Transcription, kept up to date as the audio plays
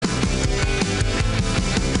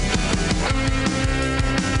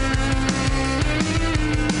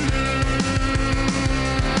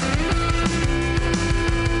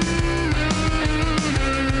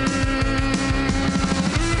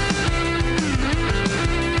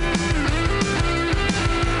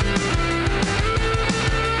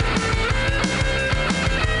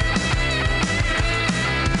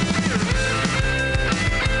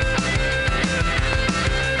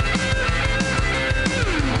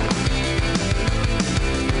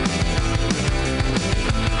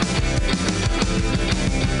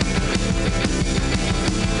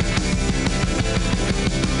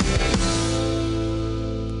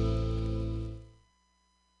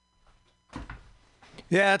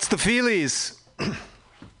Yeah, it's the Feelies. The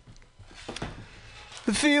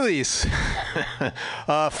Feelies.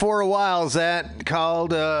 For a while, is that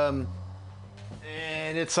called? And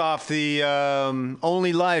it's off the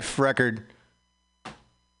Only Life record.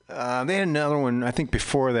 They had another one, I think,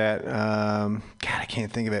 before that. God, I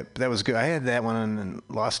can't think of it. But that was good. I had that one and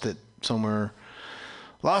lost it somewhere.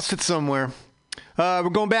 We're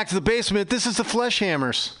going back to the basement. This is the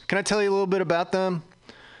Fleshhammers. Can I tell you a little bit about them?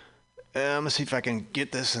 I'm going to see if I can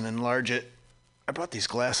get this and enlarge it. I brought these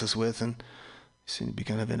glasses with, and they seem to be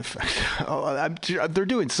kind of ineffective. They're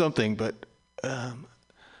doing something, but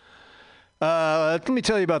let me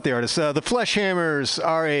tell you about the artists. The Fleshhammers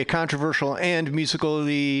are a controversial and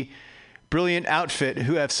musically brilliant outfit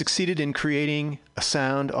who have succeeded in creating a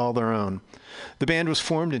sound all their own. The band was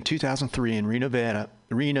formed in 2003 in Reno,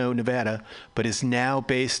 Nevada, but is now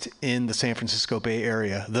based in the San Francisco Bay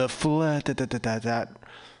Area.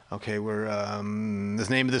 Okay, the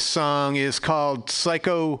name of this song is called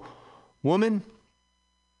Psycho Woman.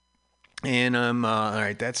 And I'm, all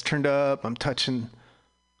right, that's turned up. I'm touching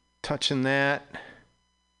that.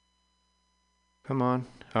 Come on.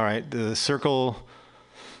 All right, the circle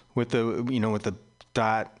with the, with the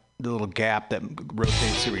dot, the little gap that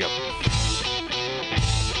rotates. Here we go.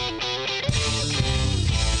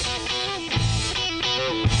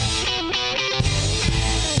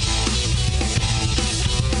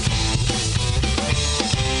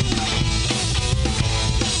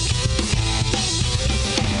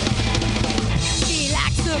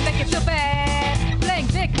 Make it feel bad. Playing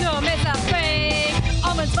victim is a thing.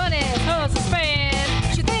 Almond's money, hers is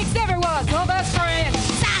spent. She thinks everyone's her best friend.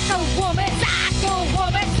 Psycho woman, psycho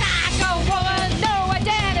woman, psycho woman. No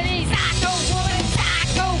identity. Psycho woman,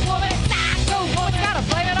 psycho woman, psycho woman. Gotta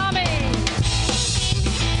blame it on me.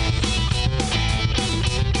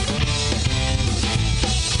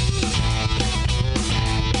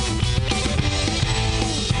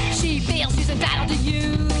 She feels she's entitled to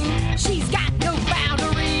you. She's got no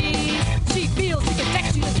boundaries. She feels she can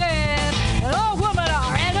text you to death. And all women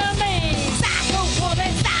are enemies. Psycho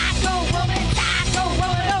woman, psycho woman, psycho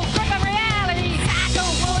woman. No grip of reality. Psycho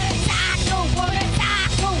woman, psycho woman,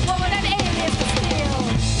 psycho woman. An alias for skill.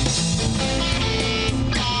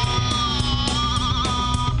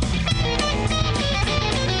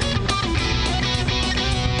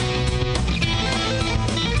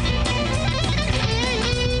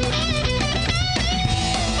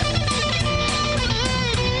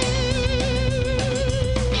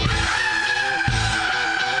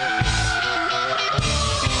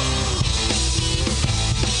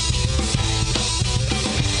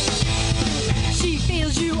 She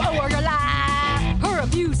feels you owe her your life. Her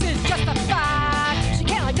abuse is justified. She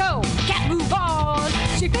can't let go, can't move on.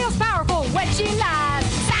 She feels powerful when she lies.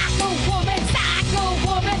 Psycho woman, psycho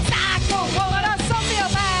woman, psycho woman. A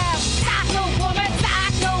sociopath. Psycho woman,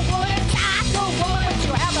 psycho woman, psycho woman. But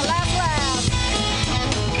you have the last laugh.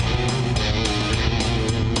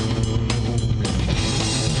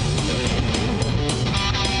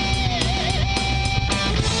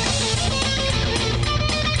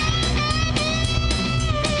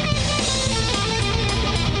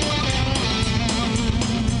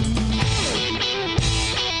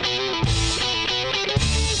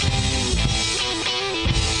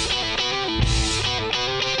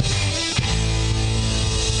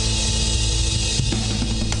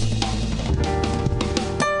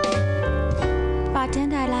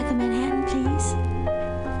 Bartender, I'd like a Manhattan, please.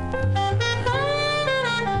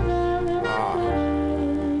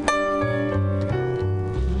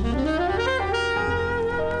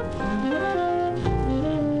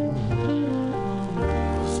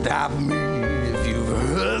 Stop me if you've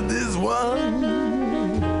heard this one.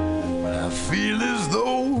 But I feel as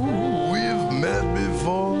though we've met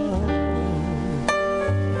before.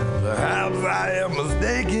 Perhaps I am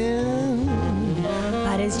mistaken.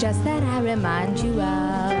 But it's just that I remind you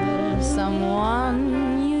of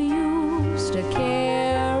someone you used to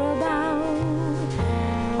care about.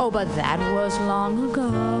 Oh, but that was long ago.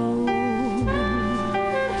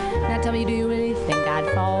 Now tell me, do you really think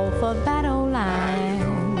I'd fall for that old line?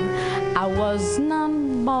 I was not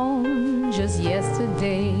born just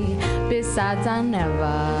yesterday. Besides, I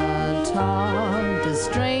never talked to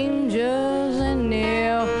strangers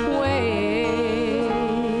anyway.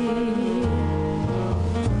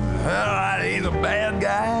 Well, I ain't a bad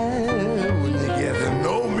guy when you get to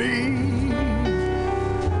know me. I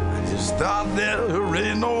just thought there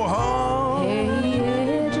ain't no harm.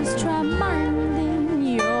 Hey, just try minding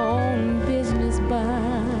your own business,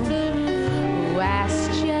 bud. Who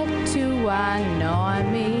asked you to annoy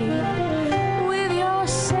me with your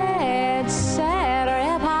sad, sad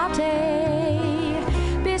repartee?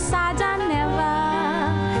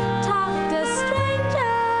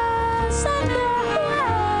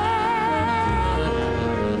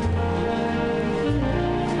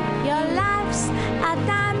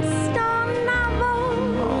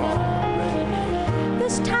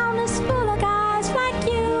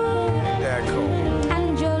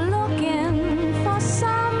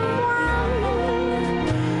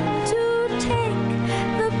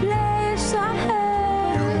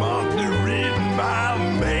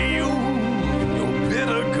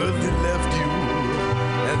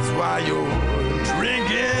 you're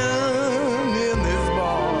drinking in this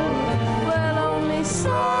bar. Well, only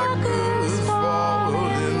suckers fall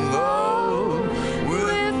in love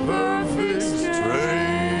with perfect strangers.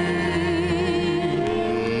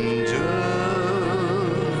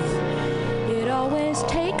 It always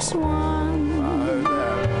takes one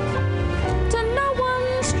to know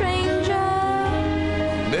one stranger.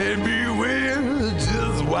 Maybe we're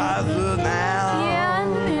just wiser now. Yeah,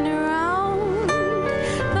 I've been around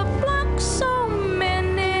the block so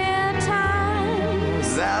many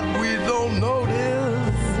times. That we don't notice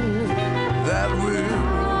that we're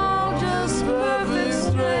All just perfect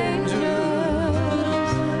strangers.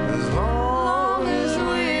 as Long as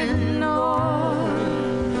we know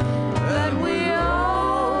that we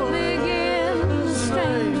all begin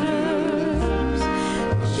strangers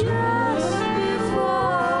just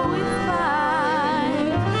before we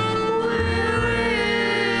find we're really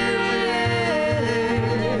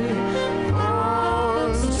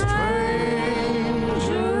all strangers.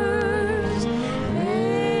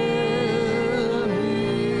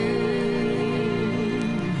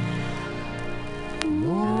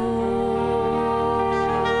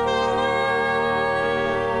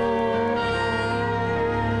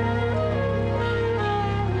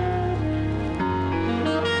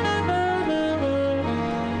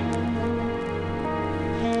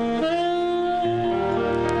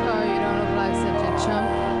 Oh, you don't look like such a chump.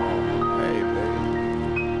 Hey, baby.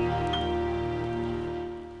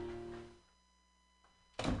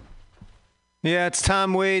 Yeah, it's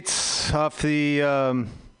Tom Waits off the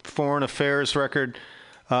Foreign Affairs record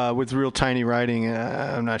with real tiny writing.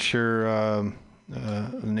 I'm not sure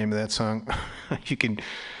the name of that song. You can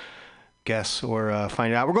guess or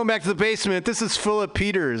find out. We're going back to the basement. This is Philip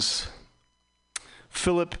Peters.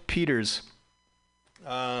 Philip Peters.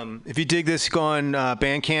 If you dig this, go on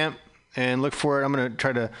Bandcamp and look for it. I'm going to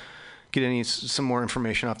try to get some more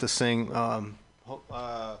information off this thing.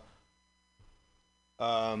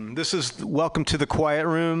 This is Welcome to the Quiet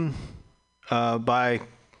Room by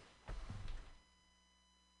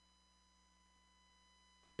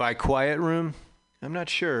Quiet Room. I'm not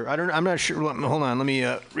sure. I'm not sure. Hold on. Let me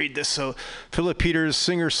read this. So, Philip Peters,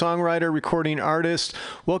 singer, songwriter, recording artist.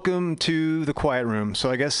 Welcome to the Quiet Room.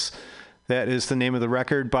 So I guess that is the name of the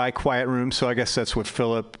record, by Quiet Room. So I guess that's what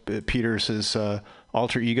Philip Peters'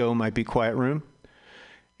 alter ego might be, Quiet Room.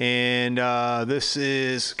 And this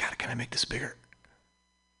is, God, can I make this bigger?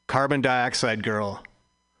 Carbon Dioxide Girl.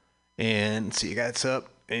 And let's see, you guys up.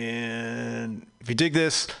 And if you dig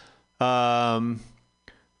this,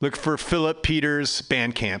 look for Philip Peters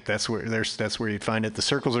Bandcamp. That's where you find it. The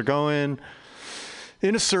circles are going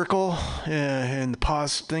in a circle, and the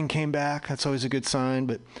pause thing came back. That's always a good sign.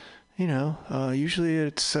 But you know, usually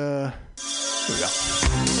it's here we go.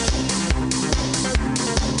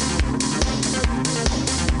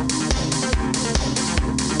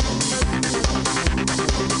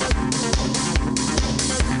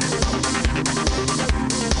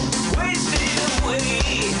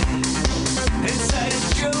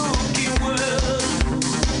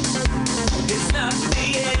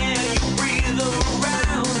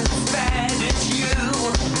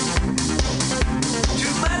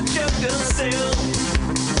 Yourself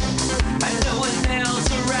and no one else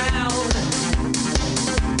around.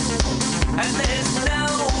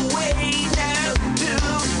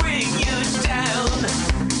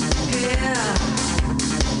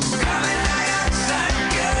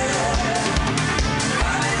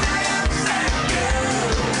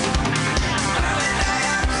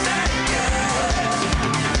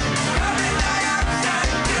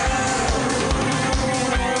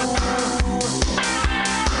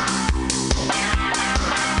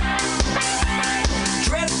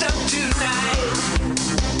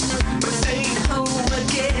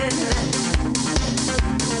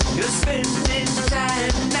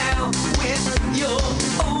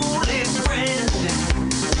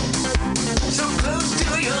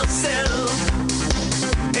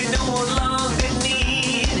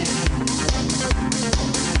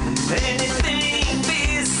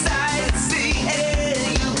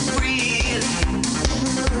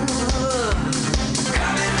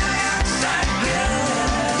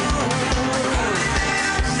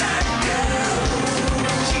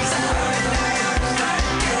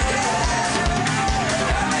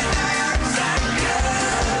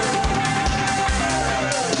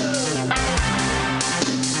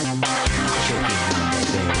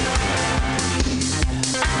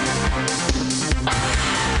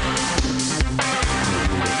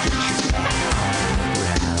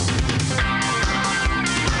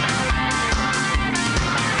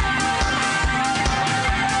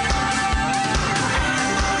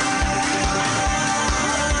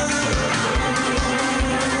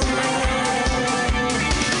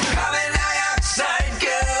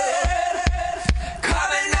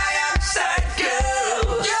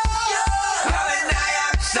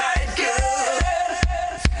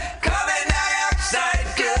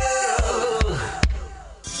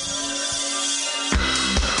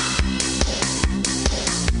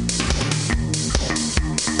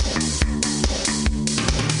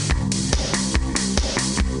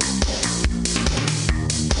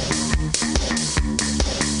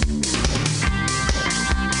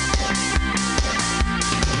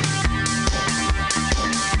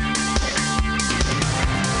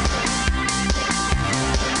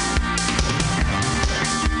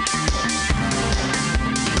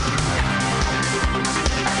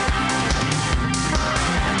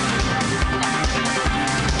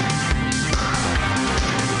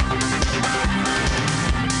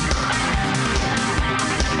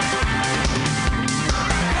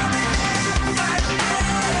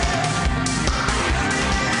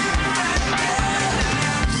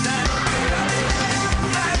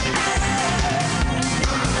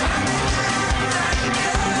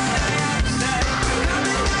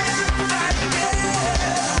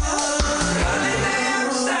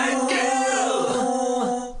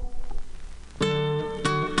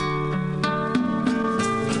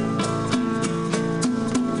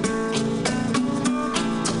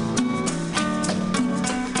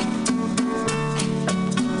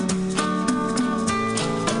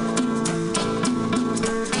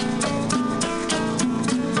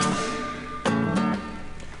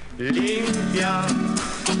 Limpia,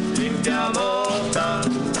 limpia bota,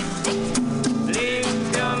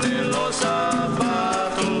 límpiame los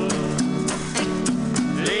zapatos.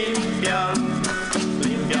 Limpia,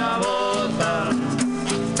 limpia bota,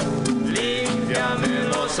 límpiame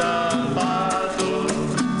los zapatos.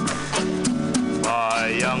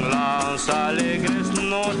 Vayan las alegres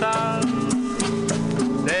notas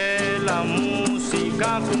de la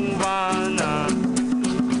música cubana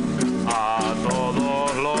a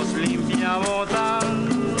todos los limpiabotas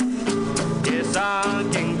que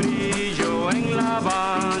saquen brillo en La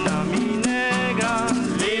Habana, mi negra.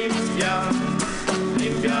 Limpia,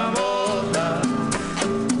 limpia bota,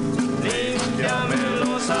 límpiame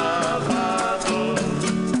los zapatos.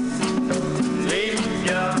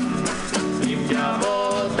 Limpia, limpia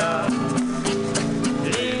bota,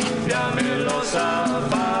 límpiame los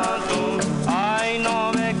zapatos. Ay,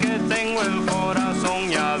 no ve que tengo el corazón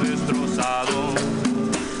ya destrozado,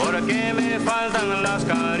 porque me faltan las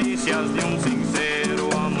caricias de un sincero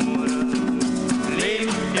amor.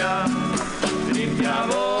 Limpia, limpia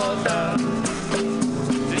bota,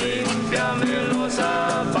 límpiame los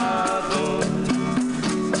zapatos.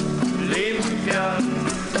 Limpia,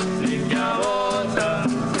 limpia bota,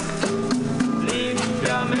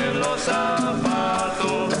 límpiame los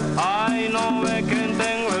zapatos. Ay, no ve que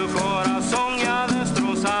tengo el corazón ya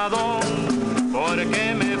destrozado,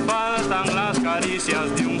 porque me faltan las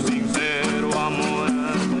caricias de un sincero amor.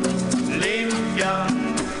 Limpia,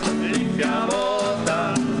 limpia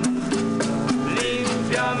bota,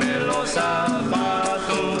 límpiame los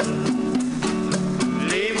zapatos.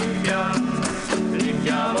 Limpia,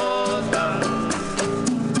 limpia bota,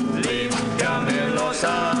 límpiame los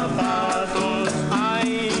zapatos. Ay,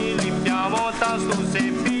 limpia botas, tu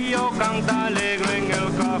cepillo canta alegre en el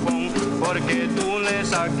cajón, porque tú le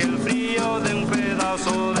saques el frío de un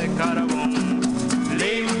pedazo de carbón.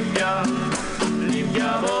 Limpia,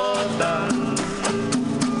 limpia bota,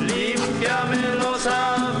 límpiame los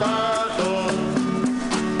zapatos.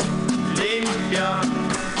 Limpia,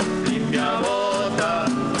 limpia bota,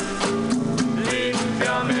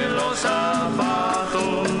 límpiame los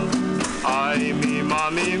zapatos. Ay, mi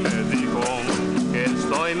mami me dijo que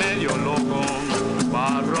estoy medio loco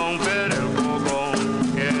para romper el coco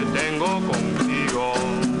que tengo contigo.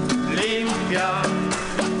 Limpia,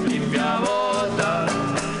 limpia bota,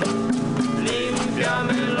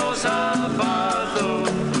 límpiame los zapatos.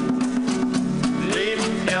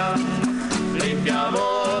 Limpia, limpia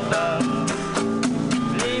bota,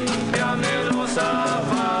 límpiame los zapatos.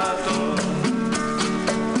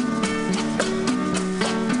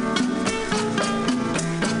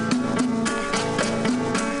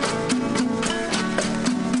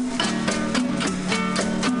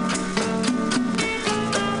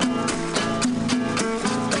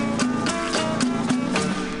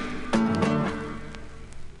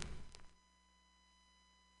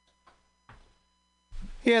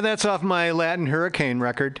 Yeah, that's off my Latin Hurricane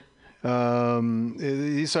record.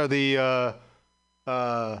 These are the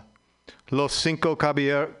Los Cinco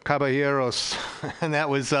Caballeros, and that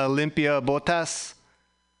was Limpia Botas.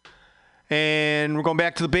 And we're going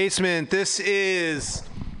back to the basement. This is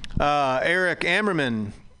Eric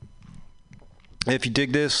Ammerman. If you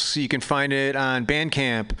dig this, you can find it on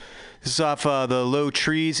Bandcamp. This is off the Low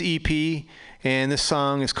Trees EP, and this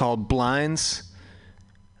song is called Blinds.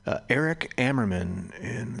 Eric Ammerman,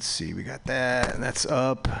 and let's see, we got that, and that's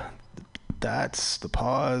up, that's the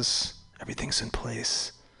pause, everything's in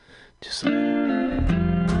place. Just These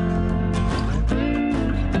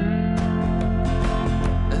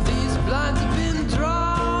blinds have been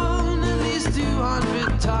drawn at least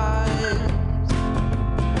 200 times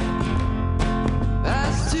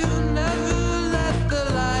as to never let the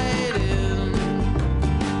light in,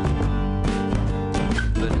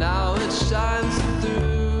 but now it shines through.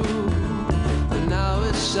 Now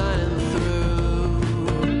it's shining through.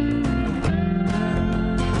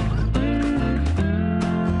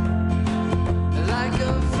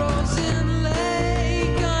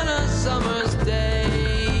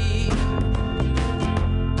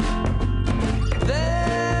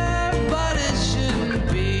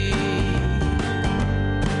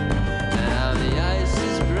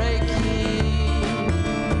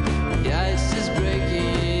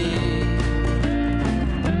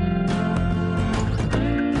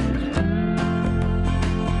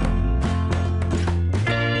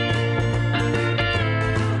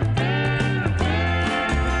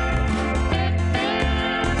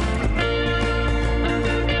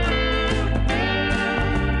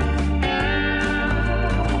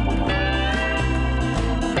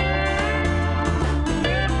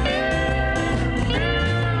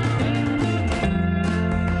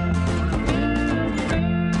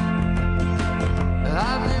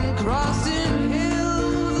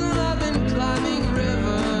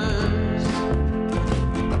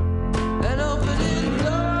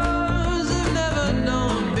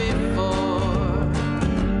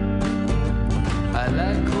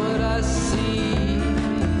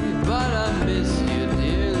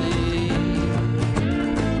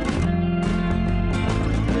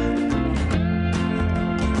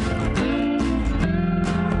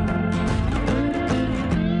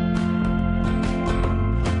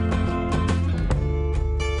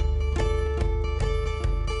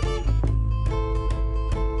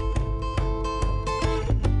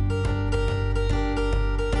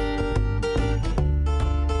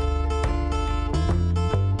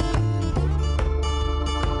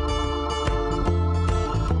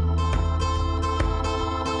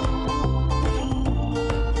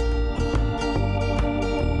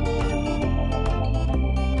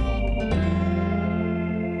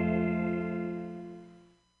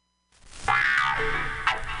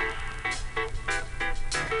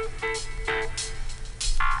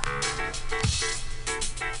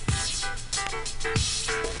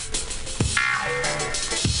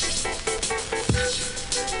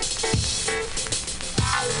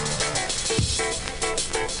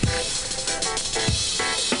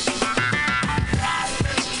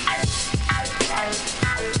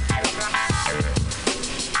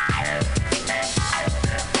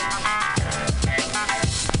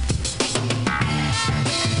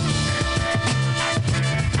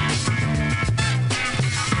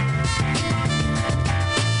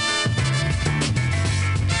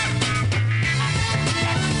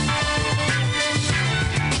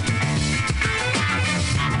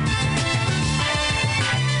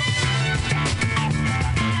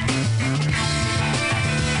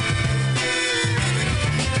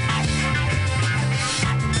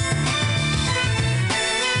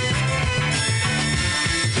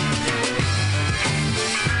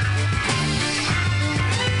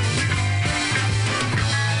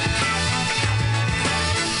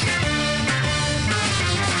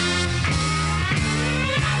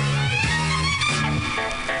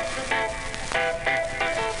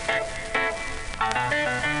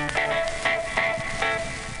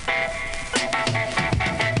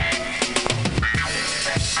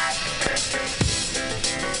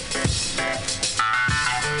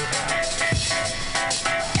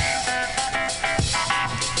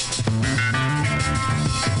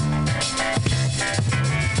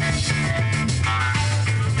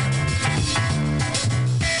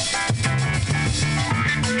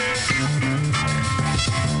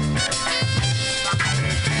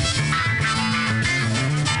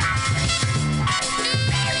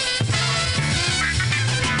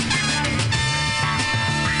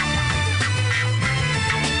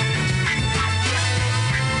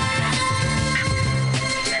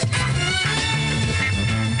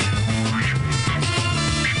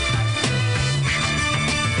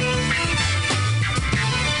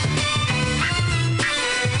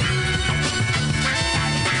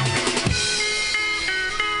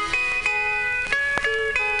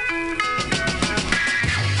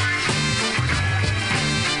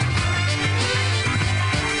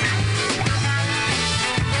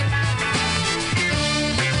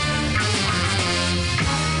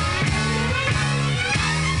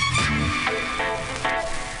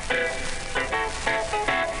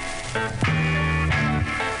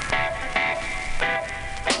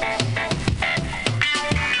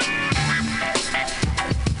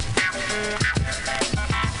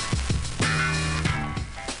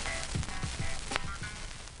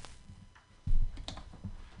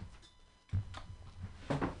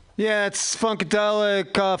 Yeah, it's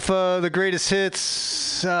Funkadelic off the Greatest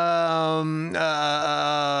Hits,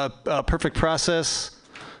 Perfect Process,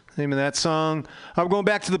 name of that song. I'm going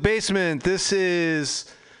back to the basement. This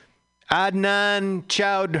is Adnan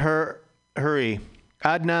Chowdhury.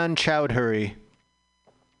 Adnan Chowdhury.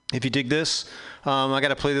 If you dig this, I got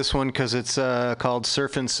to play this one because it's called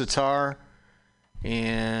Surfin' Sitar.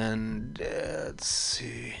 And let's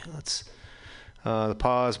see. The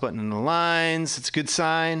pause button and the lines. It's a good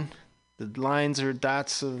sign. The lines or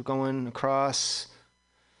dots are going across.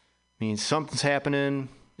 Means something's happening.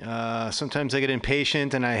 Sometimes I get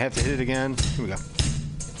impatient and I have to hit it again. Here we go.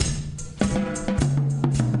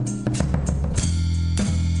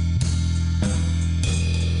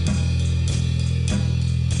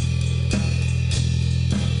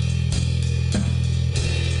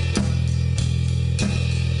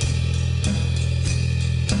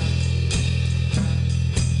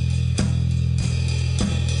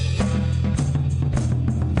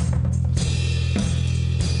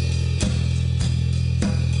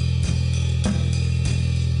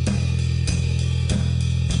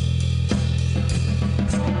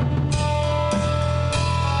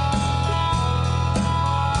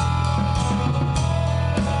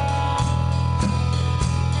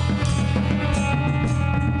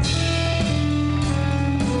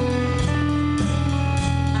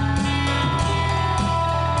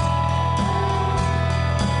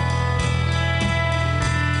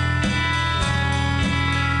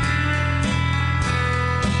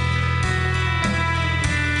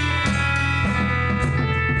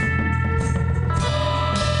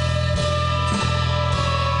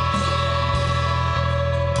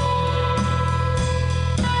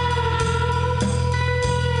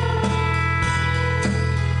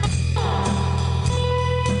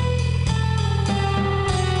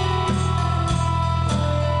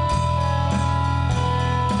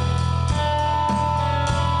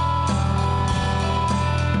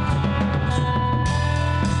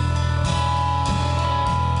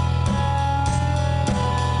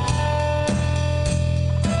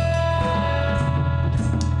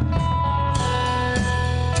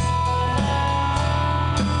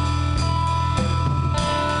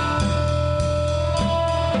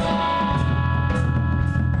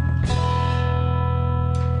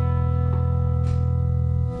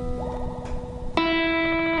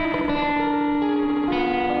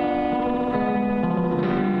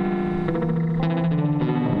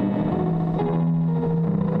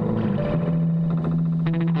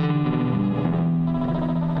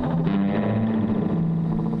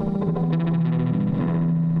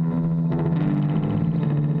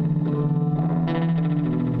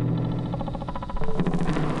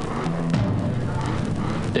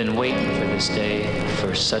 Been waiting for this day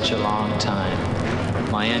for such a long time.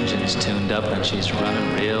 My engine's tuned up and she's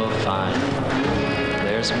running real fine.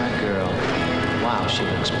 There's my girl. Wow, she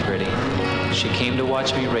looks pretty. She came to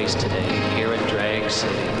watch me race today here at Drag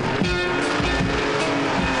City.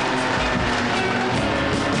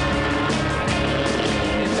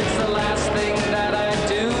 If it's the last thing that I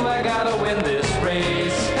do, I gotta win this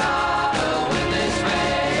race. Gotta win this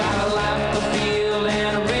race. Gotta lap the field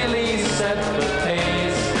and really set the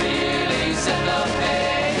pace. Really set the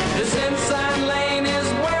pace. This inside lane is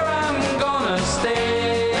where I'm gonna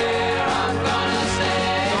stay. Where I'm gonna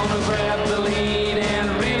stay. Gonna grab the lead and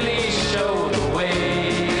really show the way.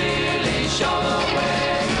 Really show the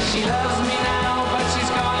way. She loves me now,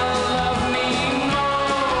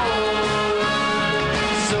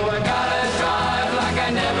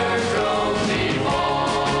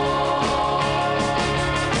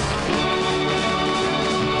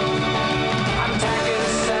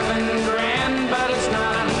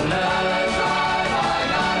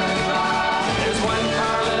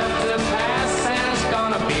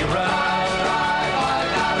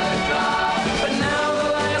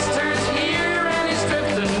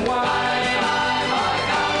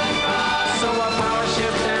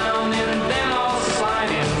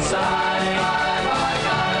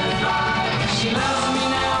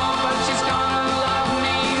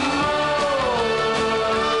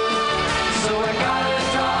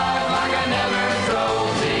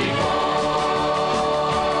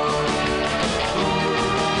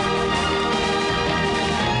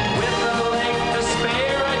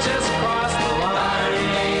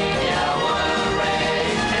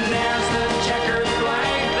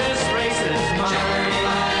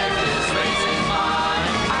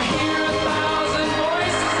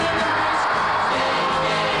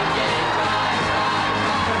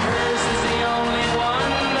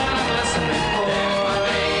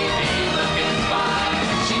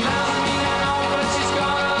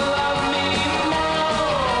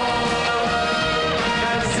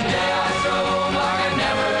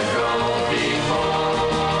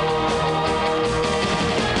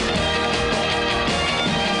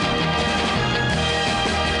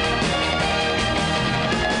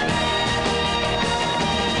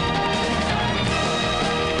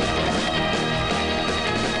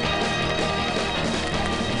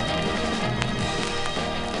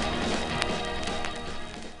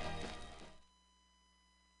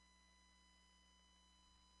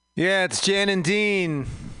 Yeah, it's Jan and Dean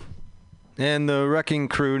and the Wrecking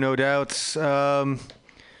Crew, no doubts. I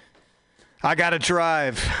Gotta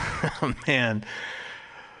Drive. Oh, man.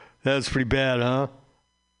 That was pretty bad, huh?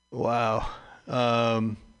 Wow.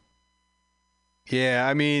 Yeah,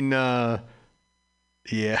 I mean, yeah.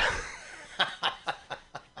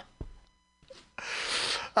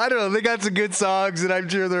 I don't know. They got some good songs, and I'm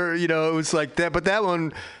sure they're, it was like that. But that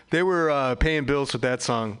one, they were paying bills with that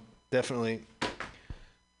song. Definitely.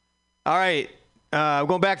 All right.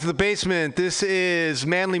 Going back to the basement. This is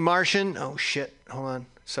Manly Martian. Oh, shit. Hold on.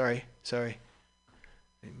 Sorry. I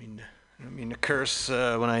didn't mean to curse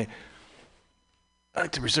when I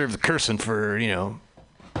like to reserve the cursing for,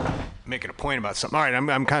 making a point about something. All right,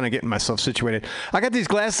 I'm kind of getting myself situated. I got these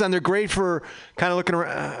glasses on. They're great for kind of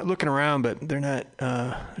looking around, but they're not.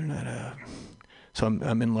 So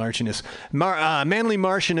I'm enlarging this. Manly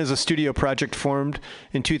Martian is a studio project formed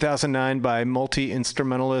in 2009 by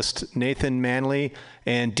multi-instrumentalist Nathan Manley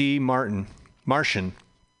and D. Martian.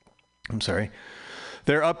 I'm sorry.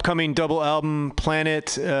 Their upcoming double album,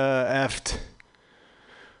 Planet Eft,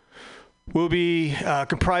 will be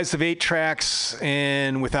comprised of 8 tracks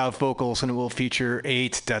and without vocals, and it will feature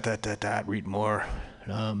 8... Read more.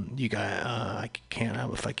 You guys, I can't.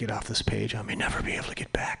 If I get off this page, I may never be able to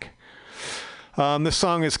get back. This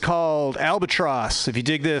song is called Albatross. If you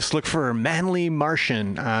dig this, look for Manly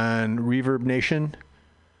Martian on Reverb Nation.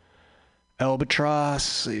 Albatross.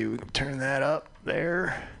 See, we can turn that up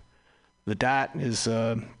there. The dot is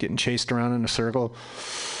getting chased around in a circle.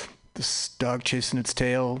 This dog chasing its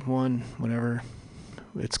tail one, whatever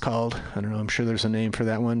it's called. I don't know. I'm sure there's a name for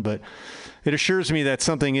that one, but it assures me that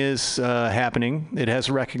something is happening. It has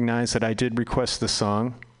recognized that I did request the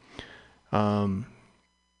song.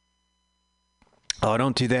 Oh,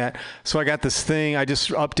 don't do that. So I got this thing. I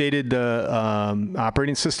just updated the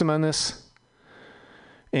operating system on this.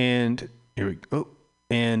 And here we go.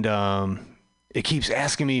 And it keeps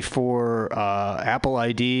asking me for Apple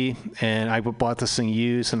ID. And I bought this thing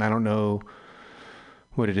used, and I don't know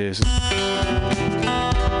what it is.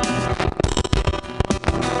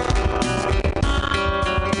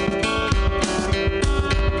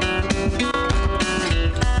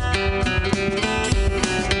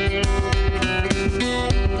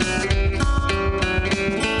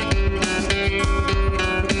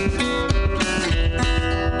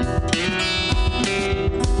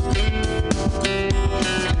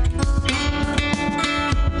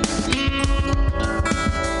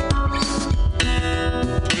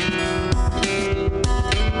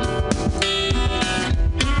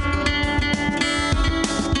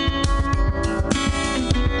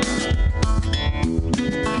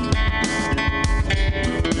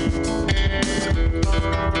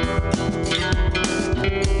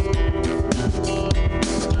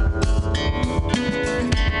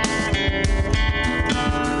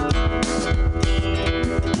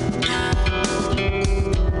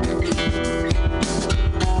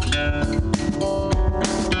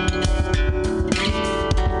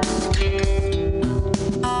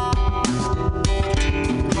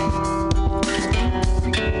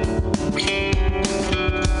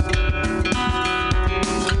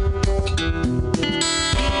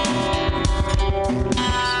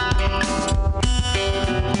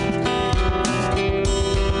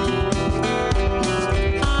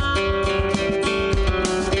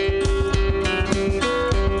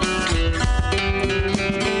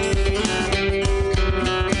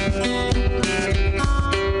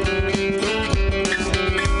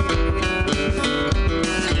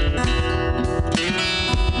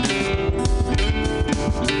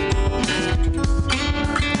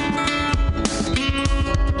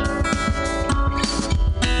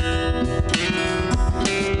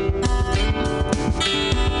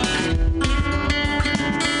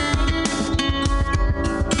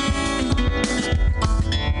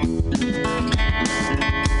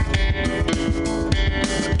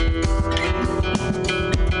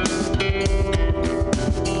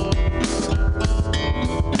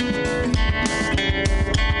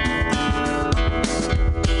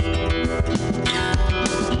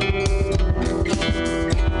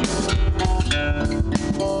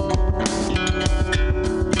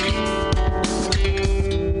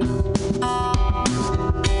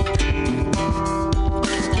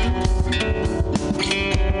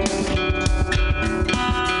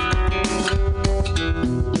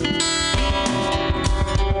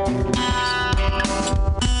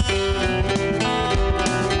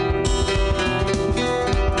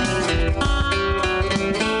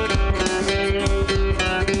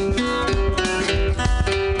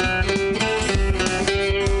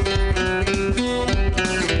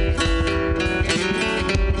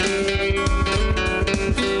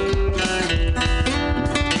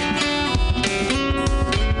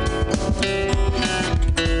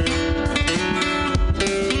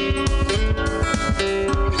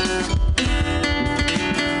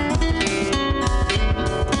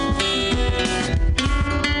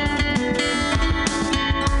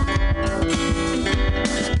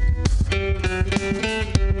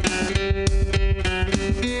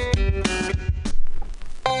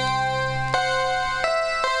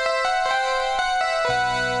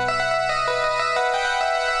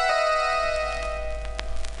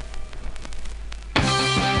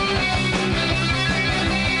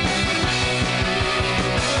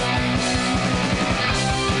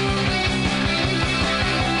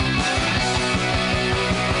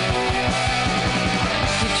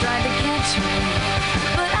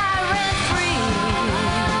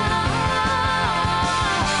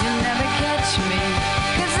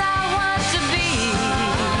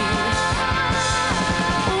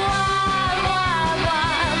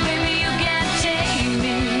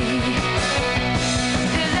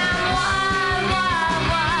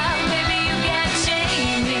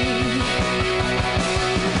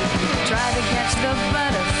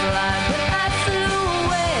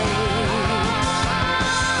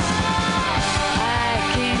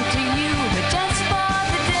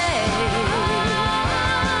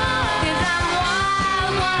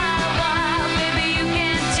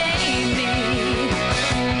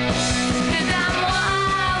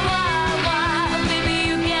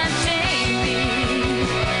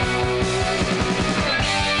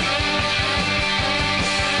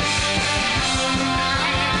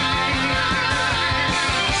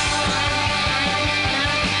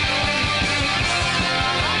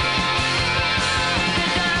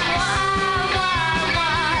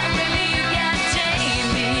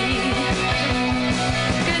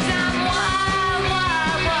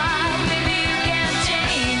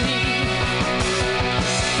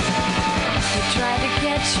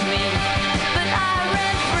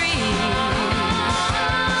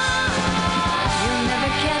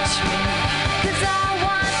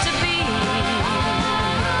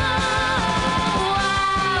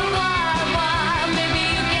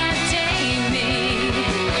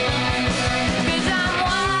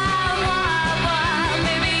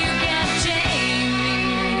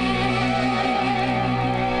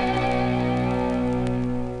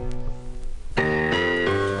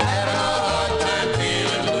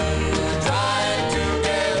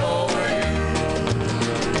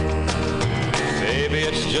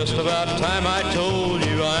 time I told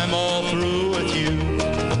you I'm all through with you.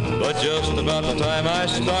 But just about the time I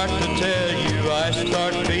start to tell you, I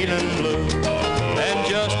start feeling blue. And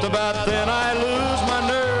just about then I lose my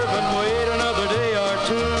nerve and wait another day or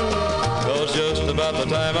two. 'Cause just about the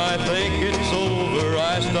time I think it's over,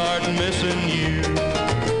 I start missing you.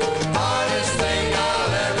 Hardest thing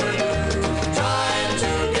I'll ever do, trying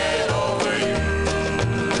to get over you.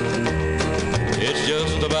 It's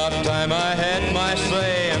just about time I had my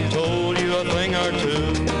say and told you a thing or two.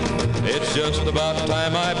 It's just about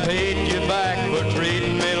time I paid you back for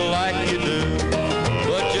treating me like you do.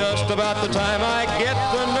 But just about the time I get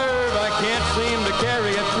the nerve, I can't seem to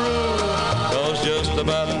carry it through. 'Cause just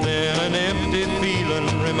about then an empty feeling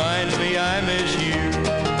reminds me I miss you.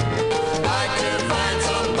 I could find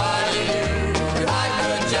somebody new if I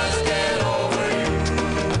could just get over you.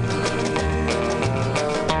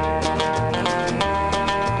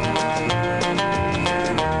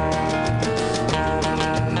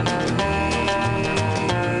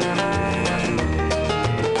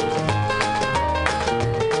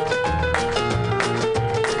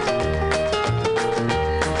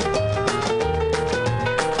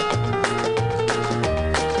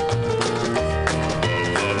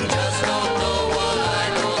 Just don't know what I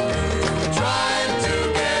go through, trying to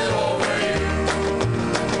get over you.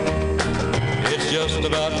 It's just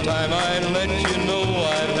about time I let you know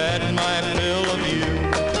I've had my fill of you.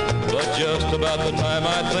 But just about the time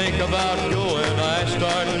I think about going, I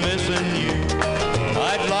start missing you.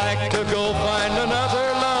 I'd like to go find another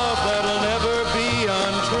love that'll never be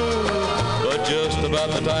untrue. But just about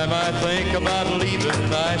the time I think about leaving,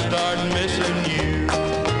 I start missing you.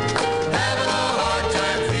 Having a hard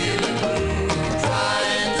time feeling blue,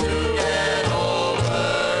 trying to get over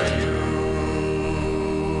you.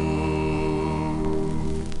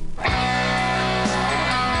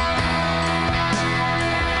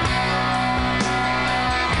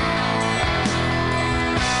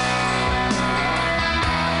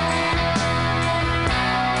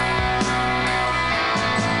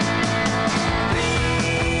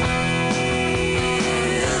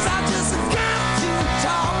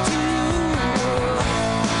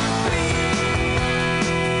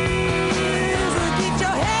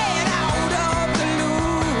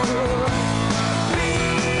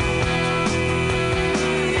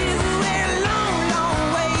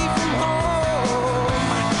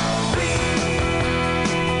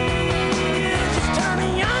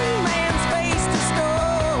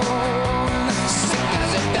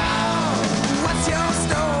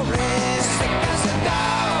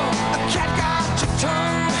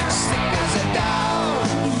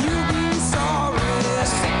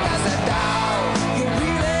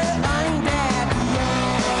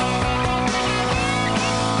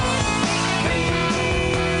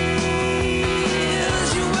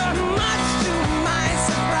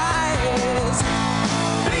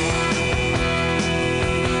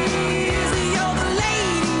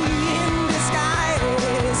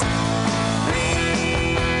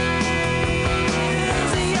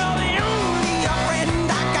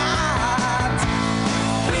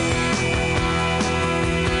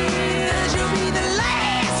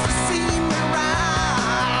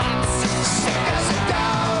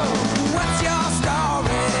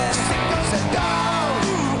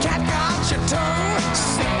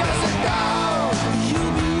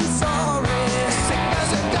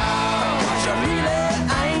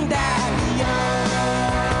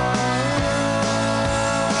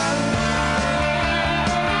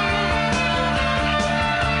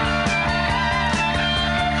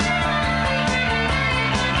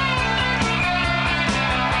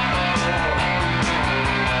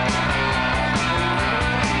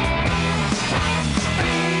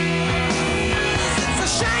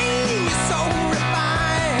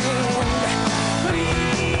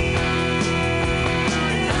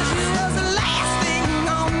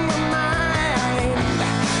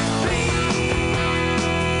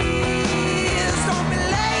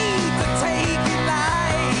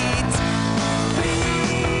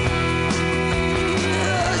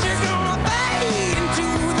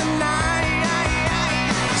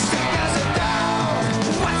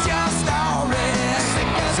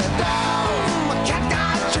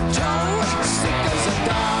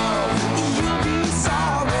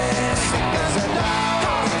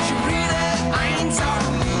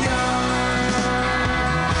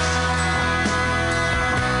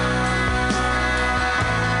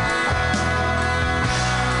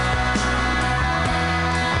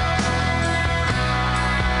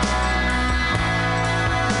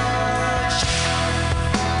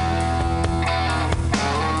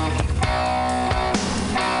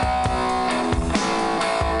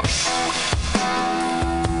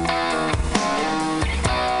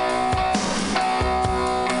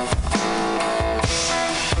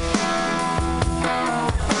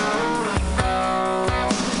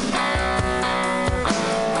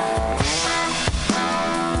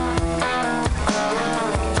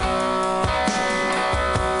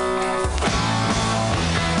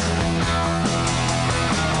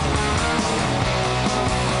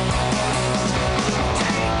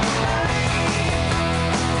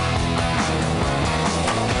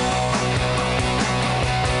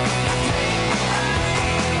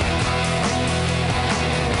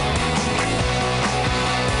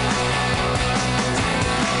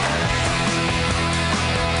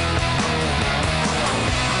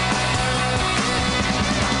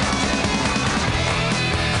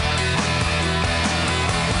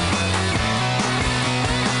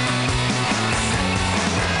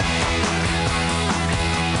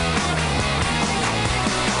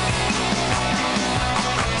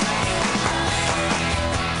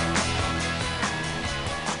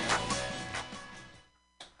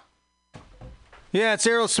 Yeah, it's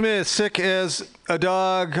Aerosmith, Sick as a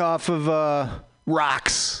Dog off of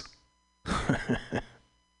Rocks.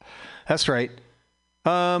 That's right.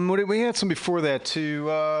 We had some before that, too.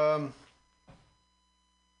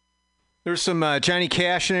 There's some Johnny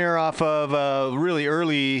Cash in there off of really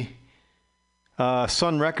early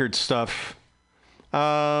Sun Records stuff.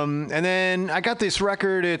 And then I got this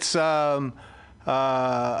record. It's Front,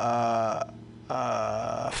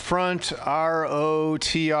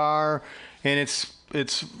 ROTR, and it's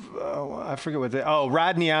I forget what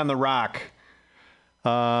Rodney on the Rock,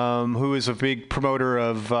 who is a big promoter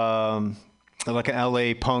of like an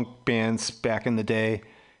LA punk bands back in the day,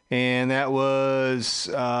 and that was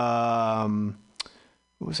what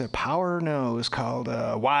was that? Power? No, it was called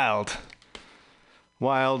Wild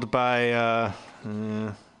by I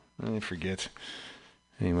forget.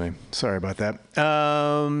 Anyway, sorry about that.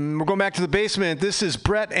 We're going back to the basement. This is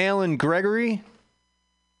Brett Allen Gregory.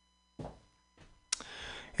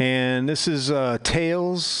 And this is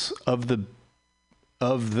Tales of the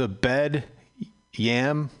Bed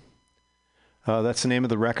Yam. That's the name of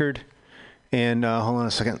the record. And hold on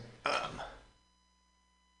a second.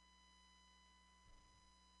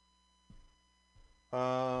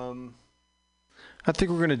 I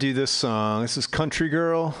think we're going to do this song. This is Country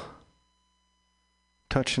Girl.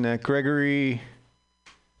 Touching that Gregory.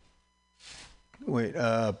 Wait,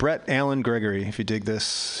 Brett Allen Gregory, if you dig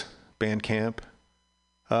this. Bandcamp.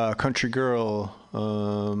 Country Girl.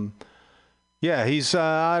 Yeah, he's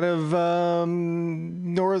out of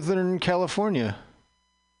Northern California.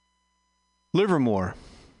 Livermore.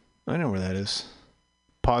 I know where that is.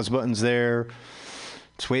 Pause button's there.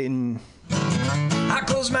 It's waiting. I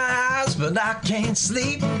close my eyes, but I can't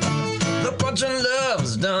sleep. Look what your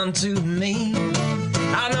love's done to me.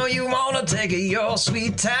 I know you wanna take your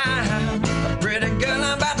sweet time. Pretty girl,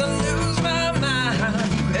 I'm about to lose my mind.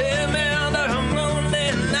 You held me under a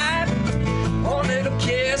moonlit night. One little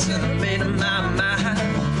kiss and it made of my mind.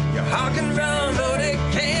 Your heart can run, but it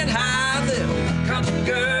can't hide. Little country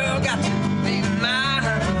girl, got to be mine.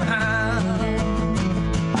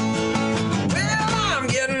 Well, I'm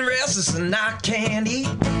getting restless and I can't eat.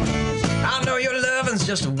 I know your loving's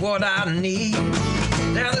just what I need.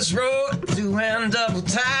 Down this road, doing double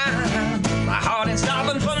time. My heart ain't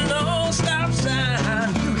stopping for no stop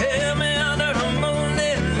sign. You held me under a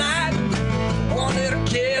moonlit night. One little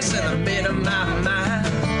kiss and a bit of my mind.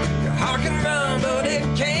 Your heart can run, but it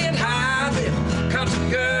can't hide. Little country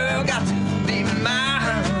girl, got to be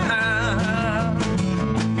mine.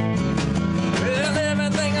 Well,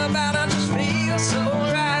 everything about her just feels so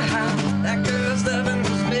right. That girl's loving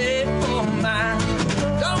was made for mine.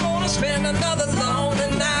 Don't wanna spend another lonely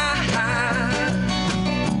night.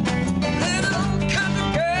 Little country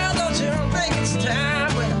girl, don't you think it's time?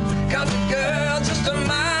 Well, country girl, just a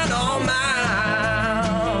mine on mine.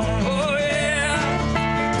 Oh yeah.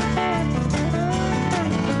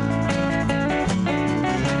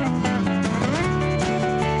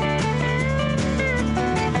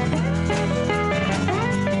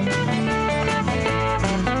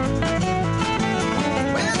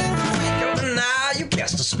 Well, in the wink of an eye, you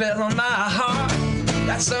cast a spell on my heart.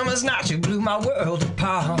 That summer's night, you blew my world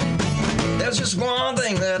apart. There's just one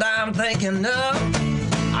thing that I'm thinking of.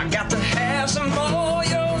 I got to have some more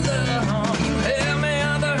your love. You held me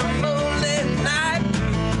under a moonlit night.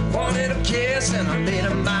 Wanted a kiss and a bit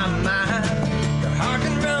of my mind. Your heart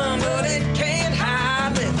can run, but it can't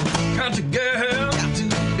hide. Little country girl, got to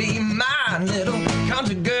be mine. Little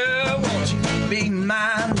country girl, won't you be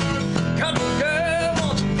mine? Country girl,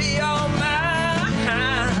 won't you be all mine?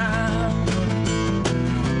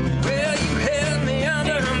 Well, you held me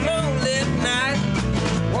under a moonlit night.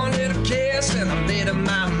 One little kiss and a bit of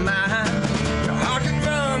my mind. Your heart can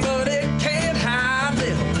run, but it can't hide.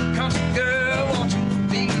 Little country girl, won't you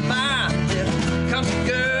be mine? Little country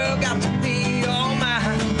girl, got to be all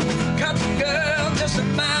mine. Country girl, just a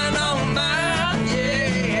mine on mine,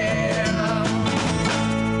 yeah.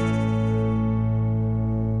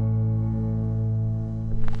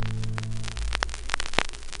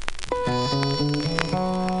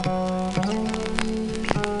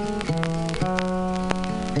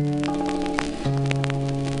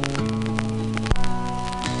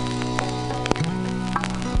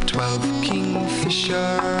 12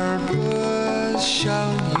 kingfisher birds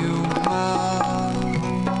shall you have.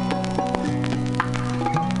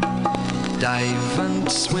 Dive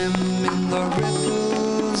and swim in the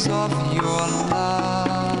ripples of your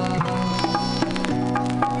love.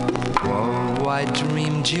 Oh, I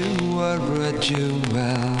dreamed you were a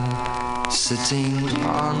jewel sitting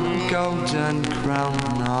on golden crown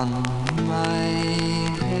on my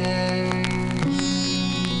head.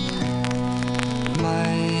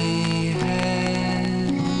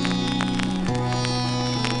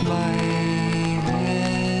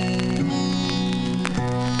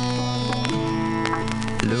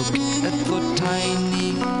 Look at the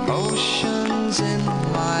tiny oceans in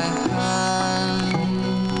my hand.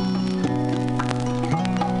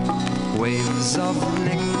 Waves of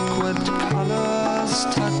liquid colors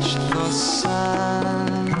touch the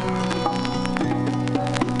sand.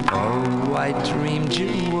 Oh, I dreamed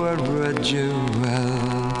you were a jewel,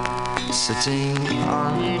 sitting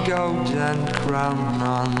on golden crown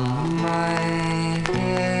on my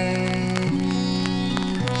head.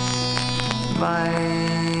 My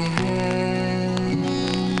head,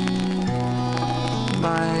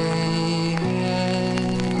 my head.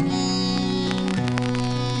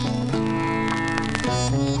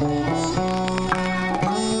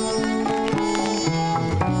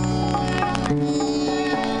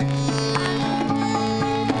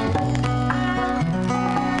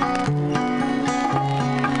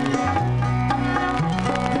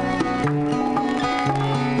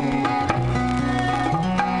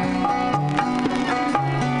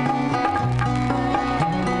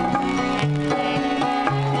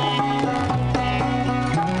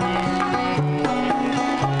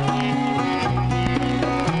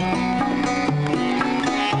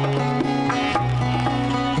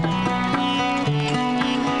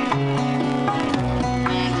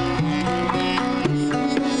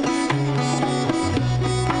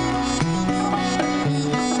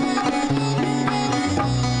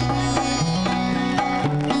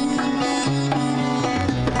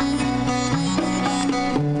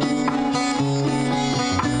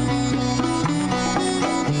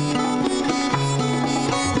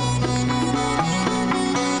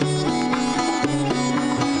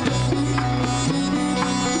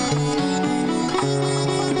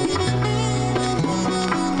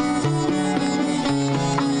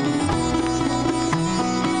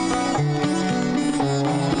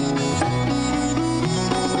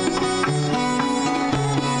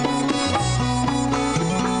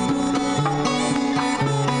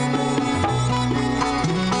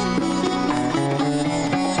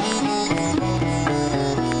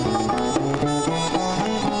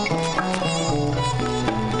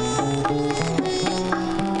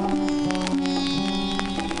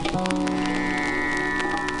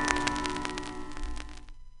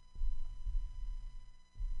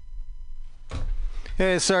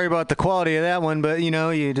 Hey, sorry about the quality of that one, but you know,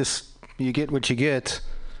 you get what you get.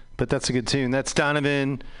 But that's a good tune. That's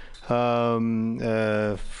Donovan,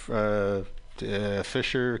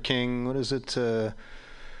 Fisher, King. What is it?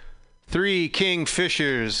 3 King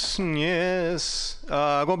Fishers. Yes.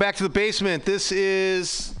 Going back to the basement. This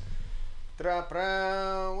is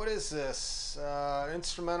what is this?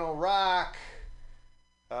 Instrumental rock.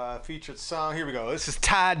 Featured song. Here we go. This is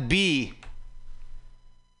Todd B.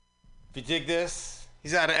 If you dig this.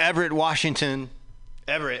 He's out of Everett, Washington.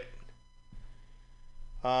 Everett.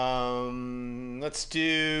 Let's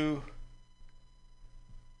do.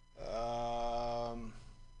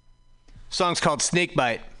 Song's called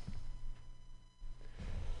Snakebite.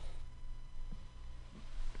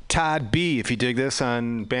 Todd B. If you dig this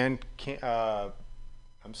on Bandcamp.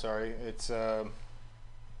 I'm sorry. It's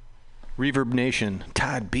Reverb Nation.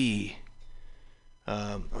 Todd B.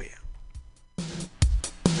 Oh yeah.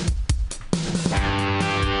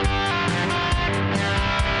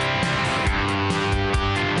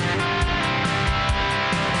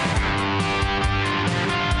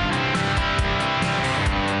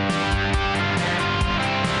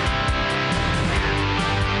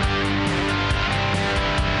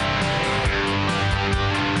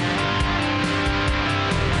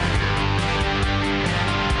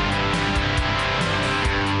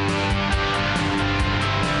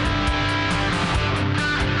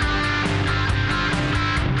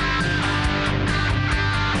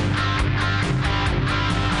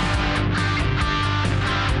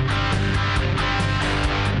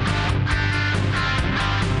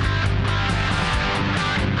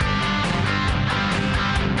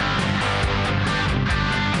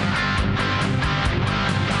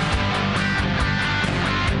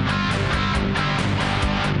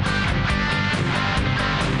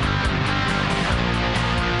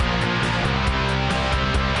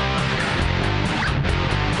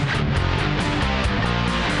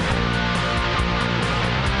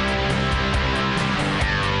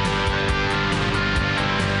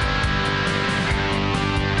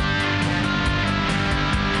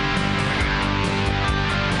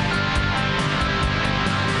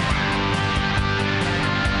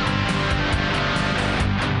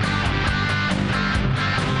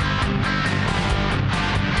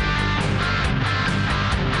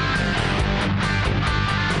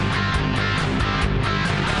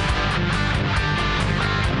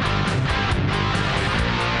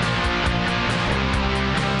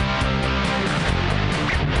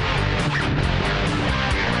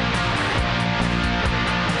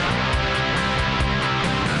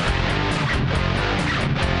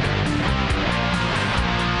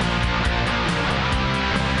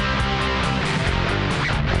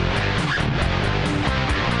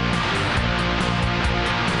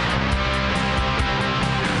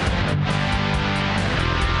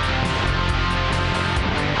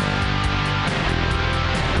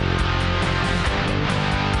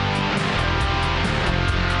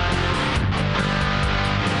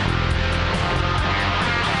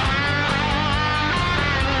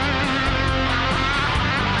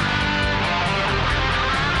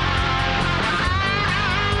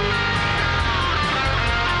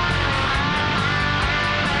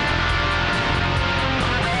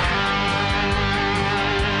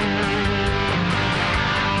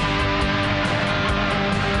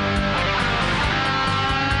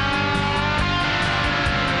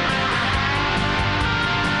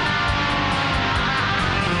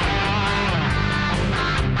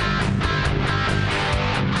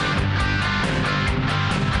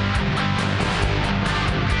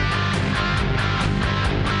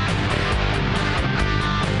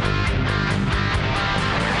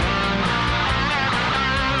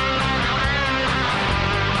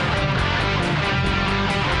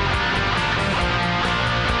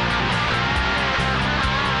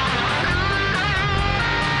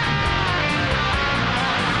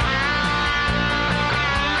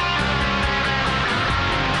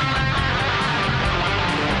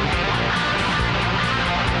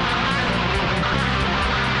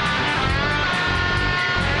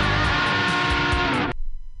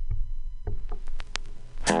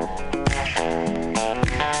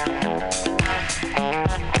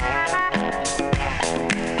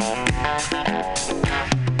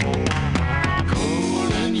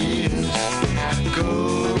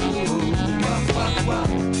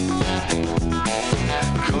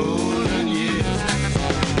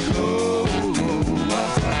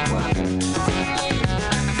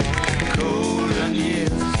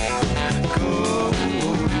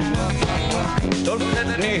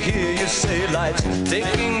 hear you say life's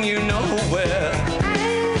taking you nowhere.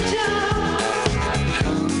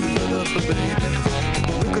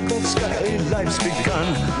 Look at that sky, life's begun.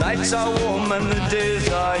 Nights are warm and the days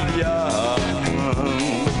are young.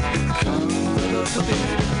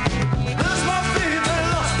 There's my baby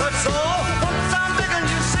lost, that's all. Once I'm begging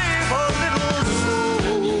you save a little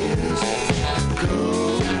soul.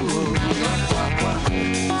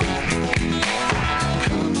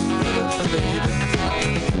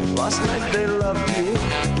 Last night they loved you,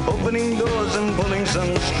 opening doors and pulling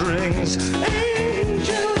some strings.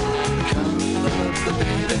 Angel,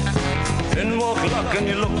 in walked luck and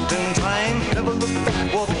you looked in time. Never looked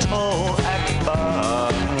up, walk tall, act fine.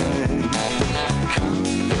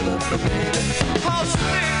 I'll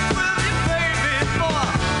stick with you, baby, for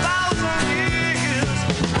 1,000 years.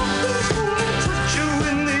 Nothing's gonna touch you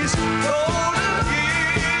in these golden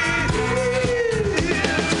years.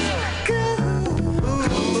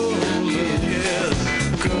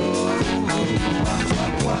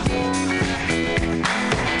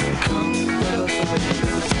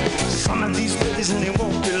 Some of these days and it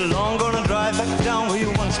won't be long. Gonna drive back down where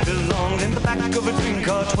you once belonged. In the back of a dream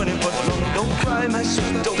car, 20 foot long. Don't cry, my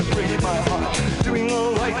sweet, don't break my heart. Doing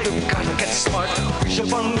alright, you've gotta get smart. Wish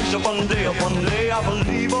upon day, I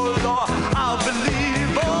believe, oh Lord, I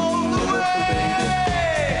believe all the way.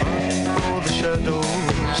 Run for the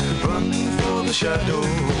shadows, run for the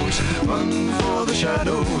shadows, run for the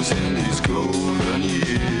shadows in these golden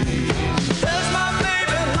years. There's my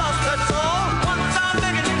baby lost, that's all. Once I'm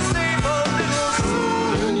begging you save a little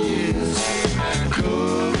golden years.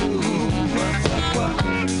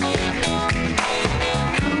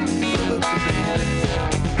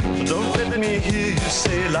 Don't let me hear you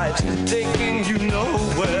say life's taking you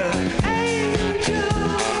nowhere. Angel,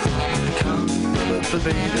 come,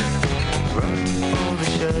 baby, run for the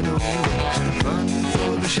shadows, run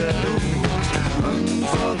for the shadows, run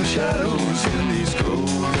for the shadows in these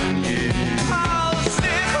golden years. I'll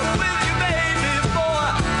stick with you, baby, for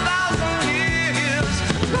 1,000 years.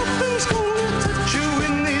 Nothing's gonna touch you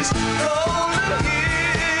in these golden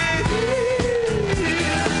years.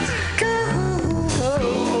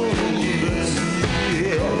 Golden years,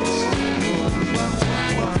 yes.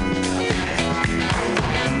 Golden years,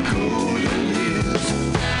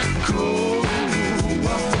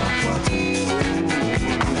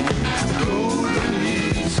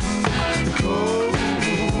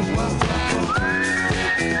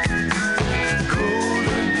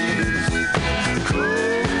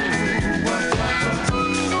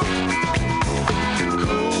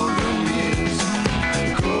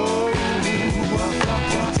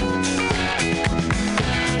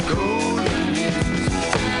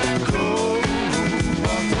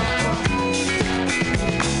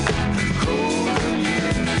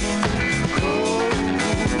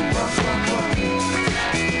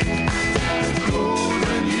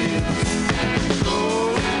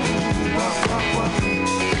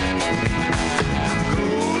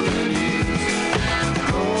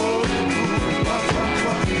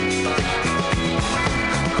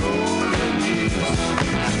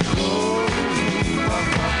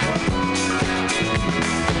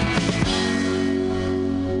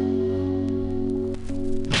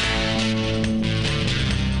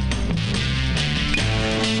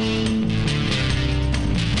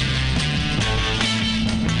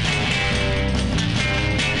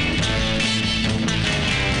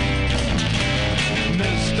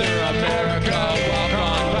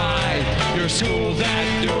 schools that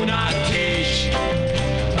do not teach.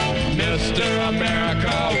 Mr.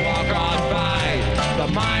 America, walk on by the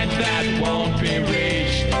minds that won't be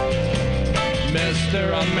reached.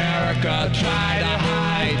 Mr. America, try to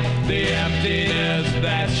hide the emptiness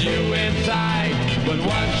that's you inside. But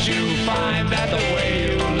once you find that the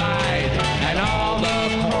way you lied and all the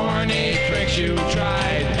corny tricks you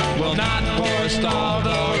tried will not forestall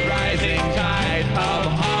the rising tide of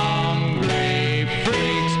hungry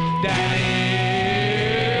freaks, Daddy.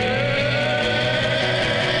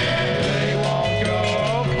 They won't go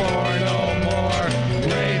for no more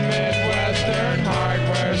great Midwestern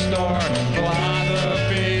hardware store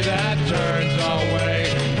philosophy that turns away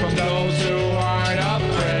from those who aren't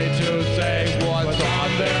afraid to say what's on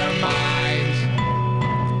their minds.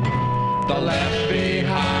 The left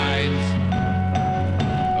behinds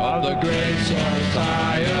of the great society.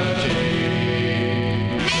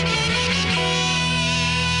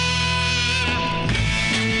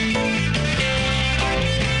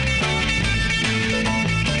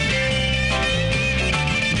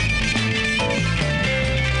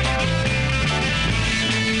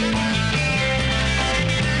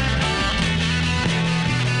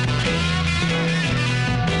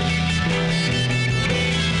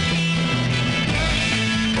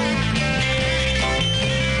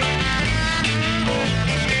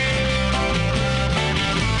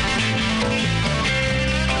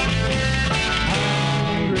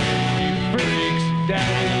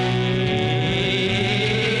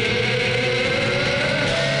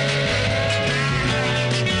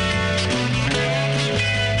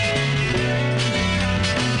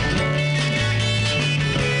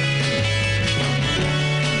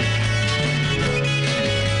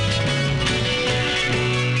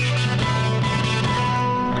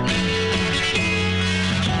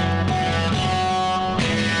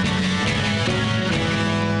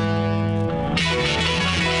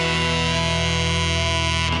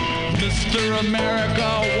 Mr.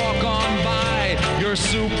 America, walk on by your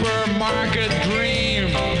supermarket dream.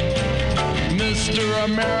 Mr.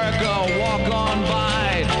 America, walk on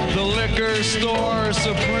by the liquor store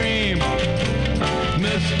supreme.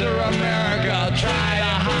 Mr. America, try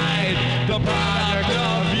to hide the product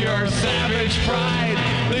of your savage pride,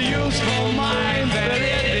 the useful mind that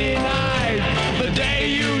it denied. The day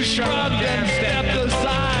you shrugged and stepped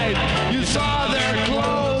aside, you saw their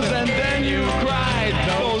clothes and then you cried.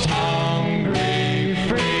 Those hungry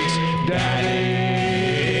freaks, Daddy.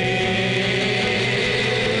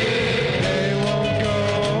 They won't go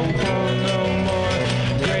for no more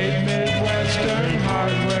great Midwestern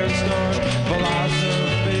hardware store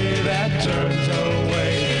philosophy that turns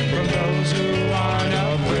away from those who aren't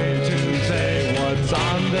afraid to say what's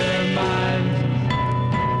on their mind.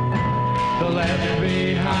 The left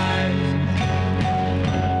behind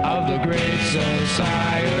of the great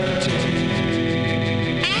society.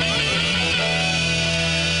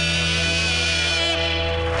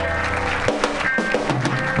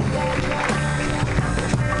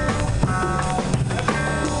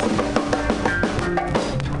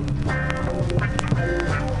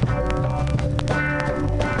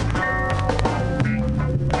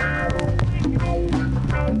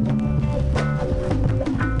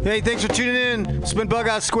 Hey, thanks for tuning in. It's been Bug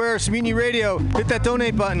Out Square, it's Mutiny Radio. Hit that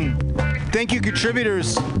donate button. Thank you,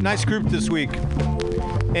 contributors. Nice group this week.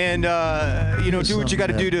 And, do what you got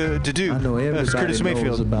to do to do. I know Curtis everybody Mayfield.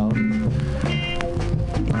 knows about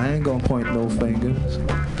it. I ain't gonna point no fingers.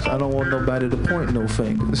 I don't want nobody to point no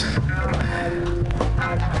fingers.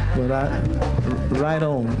 But right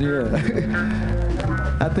on,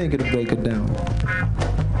 yeah. I think it'll break it down.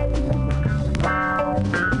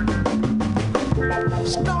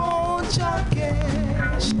 Stone junkie,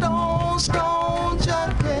 stone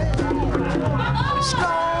junkie,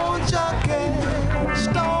 stone junkie,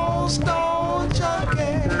 stone junkie,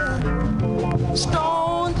 stone junkie, stone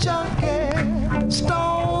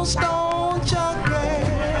junkie,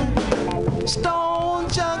 stone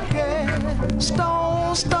junkie,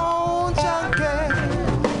 stone junkie.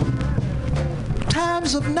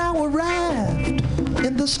 Times have now arrived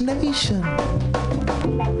in this nation.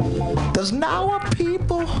 There's now a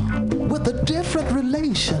people with a different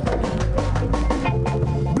relation.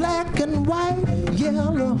 Black and white,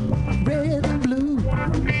 yellow, red and blue.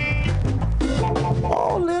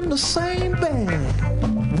 All in the same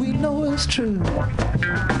bag. We know it's true.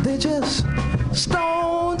 They're just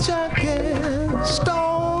stone junkies,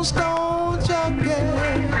 stone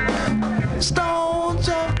junkies, stone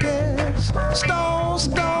junkies,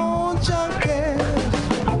 stone junkies.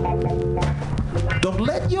 Don't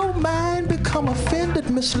let your mind become offended,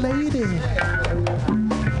 Miss Lady.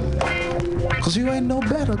 Cause you ain't no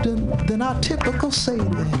better than our typical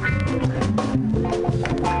Sadie.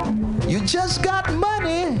 You just got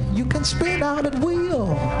money you can spend out at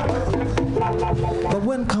will. But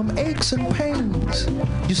when come aches and pains,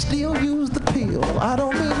 you still use the pill. I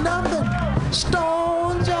don't mean nothing.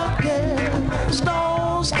 Stone junkie,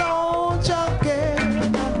 stone junkie,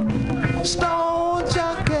 stone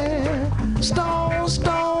junkie, stone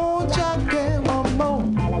junkie, one more.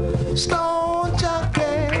 Stone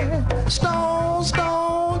junkie, stone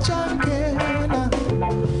junkie,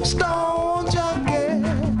 stone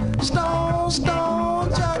junkie, stone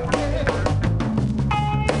junkie.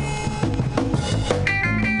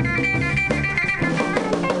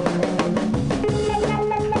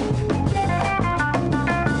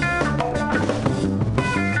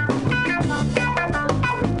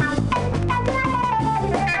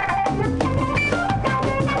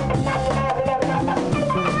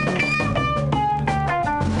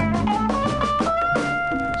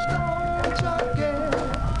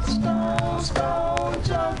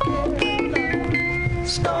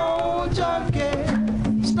 Stone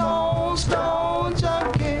junkie, stone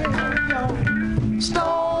junkie,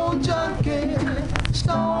 stone junkie, stone junkie,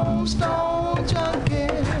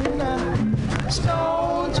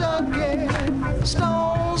 stone junkie,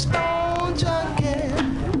 stone junkie.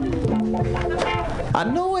 I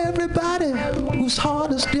know everybody whose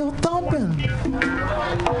heart is still thumping.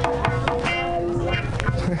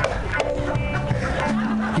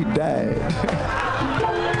 He died.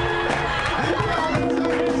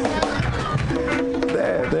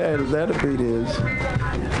 There the beat is.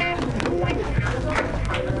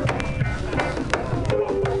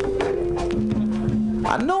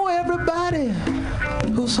 I know everybody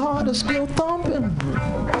whose heart is still thumping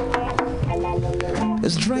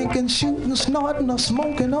is drinking, shooting, snorting, or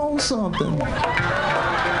smoking on something.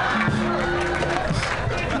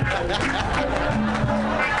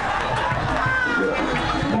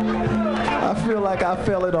 I feel like I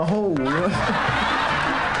fell in a hole.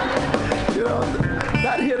 You know,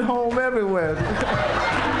 that hit home everywhere.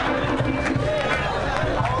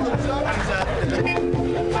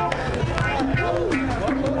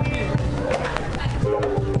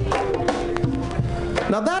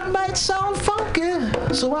 Now that might sound funky,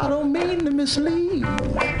 so I don't mean to mislead.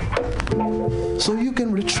 So you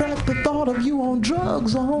can retract the thought of you on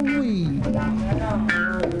drugs or on weed.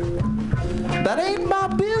 That ain't my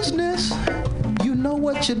business, you know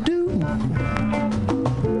what you do.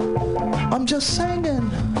 I'm just singing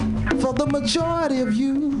for the majority of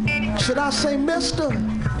you. Should I say Mr.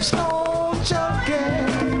 Stone Junkie?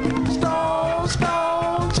 Stone,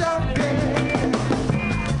 Stone Junkie.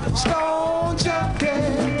 Stone Junkie.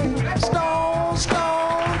 Stone,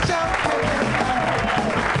 Stone Junkie.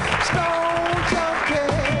 Stone Junkie.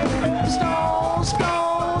 Stone,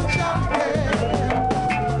 Stone Junkie.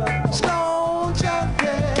 Stone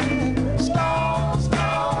Junkie. Stone,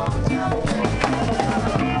 Stone Junkie.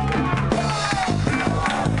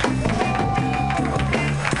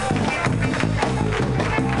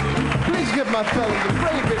 Please give my fellas a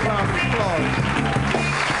very big round of applause.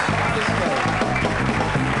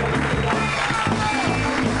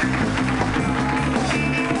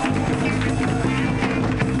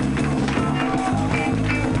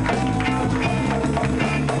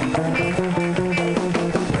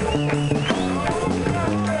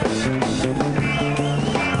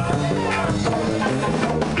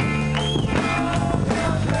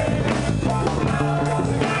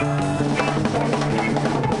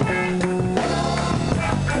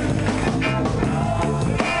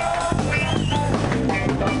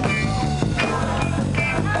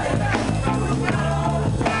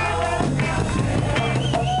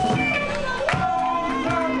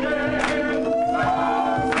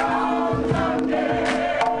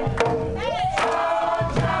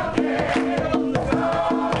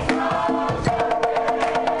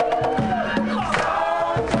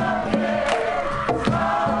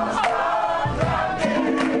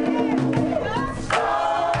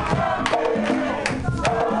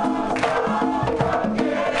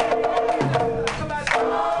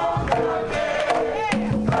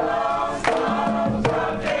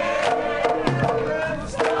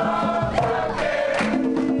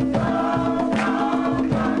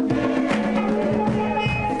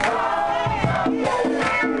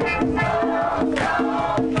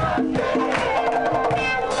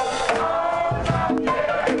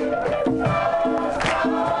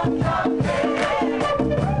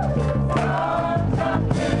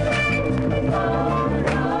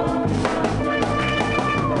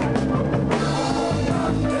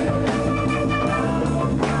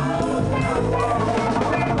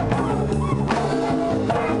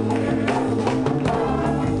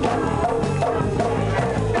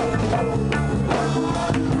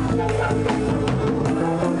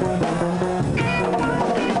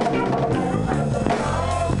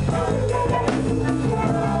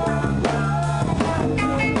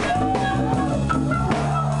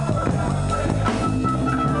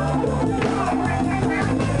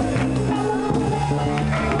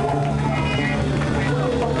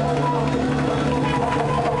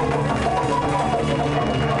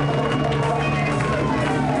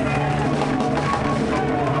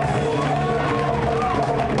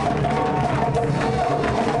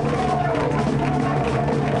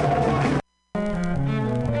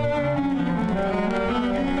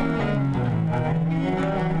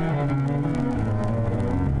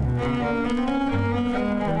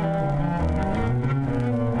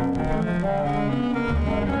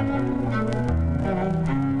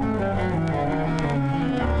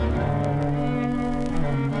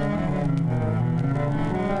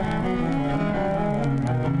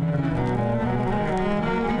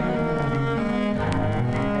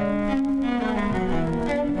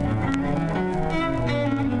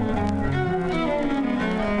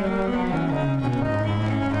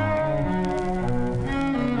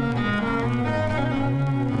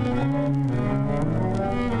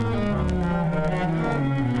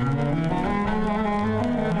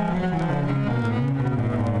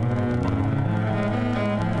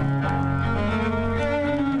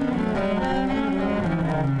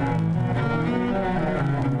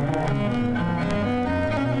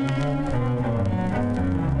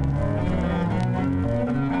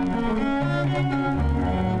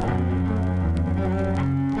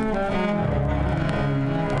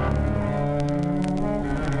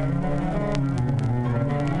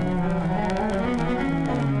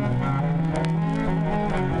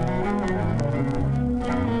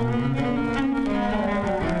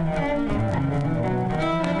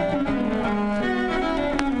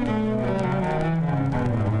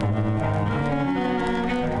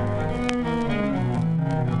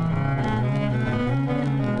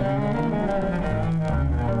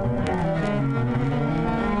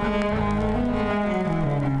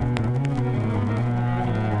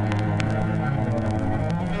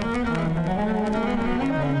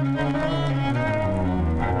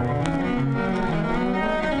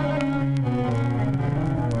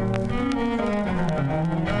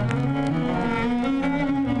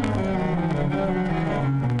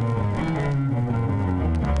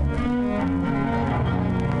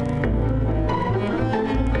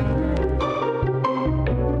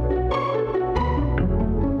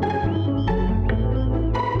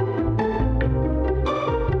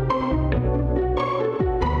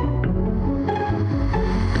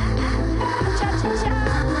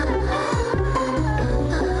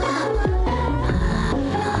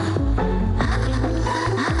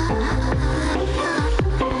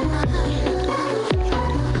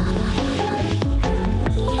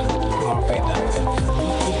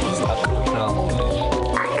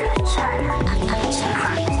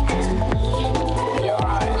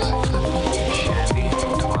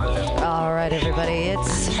 right, everybody.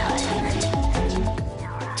 It's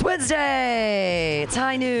Wednesday. It's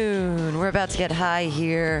high noon. We're about to get high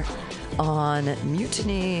here on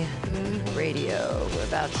Mutiny Radio. We're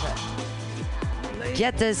about to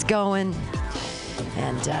get this going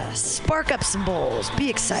and spark up some bowls. Be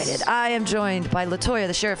excited. I am joined by LaToya,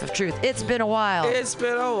 the Sheriff of Truth. It's been a while. It's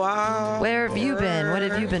been a while. Where have you been? What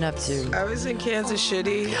have you been up to? I was in Kansas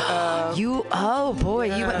City. You went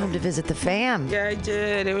home to visit the fam. Yeah, I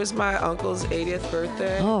did. It was my uncle's 80th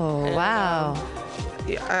birthday. Oh, and, wow.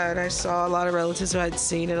 And I saw a lot of relatives who I'd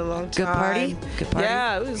seen in a long time. Good party?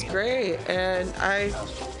 Yeah, it was great. And I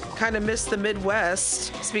kind of missed the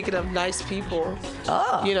Midwest. Speaking of nice people,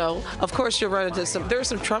 you know, of course you'll run into there were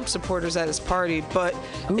some Trump supporters at his party, but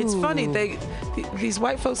it's funny, these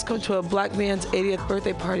white folks come to a black man's 80th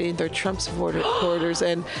birthday party and they're Trump supporters,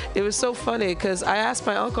 and it was so funny because I asked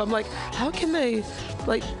my uncle, I'm like, how can they,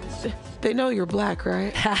 like, they know you're black,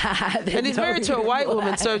 right? And he's married to a white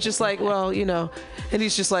woman, so it's just like, well, you know, and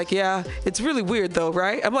he's just like, yeah, it's really weird though,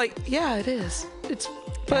 right? I'm like, yeah, it is.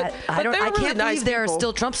 But I can't nice believe there are people.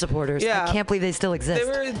 still Trump supporters. Yeah. I can't believe they still exist.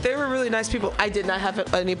 They were really nice people. I did not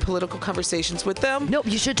have any political conversations with them. No,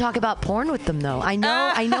 you should talk about porn with them, though. I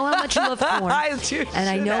know how much you love porn, and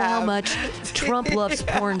I know how much Trump loves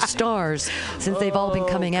porn stars, since they've all been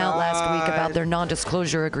coming out last week about their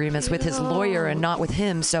non-disclosure agreements with his lawyer and not with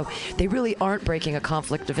him. So they really aren't breaking a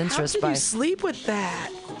conflict of interest. How can you sleep with that?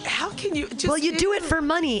 How can you? Well, you do it for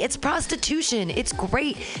money. It's prostitution. It's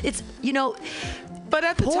great. It's, you know. But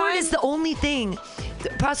at the porn time, is the only thing.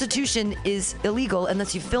 Prostitution is illegal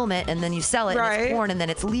unless you film it and then you sell it, right. And it's porn and then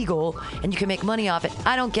it's legal and you can make money off it.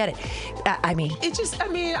 I don't get it. He's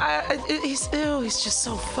just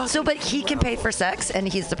so fucking. So, but he can pay for sex and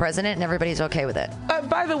he's the president and everybody's okay with it.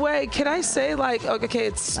 By the way, can I say, like, okay,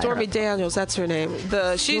 it's Stormy Daniels. That's her name.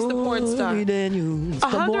 She's the porn star. Stormy Daniels.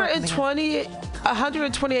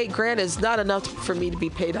 128 grand is not enough for me to be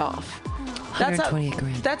paid off. 128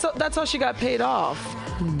 grand. That's how she got paid off.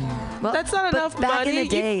 Well, that's not enough back money. in the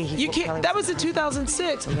day, you can't. That was in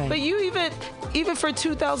 2006. Okay. But you even for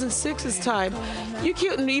 2006's time, you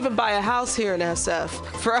couldn't even buy a house here in SF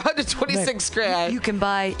for 126 grand. You can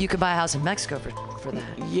buy a house in Mexico for that.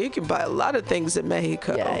 You can buy a lot of things in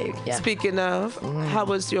Mexico. Yeah. Speaking of, how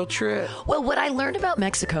was your trip? Well, what I learned about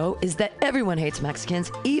Mexico is that everyone hates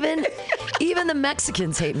Mexicans. Even the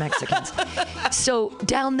Mexicans hate Mexicans. So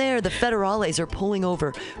down there, the federales are pulling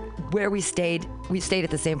over where we stayed. We stayed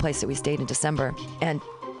at the same place that we stayed in December. And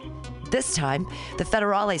this time, the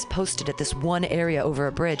federales posted at this one area over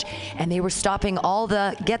a bridge, and they were stopping all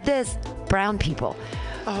the, get this, brown people.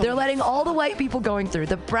 They're letting all the white people going through.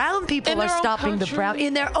 The brown people are stopping the brown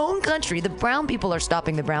in their own country. The brown people are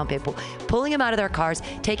stopping the brown people, pulling them out of their cars,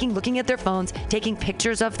 looking at their phones, taking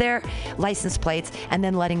pictures of their license plates, and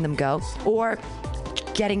then letting them go, or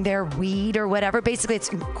getting their weed or whatever. Basically, it's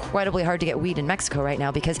incredibly hard to get weed in Mexico right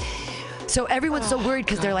now because. So everyone's so worried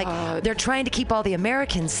because they're trying to keep all the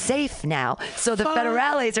Americans safe now. So the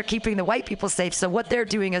federales are keeping the white people safe. So what they're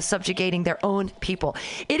doing is subjugating their own people.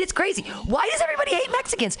 It is crazy. Why does everybody hate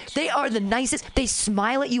Mexicans? They are the nicest. They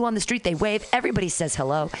smile at you on the street. They wave. Everybody says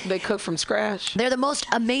hello. They cook from scratch. They're the most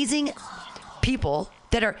amazing people.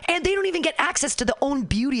 And they don't even get access to the own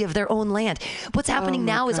beauty of their own land. What's happening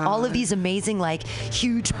now is all of these amazing, like,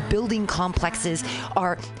 huge building complexes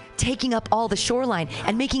are taking up all the shoreline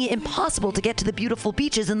and making it impossible to get to the beautiful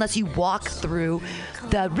beaches unless you walk through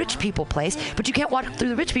the rich people place. But you can't walk through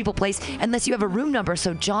the rich people place unless you have a room number.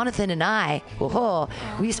 So Jonathan and I,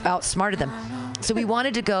 we outsmarted them. So we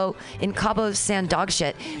wanted to go in Cabo San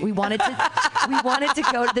Dogshit. We wanted to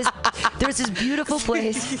go to this. There's this beautiful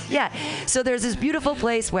place. Yeah. So there's this beautiful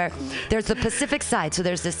place where there's the Pacific side. So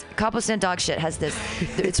there's this Cabo San Dogshit has this.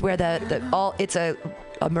 It's where it's a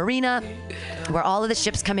marina where all of the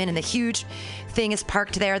ships come in and the huge thing is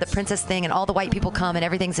parked there, the princess thing, and all the white people come and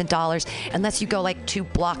everything's in dollars unless you go like 2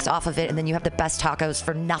 blocks off of it, and then you have the best tacos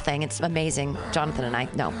for nothing. It's amazing. Jonathan and I,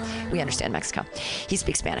 no, we understand Mexico. He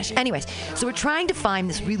speaks Spanish. Anyways, so we're trying to find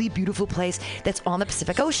this really beautiful place that's on the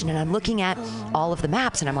Pacific Ocean, and I'm looking at all of the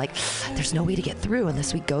maps and I'm like, there's no way to get through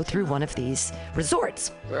unless we go through one of these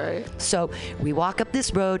resorts. Right. So we walk up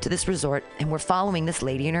this road to this resort and we're following this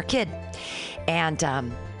lady and her kid. And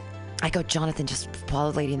I go, Jonathan, just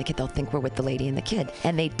follow the lady and the kid. They'll think we're with the lady and the kid.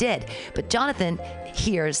 And they did. But Jonathan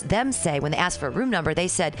hears them say, when they asked for a room number, they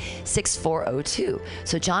said 6402.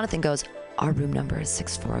 So Jonathan goes, our room number is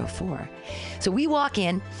 6404. So we walk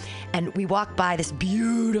in and we walk by this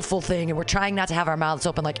beautiful thing and we're trying not to have our mouths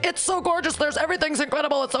open like, it's so gorgeous, everything's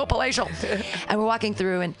incredible, it's so palatial. And we're walking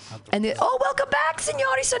through and oh, welcome back,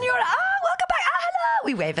 signori, signora. Welcome back. Hello.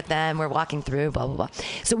 We wave at them. We're walking through, blah, blah, blah.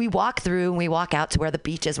 So we walk through and we walk out to where the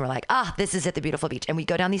beach is and we're like, this is it, the beautiful beach. And we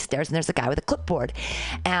go down these stairs and there's a guy with a clipboard.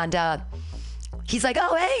 And he's like,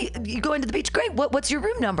 oh, hey, you going to the beach? Great. What's your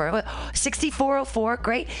room number? 6404.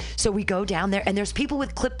 Great. So we go down there and there's people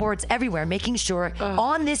with clipboards everywhere making sure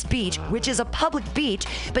on this beach, which is a public beach,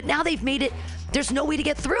 but now they've made it, there's no way to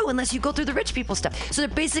get through unless you go through the rich people stuff. So they're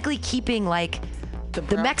basically keeping like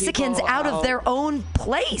the Mexicans out of their own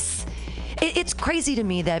place. It's crazy to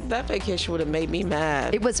me that vacation would have made me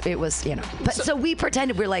mad. It was, But so we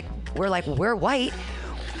pretended we're white.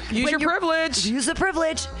 Use your privilege. Use the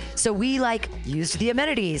privilege. So we used the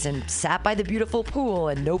amenities and sat by the beautiful pool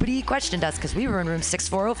and nobody questioned us because we were in room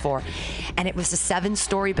 6404 and it was a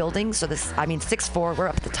 7-story building. So 6'4", we're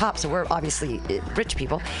up at the top. So we're obviously rich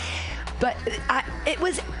people, but it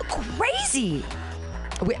was crazy.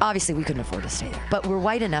 We couldn't afford to stay there, but we're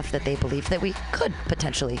white enough that they believed that we could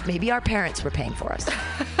potentially. Maybe our parents were paying for us.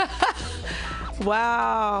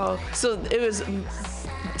 Wow. So it was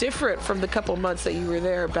different from the couple months that you were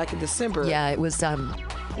there back in December. Yeah, it was.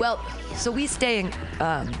 So we stay in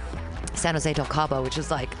San Jose del Cabo, which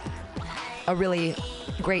is like a really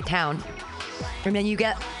great town. And then you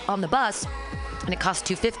get on the bus, and it costs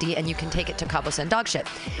 $2.50, and you can take it to Cabo San Dog Shit.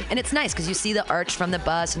 And it's nice because you see the arch from the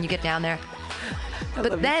bus, and you get down there.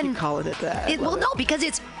 But then you keep calling it that. Because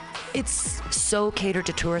it's so catered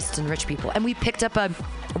to tourists and rich people. And we picked up a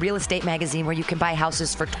real estate magazine where you can buy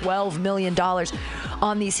houses for $12 million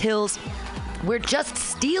on these hills. We're just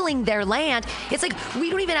stealing their land. It's like we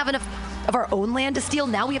don't even have enough of our own land to steal.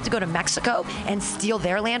 Now we have to go to Mexico and steal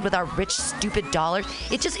their land with our rich, stupid dollars.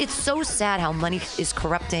 It's so sad how money is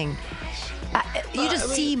corrupting. You just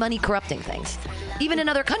see money corrupting things, even in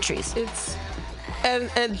other countries.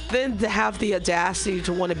 And then to have the audacity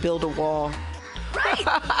to want to build a wall. Right.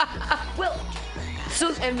 Well,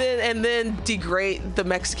 so and then degrade the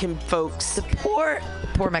Mexican folks. The poor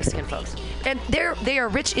Mexican folks. And they are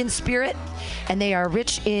rich in spirit and they are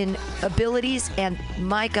rich in abilities, and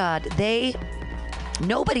my God,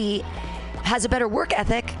 nobody has a better work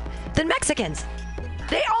ethic than Mexicans.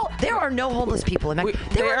 There are no homeless people in Mexico.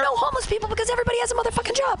 There are no homeless people because everybody has a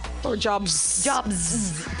motherfucking job. Or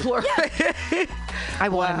jobs. Plural. Yeah. I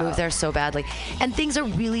want to move there so badly. And things are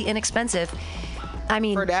really inexpensive. I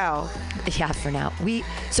mean, for now. Yeah, for now.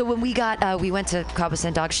 So when we went to Cabo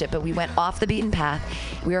San Dog Shit, but we went off the beaten path.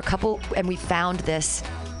 We were a couple, and we found this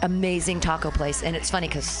amazing taco place. And it's funny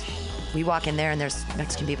because we walk in there and there's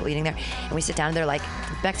Mexican people eating there, and we sit down and they're like,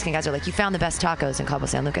 Mexican guys are like, you found the best tacos in Cabo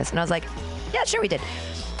San Lucas. And I was like, yeah, sure we did.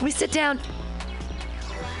 We sit down.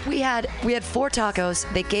 We had 4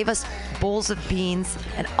 tacos. They gave us bowls of beans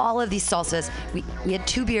and all of these salsas. We had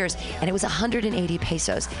 2 beers, and it was 180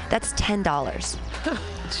 pesos. That's $10.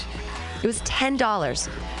 It was $10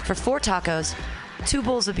 for 4 tacos, 2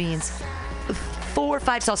 bowls of beans, 4 or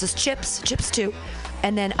 5 salsas, chips too.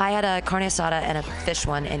 And then I had a carne asada and a fish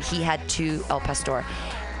one, and he had 2 El Pastor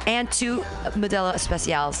and 2 Modelo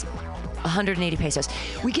Especials. 180 pesos.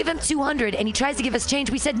 We give him 200 and he tries to give us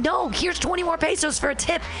change. We said, no, here's 20 more pesos for a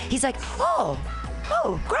tip. He's like, oh,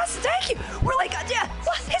 gracias, thank you. We're like, yeah,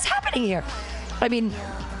 what is happening here? I mean,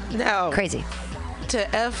 no. Crazy. To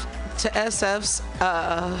SF's,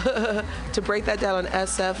 to break that down on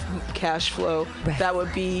SF cash flow, right. That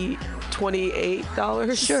would be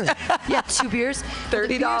 $28. Sure. Yeah, 2 beers.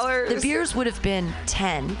 $30. The beers would have been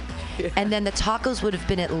 10. Yeah. And then the tacos would have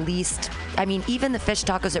been at least, I mean, even the fish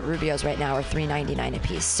tacos at Rubio's right now are $3.99 a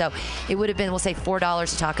piece. So it would have been, we'll say $4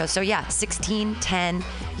 a taco. So yeah, 16, 10.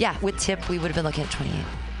 Yeah, with tip, we would have been looking at 28.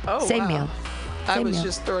 Oh, Same wow. meal. I was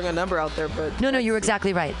just throwing a number out there, but... No, you were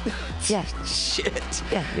exactly right. Yeah. Shit.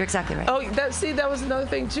 Yeah, you're exactly right. Oh, that was another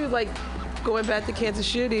thing too. Like, going back to Kansas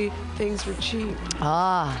City, things were cheap.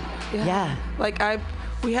 Ah, yeah. Like,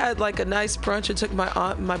 we had like a nice brunch. I took my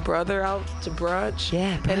aunt and my brother out to brunch.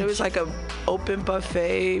 Yeah, brunch. And it was like a open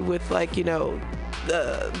buffet with like,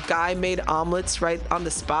 the guy made omelets right on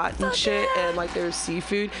the spot and shit. Yeah. And like there was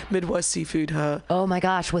seafood, Midwest seafood, huh? Oh my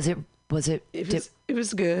gosh, was it? It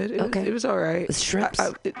was good. It was all right. With shrimps?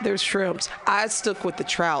 There's shrimps. I stuck with the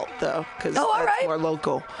trout though, because that's more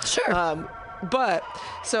local. Sure.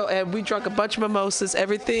 And we drank a bunch of mimosas,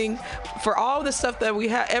 everything, for all the stuff that we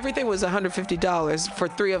had, everything was $150 for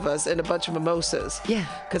 3 of us and a bunch of mimosas. Yeah.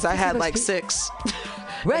 Because I had like 6.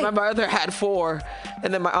 Right. My brother had 4,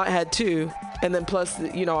 and then my aunt had 2, and then plus,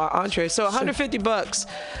 our entree. So $150.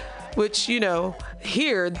 which,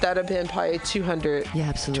 here that'd have been probably 200, Yeah,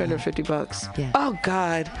 absolutely. $250. Yeah. Oh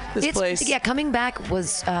God, this place. Yeah, coming back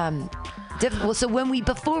was difficult. So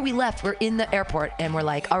before we left, we're in the airport and we're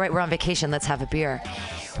like, all right, we're on vacation. Let's have a beer.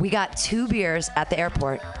 We got 2 beers at the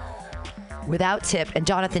airport without tip, and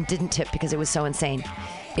Jonathan didn't tip because it was so insane.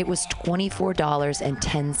 It was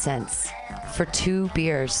 $24.10 for 2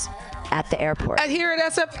 beers at the airport. At here at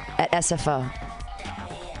SF? At SFO.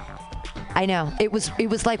 I know. It was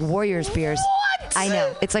like Warriors beers. What? I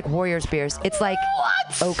know. It's like Warriors beers. It's like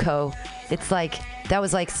Oko. It's like, that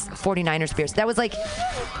was like 49ers beers. That was like,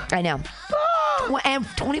 I know. And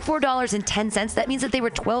 $24.10. That means that they were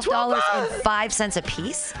 $12.05 a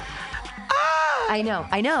piece. I know.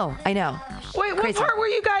 Wait, Crazy. what part were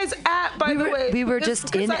you guys at, by the way? We were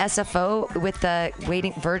just in SFO with the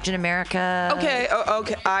waiting Virgin America. Okay,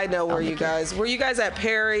 okay. I know where you guys. Were you guys at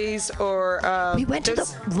Perry's or? We went to the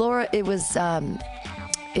Laura. It was.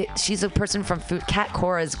 She's a person from Cat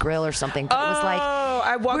Cora's Grill or something. But it was like,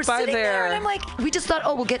 I walked by there, and I'm like, we just thought,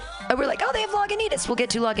 we're like, they have Lagunitas. We'll get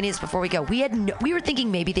 2 Lagunitas before we go. We were thinking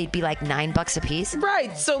maybe they'd be like $9 a piece.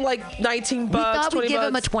 Right. So like $19. We thought we'd give $20.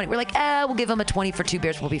 them a 20. We're like, we'll give them a 20 for 2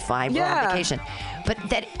 beers. We'll be fine. We're on vacation. But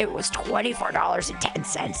then it was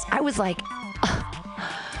 $24.10. I was like, oh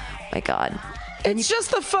my God. It's just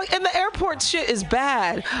the fuck, and the airport shit is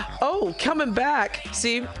bad. Oh, coming back.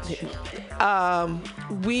 See,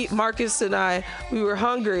 Marcus and I, we were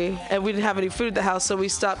hungry and we didn't have any food at the house, so we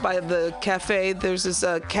stopped by the cafe. There's this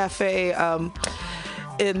cafe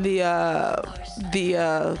in the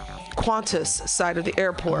Qantas side of the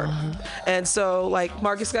airport. And so like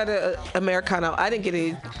Marcus got a Americano. I didn't get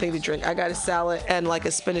anything to drink. I got a salad and like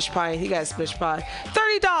a spinach pie. He got a spinach pie.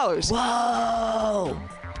 $30. Whoa.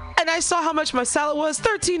 And I saw how much my salad was,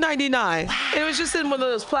 $13.99. Wow. And it was just in one of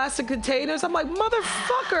those plastic containers. I'm like,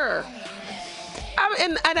 motherfucker.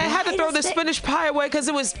 And I had to throw the spinach pie away because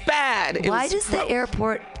it was bad. Why does the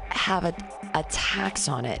airport have a tax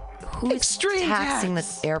on it? Who's taxing the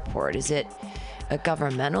airport? Is it a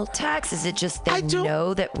governmental tax? Is it just they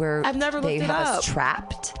know that they have us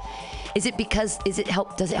trapped? Is it because does it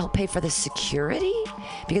help pay for the security?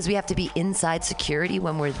 Because we have to be inside security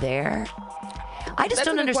when we're there? I just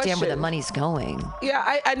don't understand where the money's going.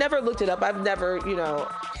 Yeah, I never looked it up. I've never,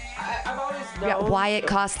 I've always known. Yeah, why it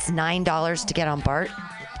costs $9 to get on BART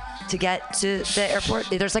to get to the airport?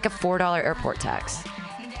 There's like a $4 airport tax.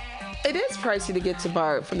 It is pricey to get to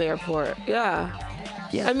BART from the airport. Yeah.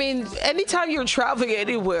 Yeah. I mean, anytime you're traveling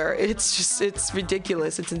anywhere, it's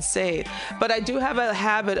ridiculous. It's insane. But I do have a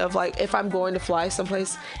habit of like, if I'm going to fly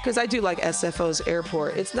someplace, because I do like SFO's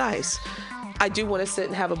airport. It's nice. I do want to sit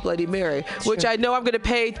and have a Bloody Mary, which I know I'm going to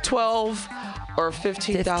pay $12 or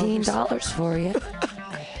 $15. $15 for you.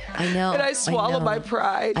 I know. And I swallow my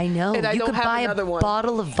pride. I know. And I don't have another one. You could buy a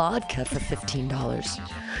bottle of vodka for $15.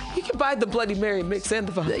 You can buy the Bloody Mary mix and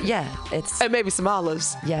the vodka. Yeah, and maybe some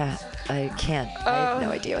olives. Yeah, I can't. I have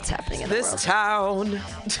no idea what's happening in the world. This town.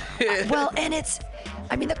 Well, and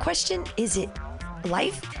the question is,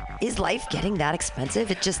 is life getting that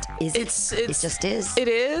expensive? It just is. It just is. It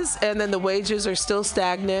is, and then the wages are still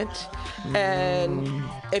stagnant. And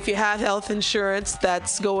if you have health insurance,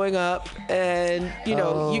 that's going up. And you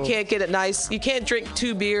can't get you can't drink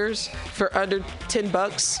 2 beers for under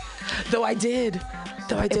 $10. Though I did in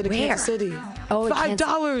Kansas City. Oh,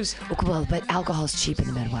 $5. Well, but alcohol's cheap in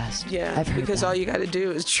the Midwest. Yeah, I've heard because that. all you got to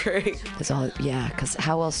do is drink. Because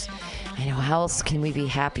how else can we be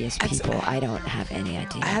happy as people? I don't have any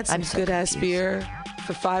idea. I had some good ass beer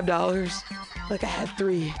for $5. Like I had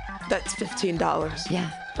 3. That's $15.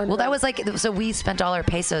 Yeah. Well, that was like, so we spent all our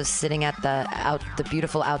pesos sitting at the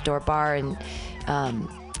beautiful outdoor bar in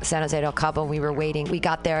San Jose del Cabo. We were waiting. We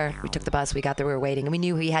got there. We took the bus. We got there. We were waiting. And we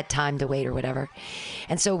knew we had time to wait or whatever.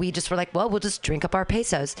 And so we just were like, well, we'll just drink up our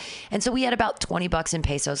pesos. And so we had about $20 in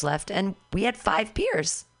pesos left. And we had 5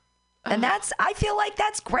 beers. And I feel like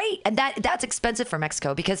that's great. And that's expensive for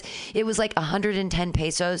Mexico because it was like 110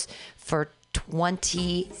 pesos for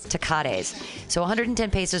 20 tecates. So 110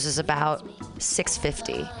 pesos is about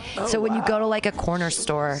 $6.50. So when you go to like a corner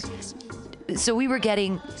store, so we were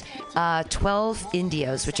getting 12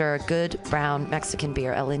 Indios, which are a good brown Mexican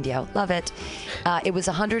beer, El Indio. Love it. It was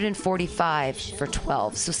 $145 for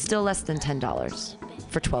 12, so still less than $10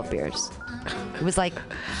 for 12 beers. It was like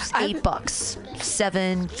 $8,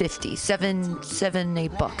 $7.50,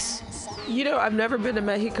 $8. I've never been to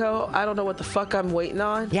Mexico. I don't know what the fuck I'm waiting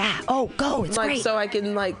on. Yeah. Oh, go. It's great. So I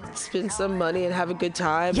can spend some money and have a good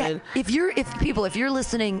time. Yeah. And if you're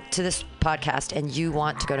listening to this podcast and you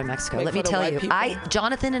want to go to Mexico, let me tell you,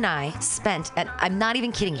 Jonathan and I spent, and I'm not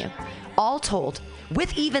even kidding you, all told,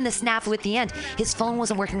 with even the snafu at the end, his phone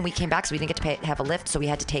wasn't working when we came back, so we didn't get to have a lift, so we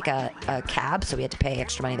had to take a cab, so we had to pay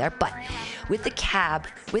extra money there. But with the cab,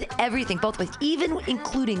 with everything, both with even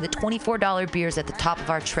including the $24 beers at the top of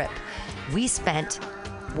our trip, we spent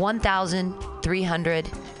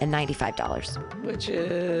 $1,395. Which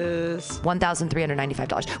is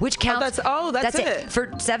 $1,395, which counts. That's it. For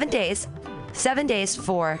 7 days. 7 days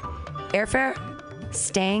for airfare,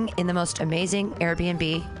 staying in the most amazing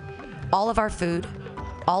Airbnb, all of our food,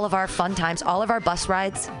 all of our fun times, all of our bus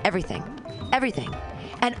rides, everything.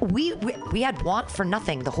 And we had want for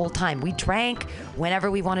nothing the whole time. We drank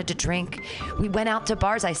whenever we wanted to drink. We went out to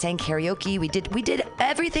bars. I sang karaoke. We did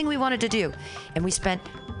everything we wanted to do, and we spent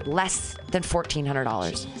less than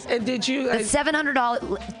 $1,400. And did you? The $700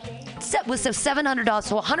 was $700,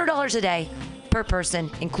 so $100 a day per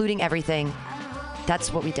person, including everything.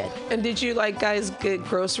 That's what we did. And did you guys get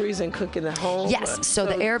groceries and cooking at home? Yes. So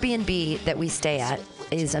the Airbnb that we stay at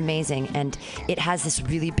is amazing, and it has this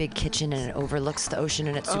really big kitchen, and it overlooks the ocean,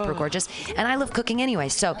 and it's super gorgeous. And I love cooking anyway.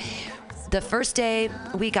 So the first day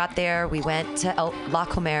we got there, we went to La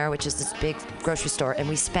Comer, which is this big grocery store, and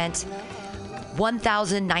we spent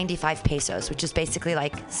 1,095 pesos, which is basically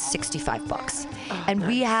like $65. And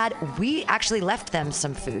we actually left them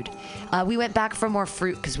some food. We went back for more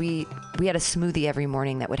fruit because we had a smoothie every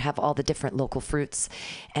morning that would have all the different local fruits.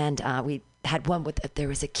 And we had one there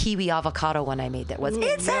was a kiwi avocado one I made that was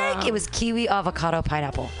it was kiwi avocado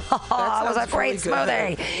pineapple. It was a great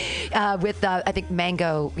smoothie with I think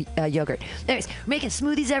mango yogurt. Anyways, we're making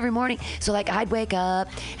smoothies every morning. So I'd wake up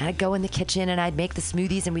and I'd go in the kitchen and I'd make the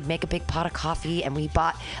smoothies, and we'd make a big pot of coffee, and we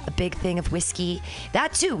bought a big thing of whiskey.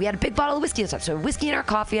 That too, we had a big bottle of whiskey and stuff. So whiskey in our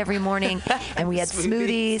coffee every morning, and we had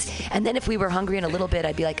smoothies. And then if we were hungry in a little bit,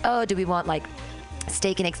 I'd be like, oh, do we want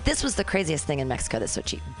steak and eggs? This was the craziest thing in Mexico that's so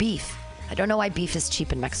cheap. Beef. I don't know why beef is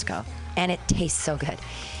cheap in Mexico, and it tastes so good.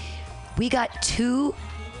 We got 2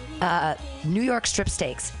 New York strip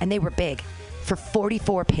steaks, and they were big, for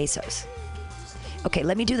 44 pesos. Okay,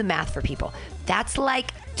 let me do the math for people. That's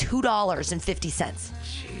like $2.50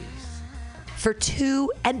 for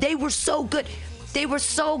 2, and they were so good. They were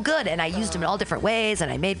so good, and I used them in all different ways, and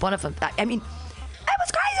I made one of them. I mean, it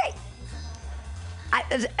was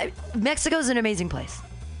crazy. Mexico's an amazing place.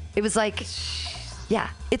 It was like... Yeah,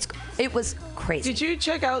 it was crazy. Did you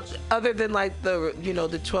check out, other than the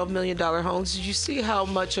 $12 million homes, did you see how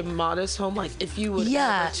much a modest home, if you would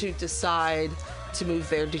ever to decide to move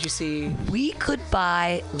there, did you see? We could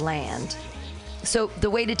buy land. So the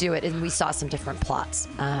way to do it, and we saw some different plots.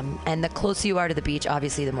 And the closer you are to the beach,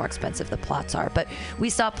 obviously the more expensive the plots are. But we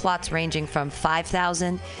saw plots ranging from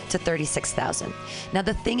 $5,000 to $36,000. Now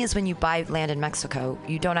the thing is, when you buy land in Mexico,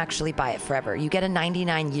 you don't actually buy it forever. You get a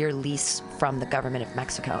 99-year lease from the government of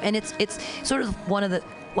Mexico, and it's sort of one of the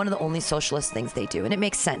only socialist things they do, and it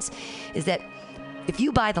makes sense. Is that if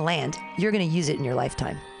you buy the land, you're going to use it in your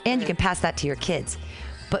lifetime, and you can pass that to your kids.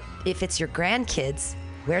 But if it's your grandkids,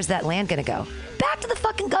 where's that land going to go? Back to the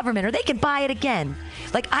fucking government, or they can buy it again.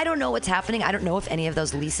 I don't know what's happening. I don't know if any of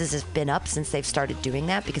those leases have been up since they've started doing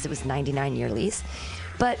that, because it was 99-year lease.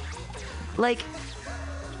 But, right?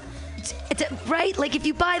 If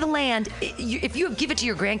you buy the land, if you give it to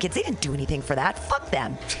your grandkids, they didn't do anything for that. Fuck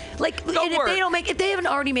them. If they haven't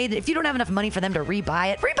already made it, if you don't have enough money for them to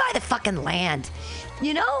rebuy the fucking land.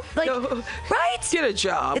 You know? Right? Get a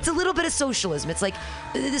job. It's a little bit of socialism. It's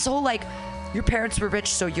this whole your parents were rich,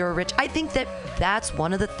 so you're rich. I think that's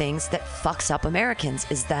one of the things that fucks up Americans,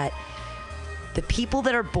 is that the people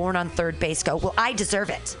that are born on third base go, well, I deserve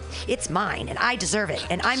it. It's mine, and I deserve it,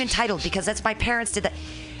 and I'm entitled because that's my parents did that.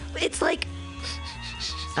 It's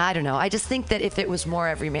I don't know. I just think that if it was more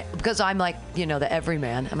everyman, because I'm the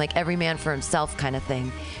everyman. I'm every man for himself kind of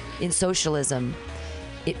thing. In socialism,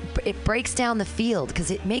 it breaks down the field,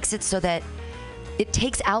 because it makes it so that it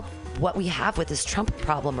takes out what we have with this Trump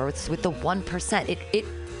problem, or with the 1%.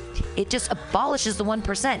 It just abolishes the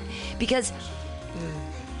 1%, because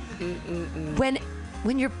when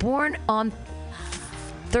you're born on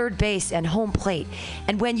third base and home plate,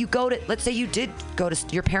 and when you go to, let's say you did go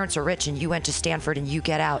to, your parents are rich and you went to Stanford and you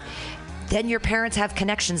get out, then your parents have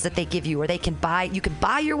connections that they give you, or you can buy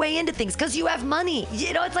your way into things because you have money.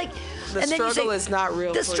 It's the struggle is not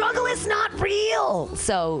real. The struggle is not real.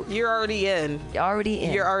 So you're already in. You're already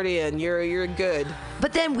in. You're good.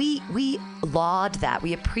 But then we laud that.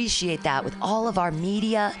 We appreciate that with all of our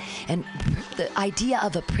media, and the idea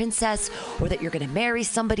of a princess, or that you're going to marry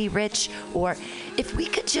somebody rich, or if we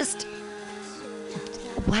could just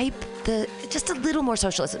wipe just a little more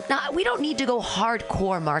socialism. Now, we don't need to go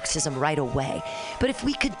hardcore Marxism right away, but if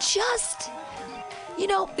we could just,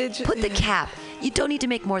 put the cap. You don't need to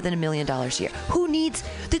make more than $1 million a year. Who needs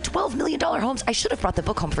the $12 million homes? I should have brought the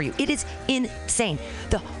book home for you. It is insane.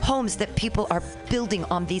 The homes that people are building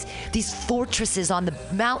on these fortresses on the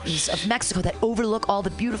mountains of Mexico that overlook all the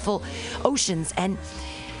beautiful oceans and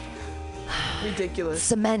ridiculous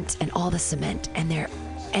cement and all the cement.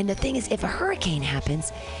 And the thing is, if a hurricane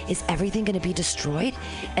happens, is everything going to be destroyed?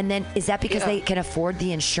 And then is that because they can afford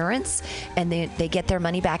the insurance and they get their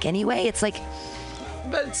money back anyway? It's like...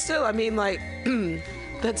 But still, I mean, like,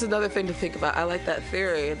 that's another thing to think about. I like that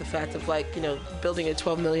theory, the fact of, like, you know, building a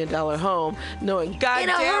 $12 million home, knowing goddamn in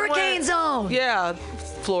a hurricane zone. Yeah,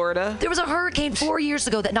 Florida. There was a hurricane 4 years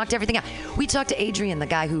ago that knocked everything out. We talked to Adrian, the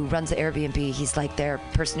guy who runs the Airbnb. He's like their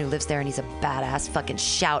person who lives there, and he's a badass. Fucking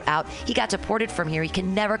shout out. He got deported from here. He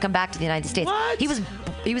can never come back to the United States. What?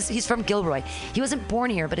 He's from Gilroy. He wasn't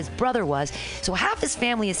born here, but his brother was. So half his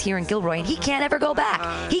family is here in Gilroy, and he can't ever go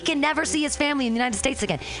back. He can never see his family in the United States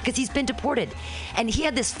again because he's been deported. And he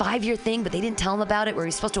had this 5-year thing, but they didn't tell him about it, where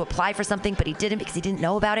he's supposed to apply for something, but he didn't because he didn't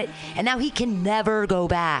know about it. And now he can never go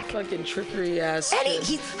back. Fucking trickery ass. And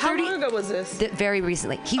he's 30. How long ago was this? Very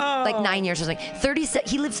recently. Like 9 years or something.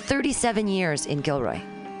 He lives 37 years in Gilroy.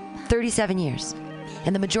 37 years.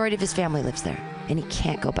 And the majority of his family lives there. And he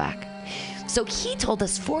can't go back. So he told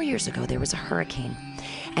us 4 years ago there was a hurricane.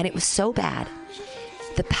 And it was so bad.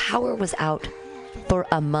 The power was out for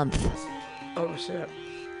a month. Oh, shit.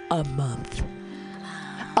 A month.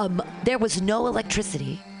 There was no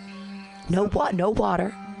electricity. No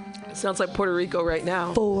water. It sounds like Puerto Rico right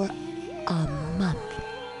now. For a month.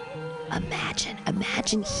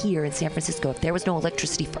 Imagine here in San Francisco if there was no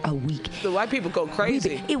electricity for a week. The white people go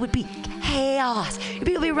crazy. It would be chaos.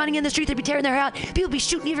 People would be running in the street. They'd be tearing their hair out. People would be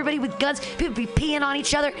shooting everybody with guns. People would be peeing on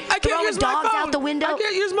each other. I can't throwing use dogs my phone. out the window. I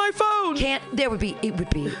can't use my phone.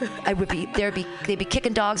 They'd be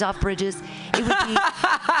kicking dogs off bridges. It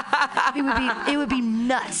would be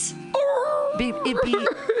nuts.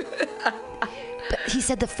 But he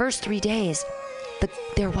said the first 3 days,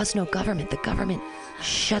 there was no government. The government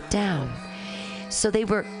shut down. So they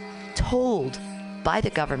were told by the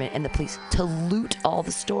government and the police to loot all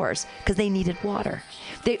the stores because they needed water.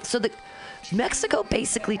 Mexico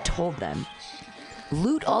basically told them,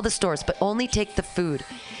 loot all the stores, but only take the food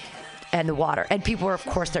and the water. And people were, of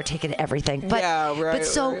course, they're taking everything. But,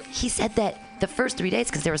 he said that the first 3 days,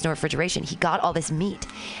 because there was no refrigeration, he got all this meat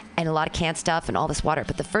and a lot of canned stuff and all this water.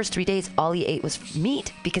 But the first 3 days, all he ate was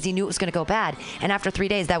meat because he knew it was going to go bad. And after 3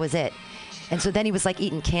 days, that was it. And so then he was like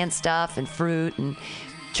eating canned stuff and fruit and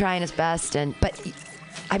trying his best. But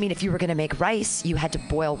I mean, if you were going to make rice, you had to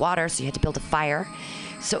boil water, so you had to build a fire.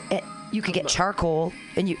 So you could get charcoal,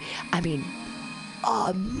 and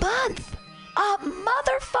a month. A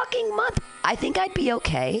motherfucking month. I think I'd be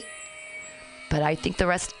okay. But I think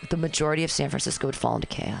the majority of San Francisco would fall into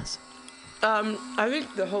chaos. I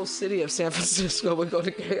think the whole city of San Francisco would go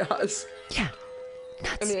to chaos. Yeah.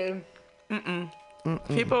 Nuts. I mean,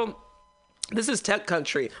 people, this is tech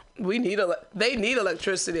country. They need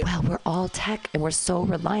electricity. Well, we're all tech, and we're so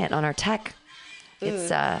reliant on our tech.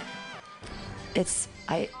 That's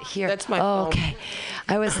my phone. Okay.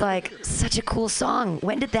 I was like, such a cool song.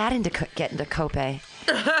 When did that get into Cope?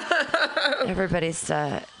 Everybody's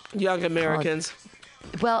young Americans.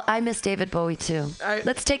 Well, I miss David Bowie too.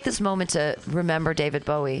 Let's take this moment to remember David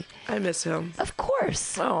Bowie. I miss him. Of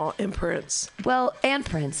course. Oh, and Prince. Well, and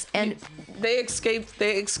Prince, and they escaped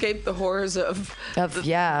the horrors of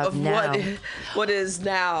what is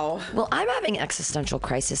now. Well, I'm having existential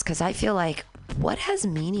crisis because I feel like, what has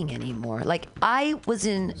meaning anymore? Like, I was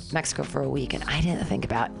in Mexico for a week and I didn't think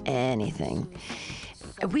about anything.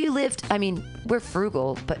 We lived, we're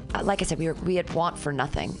frugal, but like I said, we had want for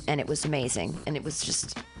nothing, and it was amazing, and it was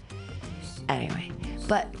just, anyway.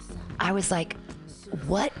 But I was like,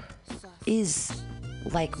 what is,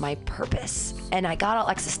 like, my purpose? And I got all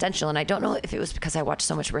existential, and I don't know if it was because I watched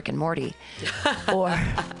so much Rick and Morty, or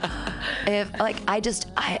if, like, it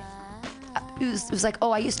was like,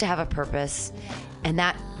 oh, I used to have a purpose, and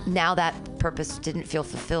now that purpose didn't feel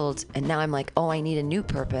fulfilled, and now I'm like, oh, I need a new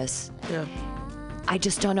purpose. Yeah. I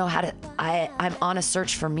just don't know how to. I'm on a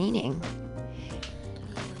search for meaning.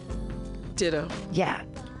 Ditto. Yeah.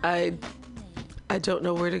 I don't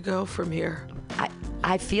know where to go from here.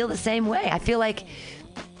 I feel the same way. I feel like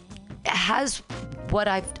what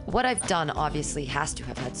I've done obviously has to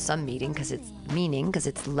have had some meaning because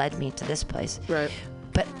it's led me to this place. Right.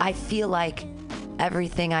 But I feel like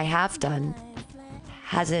everything I have done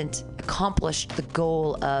hasn't accomplished the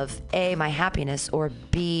goal of A, my happiness, or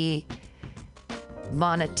B,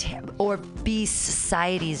 monetary, or be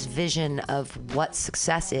society's vision of what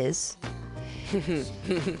success is.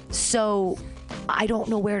 So I don't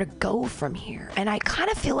know where to go from here. And I kind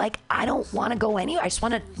of feel like I don't want to go anywhere. I just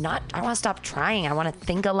want to I want to stop trying. I want to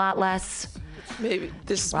think a lot less. Maybe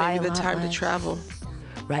this is maybe the time to travel.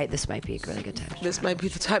 Right, this might be a really good time. This might be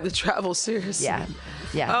the time to travel. Seriously. Yeah.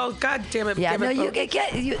 Oh God damn it. Yeah. Damn No, it,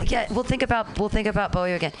 you get. We'll think about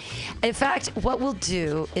Boyo again. In fact, what we'll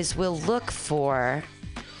do is we'll look for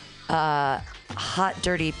Hot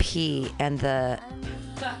Dirty P and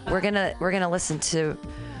we're gonna listen to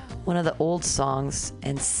one of the old songs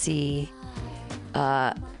and see.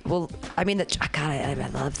 I love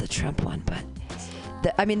the Trump one, but.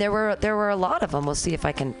 There were a lot of them. We'll see if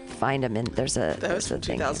I can find them. That was from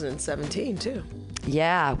 2017 too.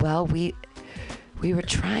 Yeah. Well, we were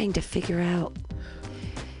trying to figure out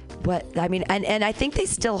and I think they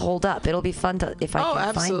still hold up. It'll be fun if I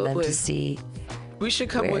can find them to see. We should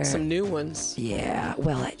come with some new ones. Yeah.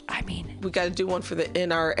 Well, we got to do one for the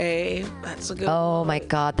NRA. That's a good one. Oh my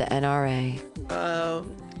God, the NRA.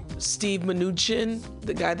 Steve Mnuchin,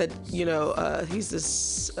 the guy that he's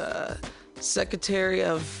this. Secretary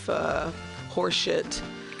of horseshit.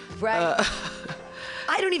 Right.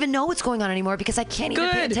 I don't even know what's going on anymore because I can't even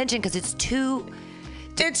pay attention because it's too.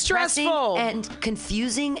 It's stressful and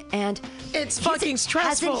confusing and it's fucking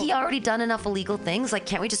stressful. Hasn't he already done enough illegal things? Like,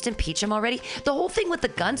 can't we just impeach him already? The whole thing with the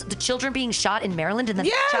guns, the children being shot in Maryland, and then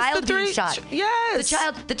the child being shot. Yes.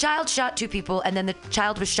 The child shot 2 people, and then the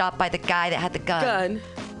child was shot by the guy that had the gun.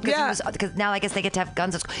 Because now I guess they get to have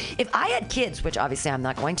guns at school. If I had kids, which obviously I'm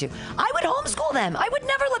not going to, I would homeschool them. I would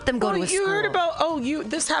never let them go to a school. You heard about,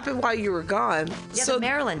 this happened while you were gone. Yeah, the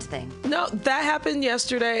Maryland thing. No, that happened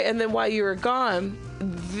yesterday, and then while you were gone,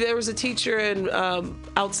 there was a teacher in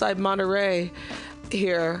outside Monterey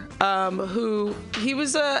here who he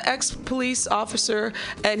was a ex-police officer,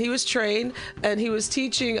 and he was trained, and he was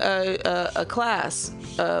teaching a class,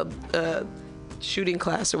 shooting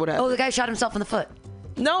class or whatever. Oh, the guy shot himself in the foot.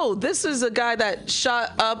 No, this is a guy that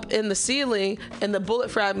shot up in the ceiling and the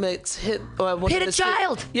bullet fragments hit a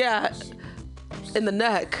child. Yeah, in the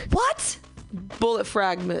neck. What? Bullet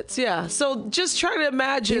fragments. Yeah. So just trying to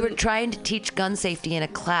imagine. They were trying to teach gun safety in a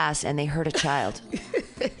class and they hurt a child.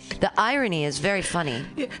 The irony is very funny.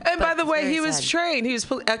 Yeah. And by the way, he was trained. He was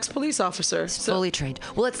ex-police officer. Fully trained.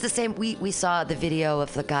 Well, it's the same. We saw the video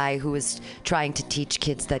of the guy who was trying to teach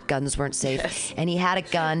kids that guns weren't safe. Yes. And he had a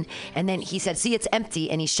gun, and then he said, see, it's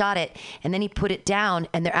empty, and he shot it, and then he put it down,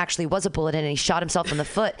 and there actually was a bullet in it, and he shot himself in the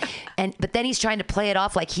foot. But then he's trying to play it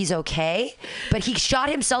off like he's okay, but he shot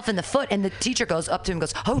himself in the foot, and the teacher goes up to him and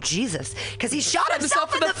goes, oh, Jesus, because he shot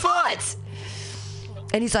himself in the foot.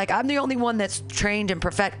 And he's like, I'm the only one that's trained and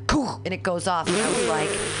perfect. And it goes off. And I was like,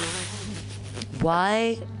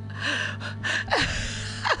 why?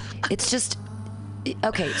 It's just,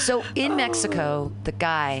 okay. So in Mexico, the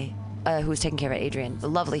guy who was taking care of Adrian, a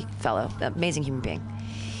lovely fellow, amazing human being,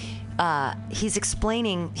 he's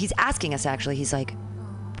asking us actually, he's like,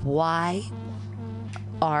 why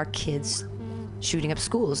are kids shooting up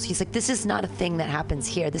schools? He's like, this is not a thing that happens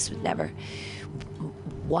here. This would never.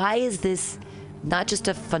 Why is this not just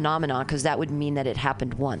a phenomenon, because that would mean that it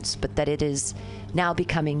happened once, but that it is now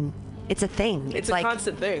becoming, it's a thing. It's a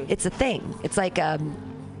constant thing. It's a thing. It's like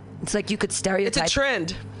you could stereotype. It's a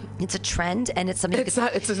trend. It's a trend, and it's something. It's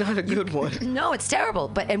not a good one. No, it's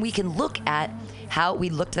terrible. And we can look at how we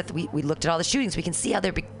looked at all the shootings. We can see how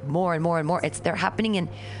they're more and more and more. They're happening in.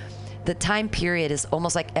 The time period is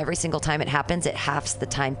almost like every single time it happens, it halves the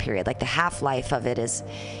time period. Like the half-life of it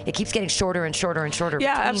keeps getting shorter and shorter and shorter.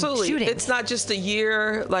 Yeah, absolutely. Shootings. It's not just a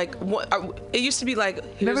year. Like it used to be like.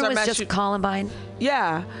 Remember, it was just Columbine.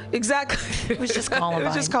 Yeah, exactly. It was just Columbine. It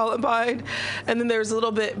was just Columbine, and then there's a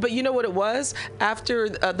little bit. But you know what it was? After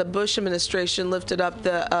the Bush administration lifted up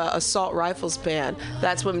the assault rifles ban,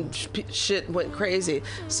 that's when shit went crazy.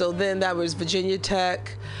 So then that was Virginia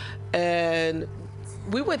Tech, and.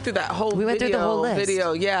 We went through that whole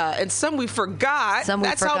video, yeah, and some we forgot.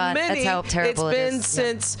 That's how many. That's how terrible it's been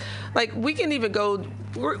since. Like we can even go.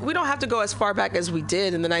 We don't have to go as far back as we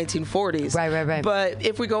did in the 1940s. Right. But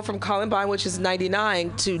if we go from Columbine, which is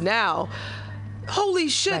 99, to now. Holy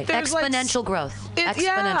shit! Right. There's exponential growth.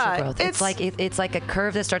 Exponential growth. It's like a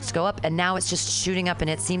curve that starts to go up, and now it's just shooting up, and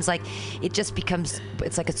it seems like it just becomes.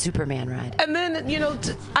 It's like a Superman ride. And then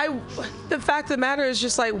the fact of the matter is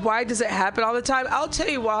just like, why does it happen all the time? I'll tell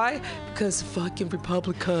you why. Because fucking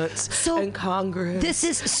Republicans and Congress. This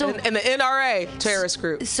is and the NRA terrorist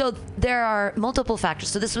group. So there are multiple factors.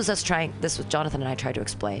 So this was Jonathan and I tried to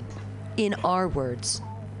explain, in our words,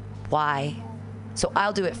 why. So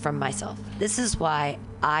I'll do it from myself. This is why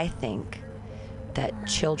I think that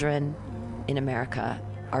children in America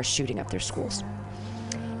are shooting up their schools.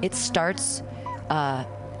 It starts,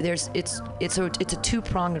 it's a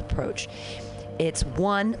two-pronged approach. It's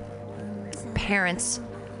one, parents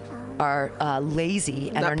are lazy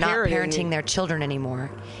and are not parenting their children anymore,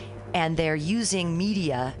 and they're using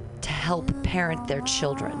media to help parent their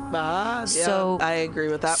children. So I agree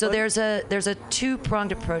with that. So one. there's a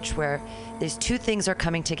two-pronged approach where these two things are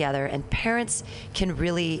coming together, and parents can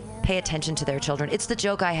really pay attention to their children. It's the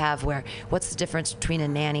joke I have where, what's the difference between a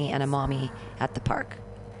nanny and a mommy at the park?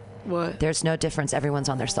 What? There's no difference. Everyone's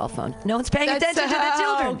on their cell phone. No one's paying attention to the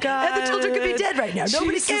children. God. And the children could be dead right now.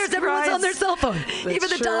 Nobody Jesus cares. Everyone's Christ. on their cell phone. That's Even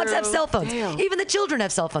the dogs have true. cell phones. Damn. Even the children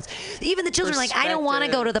have cell phones. Even the children are like, I don't want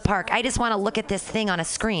to go to the park. I just want to look at this thing on a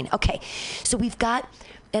screen. Okay, so we've got,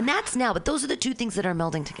 and that's now, but those are the two things that are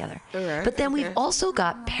melding together. Right, but then we've also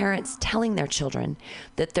got parents telling their children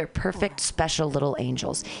that they're perfect, special little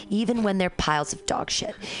angels, even when they're piles of dog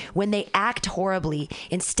shit. When they act horribly,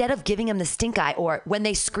 instead of giving them the stink eye, or when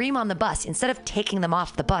they scream on the bus, instead of taking them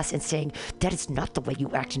off the bus and saying, that is not the way you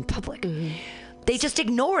act in public, they just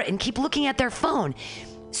ignore it and keep looking at their phone.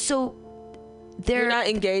 So they're not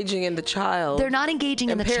engaging in the child. They're not engaging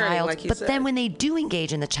in the parenting, child. like you But said. then when they do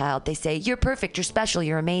engage in the child, they say, you're perfect, you're special,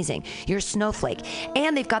 you're amazing, you're a snowflake.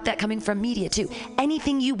 And they've got that coming from media too.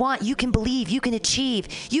 Anything you want, you can believe, you can achieve,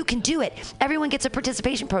 you can do it. Everyone gets a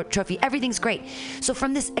participation trophy. Everything's great. So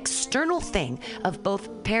from this external thing of both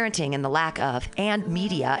parenting and the lack of, and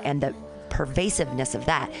media and the pervasiveness of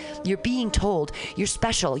that, you're being told you're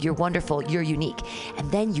special, you're wonderful, you're unique. And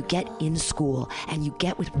then you get in school and you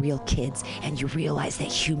get with real kids and you realize that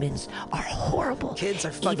humans are horrible. Kids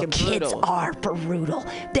are fucking Evil kids brutal. are brutal.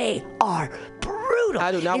 They are brutal.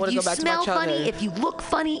 I do not want to go back to my If you smell childhood. funny, if you look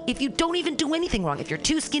funny, if you don't even do anything wrong, if you're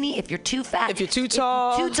too skinny, if you're too fat, If you're too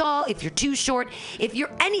tall. if you're too short, if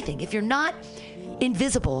you're anything, if you're not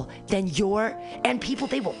invisible, then and people,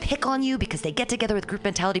 they will pick on you because they get together with group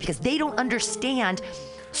mentality because they don't understand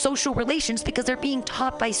social relations because they're being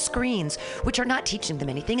taught by screens, which are not teaching them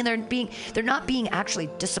anything, and they're not being actually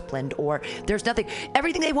disciplined, or there's nothing.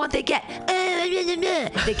 Everything they want, they get.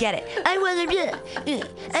 They get it. I want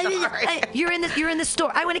you're in the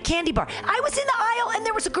store. I want a candy bar. I was in the aisle and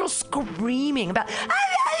there was a girl screaming about.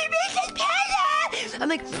 I'm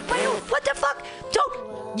like, what the fuck?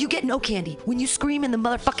 You get no candy. When you scream in the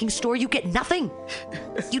motherfucking store, you get nothing.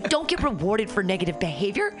 You don't get rewarded for negative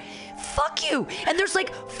behavior. Fuck you. And there's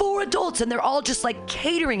like 4 adults and they're all just like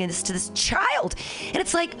catering this to this child. And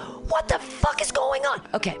it's like, what the fuck is going on?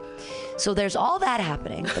 Okay, so there's all that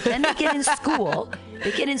happening. But then they get in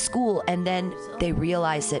school. And then they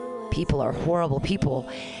realize that people are horrible people.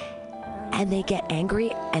 And they get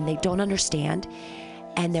angry and they don't understand.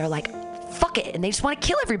 And they're like, fuck it. And they just want to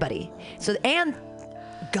kill everybody. And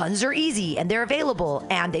guns are easy and they're available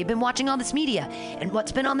and they've been watching all this media, and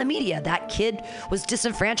what's been on the media, that kid was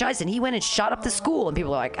disenfranchised and he went and shot up the school, and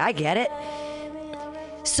people are like, I get it.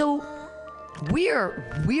 So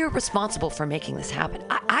we're responsible for making this happen.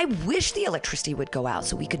 I wish the electricity would go out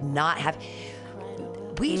so we could not have,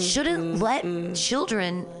 we shouldn't let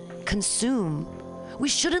children consume, we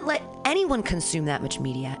shouldn't let anyone consume that much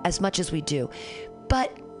media as much as we do.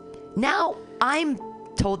 But now I'm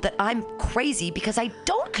told that I'm crazy because I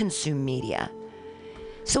don't consume media.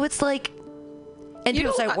 So it's like, and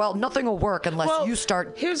people say, well, nothing will work unless you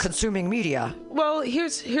start consuming media. Well,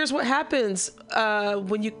 here's what happens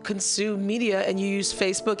when you consume media and you use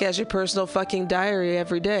Facebook as your personal fucking diary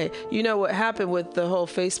every day. You know what happened with the whole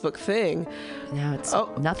Facebook thing. Now it's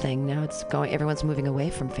nothing. Now it's going, everyone's moving away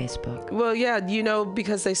from Facebook. Well, yeah,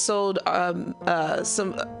 because they sold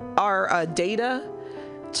some our data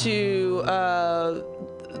to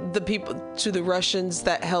the people, to the Russians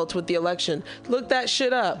that helped with the election. Look that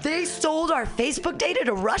shit up. They sold our Facebook data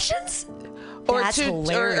to Russians? That's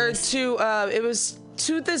hilarious. It was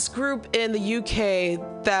to this group in the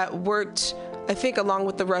UK that worked, I think, along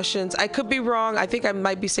with the Russians. I could be wrong. I think I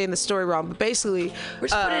might be saying the story wrong, but basically, we're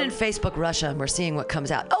just putting it in Facebook Russia and we're seeing what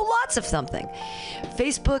comes out. Oh, lots of something.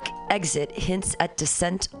 Facebook exit hints at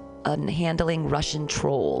dissent on handling Russian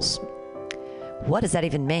trolls. What does that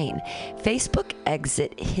even mean? Facebook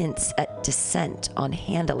exit hints at dissent on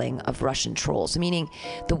handling of Russian trolls, meaning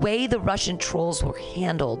the way the Russian trolls were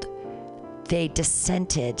handled, they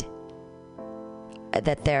dissented.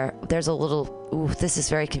 That there's a little, this is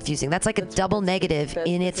very confusing. That's like a double negative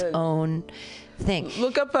in its own thing.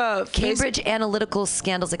 Look up Cambridge Analytical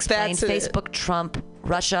Scandals Explained, Facebook, Trump,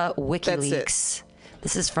 Russia, WikiLeaks.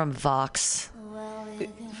 This is from Vox.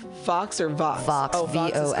 Vox or Vox? Vox, Vox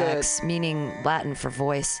V-O-X, meaning Latin for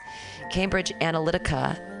voice. Cambridge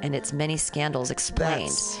Analytica and its many scandals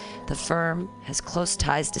explained. The firm has close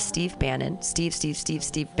ties to Steve Bannon. Steve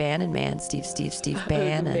Bannon, man. Steve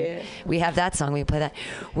Bannon. We have that song. We can play that.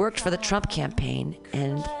 Worked for the Trump campaign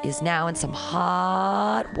and is now in some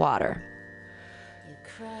hot water.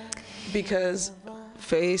 Because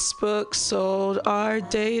Facebook sold our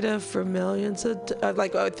data for millions of,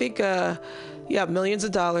 millions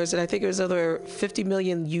of dollars, and I think it was over 50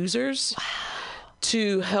 million users. Wow.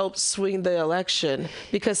 To help swing the election,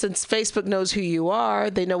 because since Facebook knows who you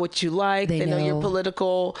are, they know what you like, they know your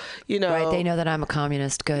political, Right, they know that I'm a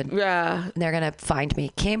communist. Good. Yeah. And they're going to find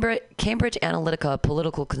me. Cambridge Analytica, a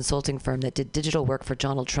political consulting firm that did digital work for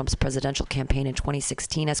Donald Trump's presidential campaign in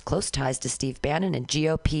 2016, has close ties to Steve Bannon and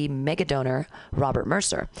GOP megadonor Robert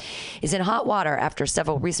Mercer, is in hot water after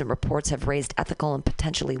several recent reports have raised ethical and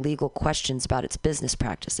potentially legal questions about its business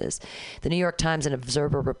practices. The New York Times and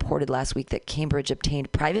Observer reported last week that Cambridge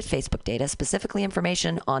obtained private Facebook data, specifically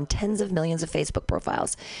information on tens of millions of Facebook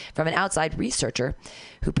profiles, from an outside researcher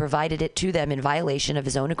who provided it to them in violation of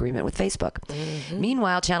his own agreement with Facebook. Mm-hmm.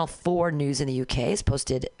 Meanwhile, Channel 4 News in the UK has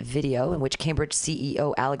posted video in which Cambridge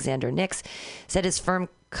CEO Alexander Nix said his firm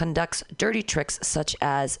conducts dirty tricks such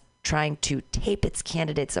as trying to tape its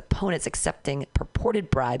candidates' opponents accepting purported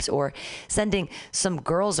bribes or sending some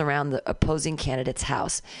girls around the opposing candidate's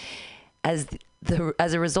house. As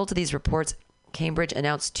a result of these reports, Cambridge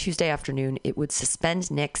announced Tuesday afternoon it would suspend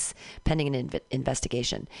Nix pending an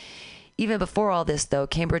investigation. Even before all this, though,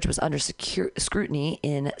 Cambridge was under scrutiny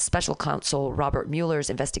in special counsel Robert Mueller's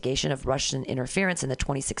investigation of Russian interference in the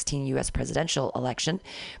 2016 U.S. presidential election,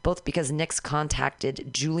 both because Nix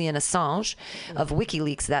contacted Julian Assange of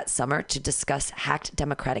WikiLeaks that summer to discuss hacked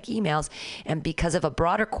Democratic emails, and because of a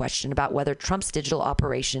broader question about whether Trump's digital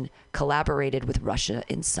operation collaborated with Russia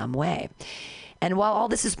in some way. And while all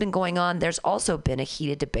this has been going on, there's also been a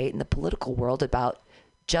heated debate in the political world about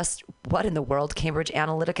just what in the world Cambridge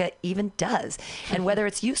Analytica even does and whether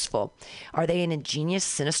it's useful. Are they an ingenious,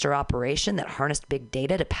 sinister operation that harnessed big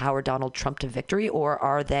data to power Donald Trump to victory, or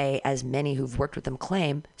are they, as many who've worked with them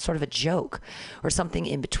claim, sort of a joke or something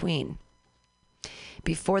in between?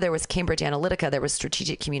 Before there was Cambridge Analytica, there was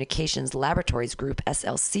Strategic Communications Laboratories Group,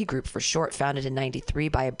 SLC Group for short, founded in 1993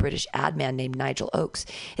 by a British ad man named Nigel Oakes.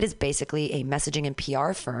 It is basically a messaging and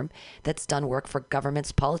PR firm that's done work for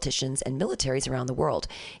governments, politicians, and militaries around the world.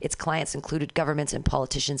 Its clients included governments and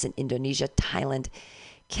politicians in Indonesia, Thailand,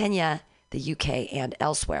 Kenya, the UK, and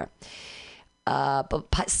elsewhere.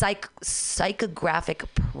 Psychographic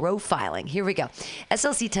profiling. Here we go.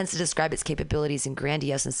 SLC tends to describe its capabilities in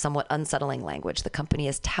grandiose and somewhat unsettling language. The company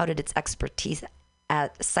has touted its expertise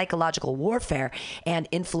at psychological warfare and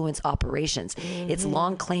influence operations. Mm-hmm. It's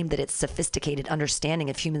long claimed that its sophisticated understanding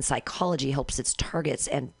of human psychology helps its targets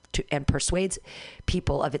and persuades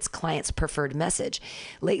people of its client's preferred message.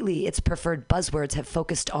 Lately, its preferred buzzwords have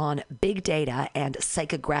focused on big data and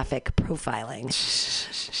psychographic profiling.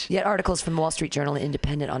 Yet articles from Wall Street Journal and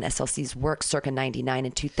Independent on SLC's work circa 1999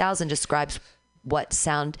 and 2000 describes what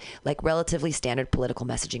sound like relatively standard political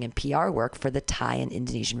messaging and PR work for the Thai and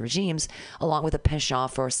Indonesian regimes, along with a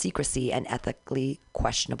penchant for secrecy and ethically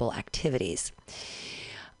questionable activities.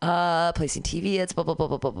 Placing TV ads, blah, blah, blah,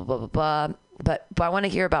 blah, blah, blah, blah, blah. But I want to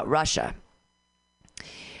hear about Russia.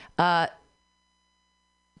 GOP,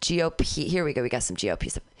 here we go. We got some GOP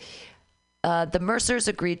stuff. The Mercers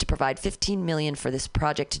agreed to provide $15 million for this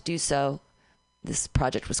project. To do so, this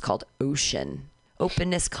project was called Ocean.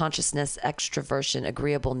 Openness, consciousness, extroversion,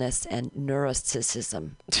 agreeableness, and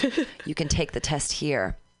neuroticism. You can take the test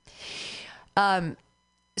here. So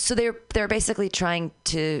they're basically trying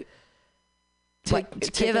to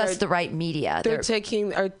give us the right media. They're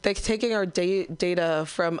taking our data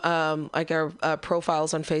from our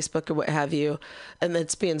profiles on Facebook or what have you, and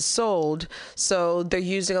it's being sold. So they're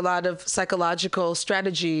using a lot of psychological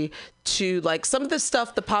strategy to, like, some of the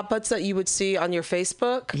stuff, the pop-ups that you would see on your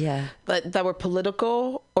Facebook, that were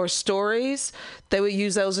political or stories, they would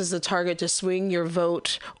use those as a target to swing your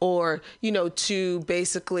vote, or to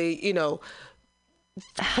basically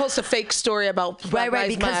post a fake story about right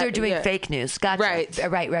because they're doing fake news. Gotcha. Right.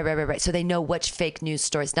 So they know which fake news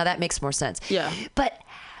stories. Now that makes more sense. Yeah. But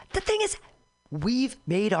the thing is, we've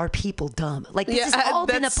made our people dumb. Like, this has all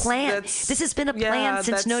been a plan. This has been a plan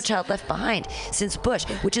since No Child Left Behind, since Bush,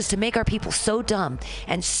 which is to make our people so dumb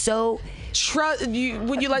and so when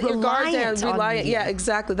you let your guard down, reliant. Yeah,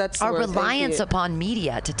 exactly. That's our reliance upon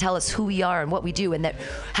media to tell us who we are and what we do and that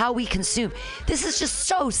how we consume. This is just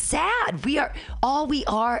so sad. We are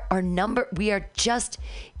number. We are just.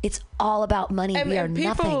 It's all about money. We are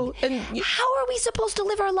nothing. How are we supposed to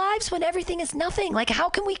live our lives when everything is nothing? Like, how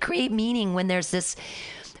can we create meaning when there's this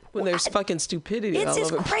when there's fucking stupidity It's all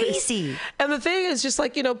just over the place. crazy. And the thing is just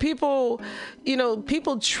like, people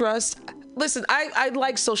trust. Listen, I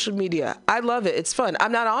like social media. I love it. It's fun.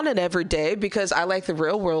 I'm not on it every day because I like the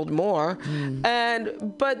real world more.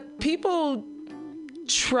 But people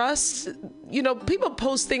trust, people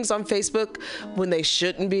post things on Facebook when they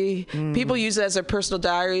shouldn't be. People use it as their personal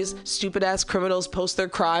diaries. Stupid ass criminals post their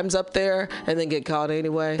crimes up there and then get caught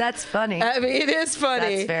anyway. That's funny. I mean, it is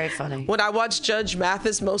funny. That's very funny. When I watch Judge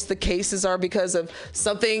Mathis, most of the cases are because of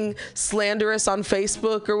something slanderous on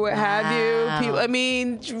Facebook or what have you. People, I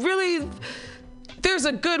mean, really, there's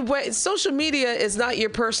a good way. Social media is not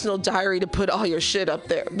your personal diary to put all your shit up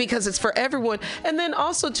there because it's for everyone. And then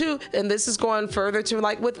also too, and this is going further to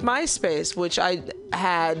like with MySpace, which I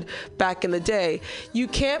had back in the day, you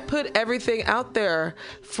can't put everything out there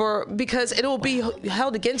because it will be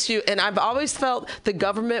held against you. And I've always felt the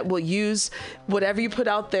government will use whatever you put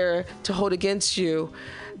out there to hold against you.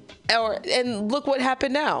 And look what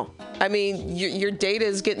happened now. I mean, your data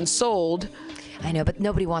is getting sold. I know, but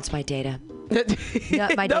nobody wants my data. No,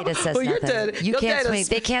 my data says nothing. You can't swing.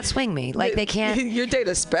 They can't swing me. Like they can't. Your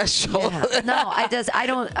data's special. Yeah. No, I'm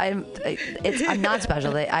not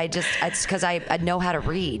special. It's because I know how to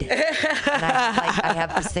read. And I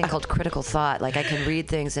have this thing called critical thought. Like I can read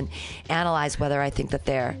things and analyze whether I think that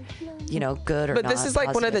they're, good or not. But this is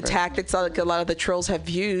like one of the tactics like a lot of the trolls have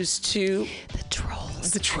used to. The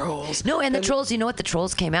trolls. The trolls. No, and the trolls. You know what? The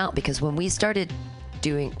trolls came out because when we started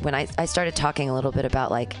when I started talking a little bit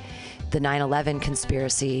about like the 9/11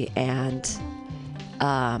 conspiracy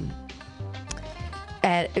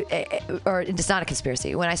or it's not a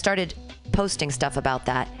conspiracy. When I started posting stuff about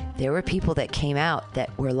that, there were people that came out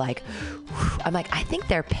that were like, I'm like, I think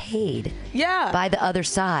they're paid by the other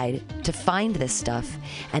side to find this stuff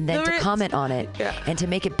and then to comment on it and to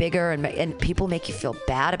make it bigger and people make you feel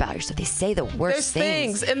bad about yourself. They say the worst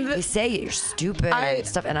things. And they say you're stupid and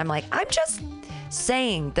stuff. And I'm like, I'm just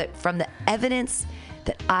saying that from the evidence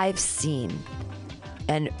that I've seen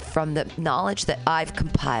and from the knowledge that I've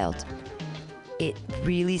compiled, it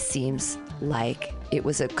really seems like it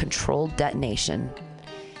was a controlled detonation,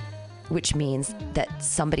 which means that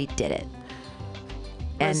somebody did it.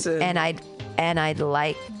 And I'd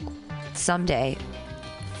like someday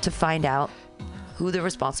to find out who the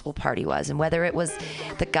responsible party was and whether it was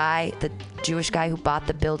the Jewish guy who bought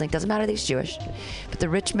the building. Doesn't matter that he's Jewish, but the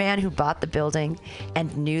rich man who bought the building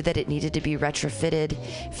and knew that it needed to be retrofitted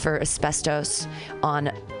for asbestos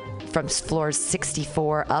from floors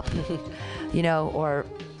 64 up,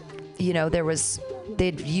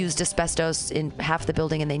 they'd used asbestos in half the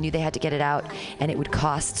building and they knew they had to get it out and it would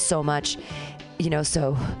cost so much,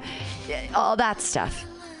 so all that stuff.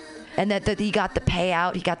 And that he got the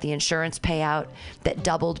payout, he got the insurance payout that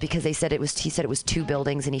doubled because he said it was 2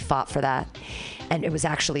 buildings and he fought for that. And it was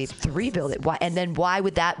actually 3 buildings. And then why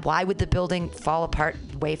would the building fall apart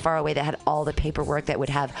way far away that had all the paperwork that would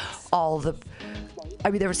have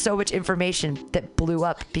there was so much information that blew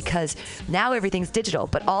up because now everything's digital,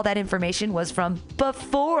 but all that information was from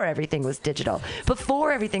before everything was digital,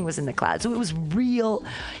 before everything was in the cloud. So it was real.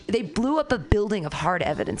 They blew up a building of hard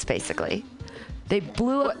evidence, basically. They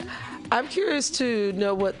blew up. I'm curious to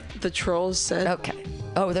know what the trolls said. Okay.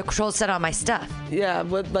 Oh, the trolls said on my stuff. Yeah.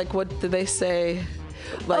 What did they say?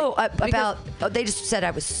 They just said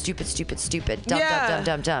I was stupid,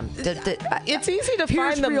 dumb. It's easy to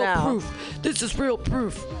find them real now. Proof. This is real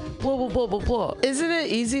proof. Blah blah blah blah blah. Isn't it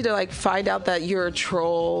easy to like find out that you're a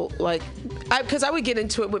troll? Like, because I would get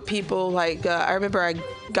into it with people. Like, I remember I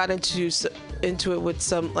got into it with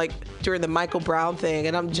some like during the Michael Brown thing,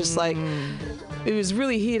 and I'm just like. It was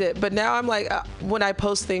really heated, but now I'm like, when I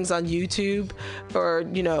post things on YouTube or,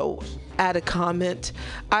 add a comment,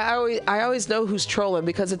 I always know who's trolling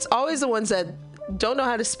because it's always the ones that don't know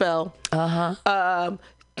how to spell.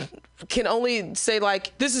 Can only say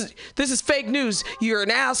like, this is fake news. You're an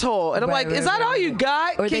asshole. And I'm is that all you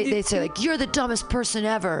got? Or they say like, you're the dumbest person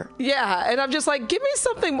ever. Yeah. And I'm just like, give me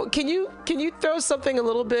something. Can you throw something a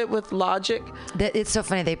little bit with logic? It's so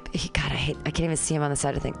funny. I can't even see him on the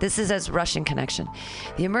side of the thing. This is as Russian connection.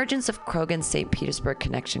 The emergence of Krogan's St. Petersburg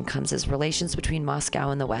connection comes as relations between Moscow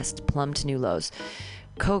and the West plumb to new lows.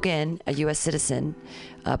 Kogan, a U.S. citizen,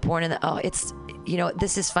 born in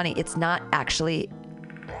this is funny. It's not actually...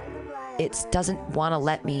 It doesn't want to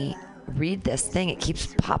let me read this thing. It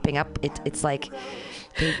keeps popping up. It's like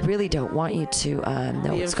they really don't want you to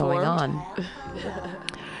know what's going on.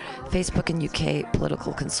 Facebook and UK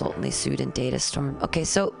political consultant, they sued in data storm. Okay,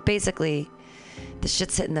 so basically the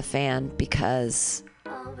shit's hitting the fan because...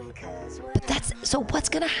 But so what's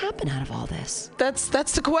going to happen out of all this? That's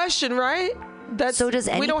the question, right? So does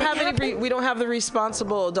anything we don't have happen? we don't have the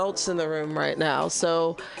responsible adults in the room right now,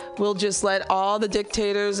 so we'll just let all the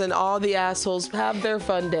dictators and all the assholes have their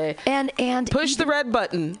fun day. And push the red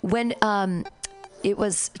button. When it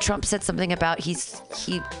was Trump said something about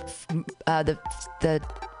the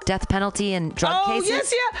death penalty and drug cases.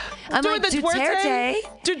 Yes, yeah. I'm like, Duterte.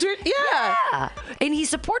 Yeah. And he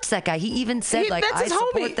supports that guy. He even said, that's I his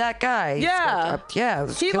support homie. that guy.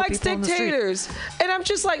 He likes dictators. And I'm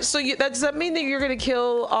just like, does that mean that you're going to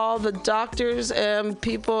kill all the doctors and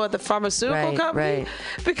people at the pharmaceutical company? Right.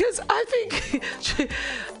 Because I think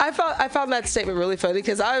I found that statement really funny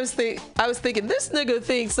because I was thinking this nigga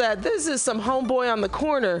thinks that this is some homeboy on the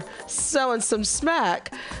corner selling some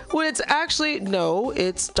smack when it's actually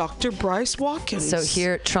it's Dr. Bryce Watkins. So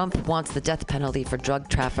here, Trump wants the death penalty for drug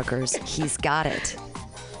traffickers. He's got it.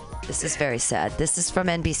 This is very sad. This is from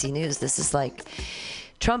NBC News. This is like,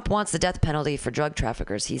 Trump wants the death penalty for drug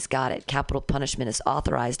traffickers. He's got it. Capital punishment is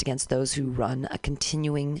authorized against those who run a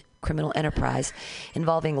continuing criminal enterprise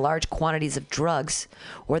involving large quantities of drugs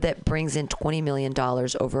or that brings in $20 million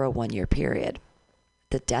over a 1-year period.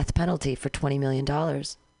 The death penalty for $20 million.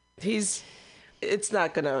 It's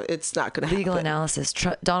not gonna Legal happen. analysis.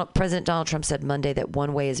 President Donald Trump said Monday that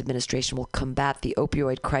one way his administration will combat the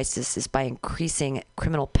opioid crisis is by increasing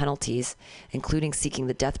criminal penalties, including seeking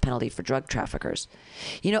the death penalty for drug traffickers.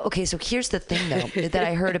 Okay, so here's the thing, though, that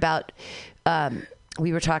I heard about.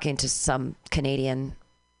 We were talking to some Canadian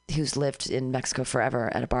who's lived in Mexico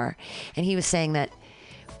forever at a bar, and he was saying that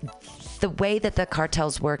the way that the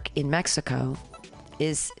cartels work in Mexico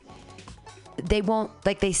is they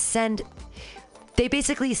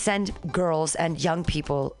basically send girls and young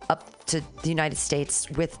people up to the United States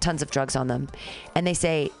with tons of drugs on them. And they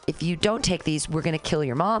say, if you don't take these, we're going to kill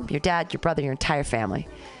your mom, your dad, your brother, your entire family.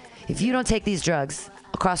 If you don't take these drugs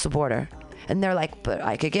across the border. And they're like, but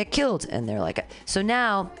I could get killed. And they're like, so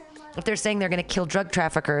now if they're saying they're going to kill drug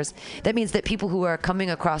traffickers, that means that people who are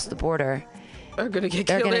coming across the border are going to get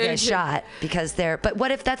they're killed. going to get shot because but what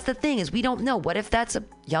if that's the thing is we don't know. What if that's a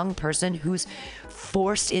young person who's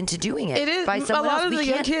forced into doing it? It is by someone a lot else. of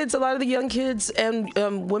the young kids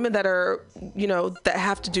and women that are that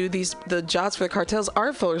have to do the jobs for the cartels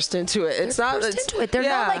are forced into it. They're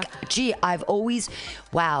not like, gee,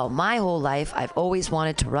 my whole life I've always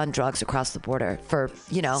wanted to run drugs across the border for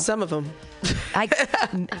some of them.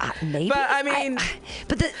 Maybe. But I mean,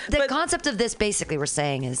 but the concept of this basically we're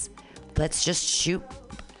saying is, let's just shoot.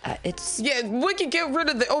 We could get rid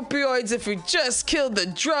of the opioids if we just killed the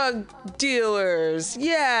drug dealers.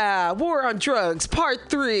 Yeah, War on Drugs, Part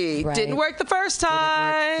 3. Right. Didn't work the first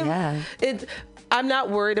time. Yeah. I'm not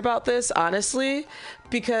worried about this, honestly,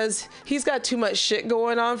 because he's got too much shit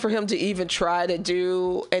going on for him to even try to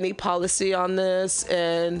do any policy on this.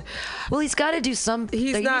 And he's got to do some.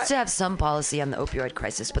 He needs to have some policy on the opioid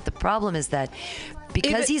crisis. But the problem is that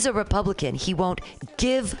because he's a Republican, he won't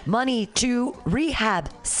give money to rehab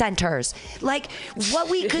centers. Like, what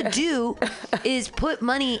we could do is put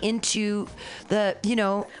money into the,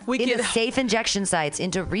 into safe injection sites,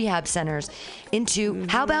 into rehab centers, into,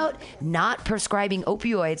 how about not prescribing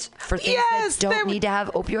opioids for things that don't need to have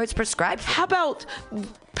opioids prescribed for? How about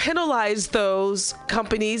penalize those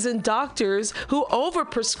companies and doctors who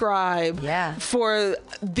overprescribe for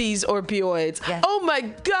these opioids? Yeah. Oh my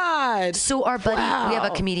God. So our buddy, we have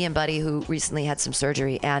a comedian buddy who recently had some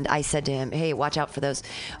surgery, and I said to him, hey, watch out for those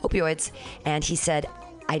opioids. And he said,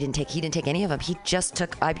 he didn't take any of them. He just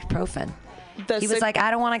took ibuprofen. He was like,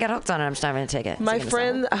 I don't want to get hooked on it. I'm just not going to take it. My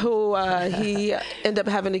friend who he ended up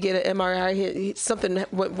having to get an MRI, something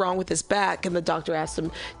went wrong with his back, and the doctor asked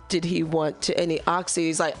him, did he want any oxy?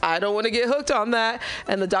 He's like, I don't want to get hooked on that.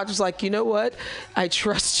 And the doctor's like, you know what? I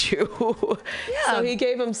trust you. Yeah. So he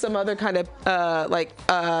gave him some other kind of I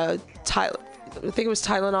think it was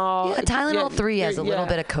Tylenol. Yeah, Tylenol 3 has a little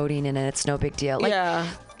bit of codeine in it. It's no big deal.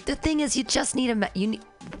 The thing is, you just need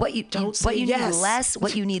what you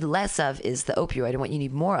need less of is the opioid, and what you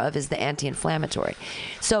need more of is the anti-inflammatory.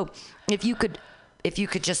 So if you could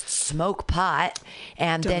just smoke pot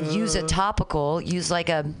and then use a topical, use like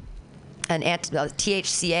a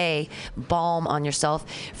THCA balm on yourself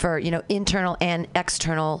for internal and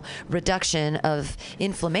external reduction of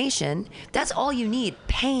inflammation. That's all you need.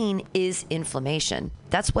 Pain is inflammation.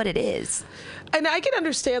 That's what it is. And I can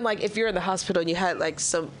understand, like, if you're in the hospital and you had, like,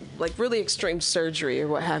 some, like, really extreme surgery or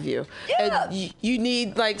what have you. Yeah. And you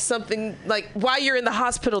need, like, something, like, while you're in the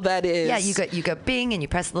hospital, that is. Yeah, you go bing and you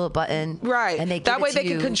press the little button. Right. And they give that way it to they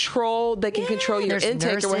you. can control your there's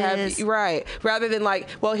intake or what have nurses. you. Right. Rather than, like,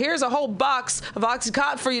 well, here's a whole box of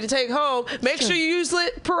Oxycontin for you to take home. Make sure you use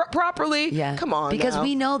it properly. Yeah. Come on Because now.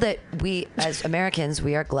 we know that we, as Americans,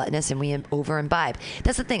 we are gluttonous and we over imbibe.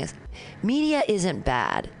 That's the thing is, media isn't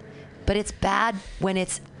bad, but it's bad when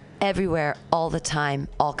it's everywhere all the time,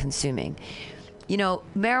 all consuming. You know,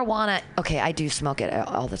 marijuana, okay, I do smoke it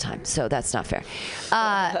all the time, so that's not fair.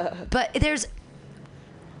 But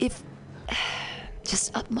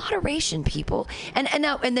just moderation, people. And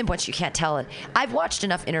then once you can't tell it, I've watched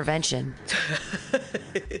enough Intervention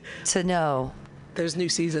to know. There's new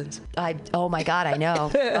seasons. Oh my God, I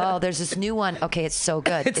know. Oh, there's this new one. Okay, it's so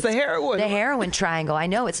good. It's the heroin. The heroin triangle. I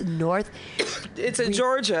know. It's It's in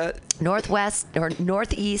Georgia. Northwest or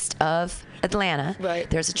northeast of Atlanta. Right.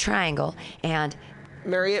 There's a triangle, and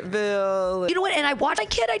Marriotteville. you know what? And I watched a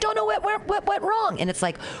kid. I don't know what went wrong. And it's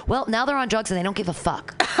like, well, now they're on drugs and they don't give a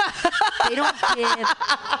fuck. They don't give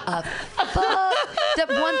a fuck.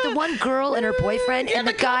 The one girl and her boyfriend, and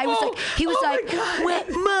the guy was like, "What,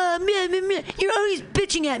 Mom, you're always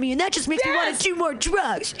bitching at me, and that just makes me want to do more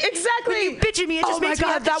drugs." Exactly. When you bitch at me, it just makes me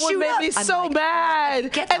have to that one shoot made up. me I'm so like,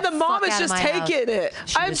 mad. Get And the mom is just taking it.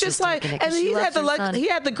 I'm just like, and he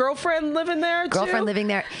had the girlfriend living there too. Living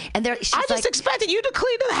there, and she's I just expected you to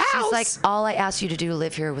clean the house. She's like, all I asked you to do to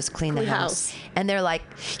live here was clean the house. And they're like,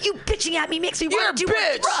 you bitching at me makes me want to do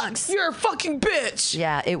more drugs. You're a fucking bitch.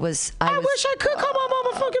 Yeah, it was. I wish I could call my mom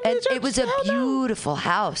a fucking bitch. It was a beautiful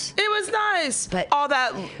house. It was nice. But all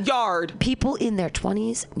that yard. People in their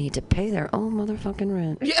 20s need to pay their own motherfucking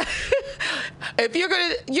rent. Yeah. If you're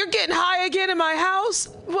getting high again in my house,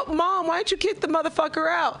 Mom, why don't you kick the motherfucker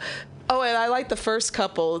out? Oh, and I like the first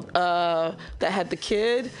couple that had the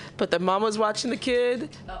kid, but the mom was watching the kid,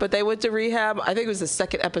 but they went to rehab. I think it was the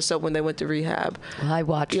second episode when they went to rehab. Well, I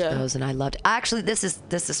watched those and I loved it. Actually, this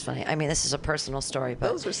is funny. I mean, this is a personal story, but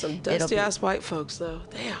those were some dusty ass white folks, though.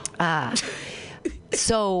 Damn.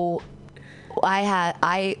 So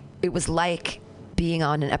it was like being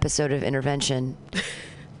on an episode of Intervention,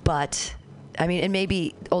 but I mean, and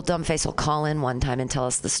maybe old Dumbface will call in one time and tell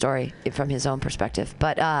us the story from his own perspective.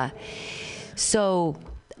 But so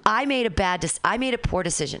I made a poor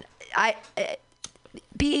decision.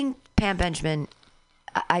 Being Pam Benjamin,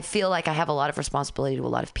 I feel like I have a lot of responsibility to a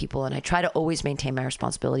lot of people, and I try to always maintain my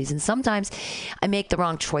responsibilities. And sometimes I make the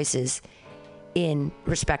wrong choices in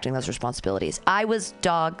respecting those responsibilities. I was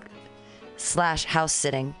dog/house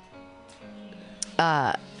sitting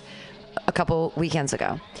a couple weekends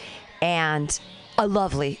ago. And a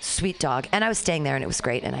lovely, sweet dog. And I was staying there, and it was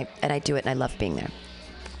great. And I do it, and I love being there.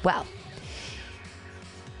 Well,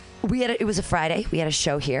 it was a Friday. We had a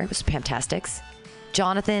show here. It was Pamtastics.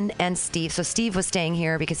 Jonathan and Steve. So Steve was staying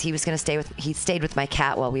here because he was going to he stayed with my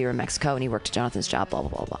cat while we were in Mexico, and he worked at Jonathan's job, blah, blah,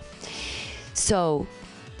 blah, blah. So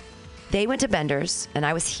they went to Bender's, and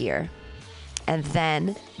I was here. And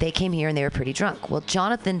then they came here, and they were pretty drunk. Well,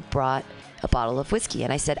 Jonathan brought a bottle of whiskey,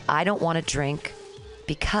 and I said, I don't want to drink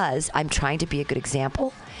because I'm trying to be a good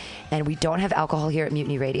example, and we don't have alcohol here at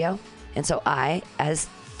Mutiny Radio. And so I, as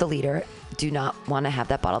the leader, do not want to have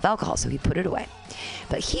that bottle of alcohol. So he put it away.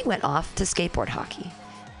 But he went off to skateboard hockey.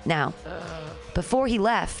 Now, before he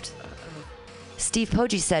left, Steve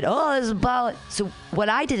Poggi said, oh, there's a bottle. So what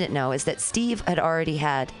I didn't know is that Steve had already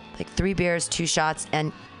had like 3 beers, 2 shots,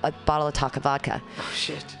 and a bottle of Taka vodka. Oh,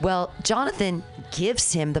 shit. Well, Jonathan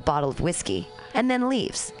gives him the bottle of whiskey and then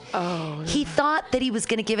leaves. Oh, no. He thought that he was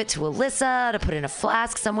going to give it to Alyssa to put in a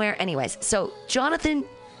flask somewhere. Anyways, so Jonathan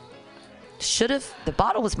the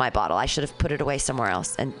bottle was my bottle. I should have put it away somewhere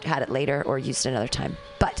else and had it later or used it another time.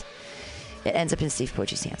 But it ends up in Steve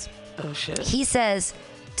Poggi's hands. Oh, shit. He says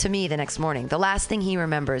to me the next morning, the last thing he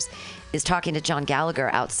remembers is talking to John Gallagher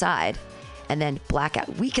outside and then blackout.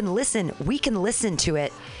 We can listen to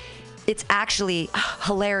it. It's actually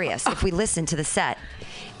hilarious if we listen to the set.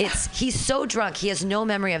 He's so drunk, he has no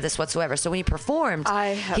memory of this whatsoever. So when he performed,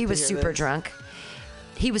 he was super drunk.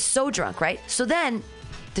 He was so drunk, right? So then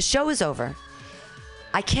the show is over.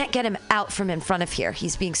 I can't get him out from in front of here.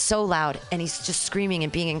 He's being so loud, and he's just screaming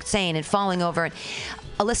and being insane and falling over. And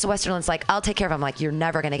Alyssa Westerland's like, I'll take care of him. I'm like, you're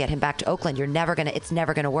never going to get him back to Oakland. It's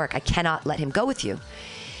never going to work. I cannot let him go with you.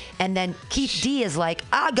 And then Keith D is like,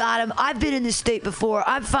 I got him. I've been in this state before.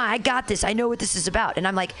 I'm fine. I got this. I know what this is about. And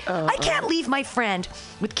I'm like, I can't leave my friend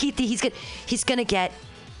with Keith D. He's going to get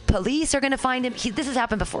police are going to find him. This has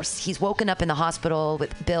happened before. He's woken up in the hospital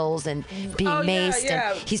with bills and being maced,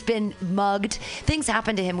 and he's been mugged. Things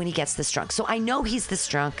happen to him when he gets this drunk. So I know he's this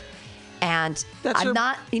drunk, and I'm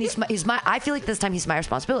not. And he's my. I feel like this time he's my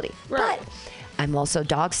responsibility. Right. But I'm also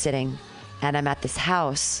dog sitting, and I'm at this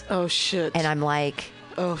house. Oh shit. And I'm like,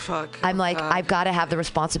 oh fuck. I'm like, I've got to have the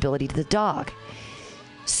responsibility to the dog.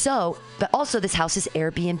 So, but also this house is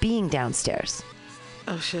Airbnb-ing downstairs.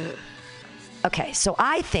 Oh shit. Okay, so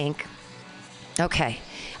I think,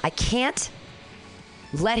 I can't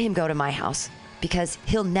let him go to my house because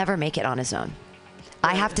he'll never make it on his own.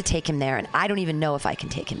 I have to take him there, and I don't even know if I can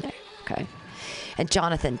take him there. Okay. And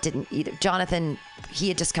Jonathan didn't either. Jonathan, he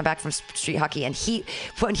had just come back from street hockey, and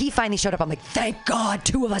when he finally showed up, I'm like, thank God,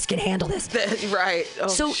 two of us can handle this. Right. Oh,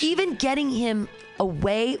 so even getting him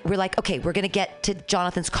away, we're like, okay, we're going to get to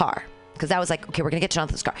Jonathan's car. Because I was like, okay, we're going to get to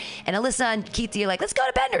Jonathan's car. And Alyssa and Keith, you're like, let's go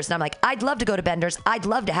to Bender's. And I'm like, I'd love to go to Bender's. I'd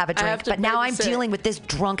love to have a drink. But now I'm dealing with this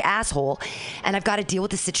drunk asshole, and I've got to deal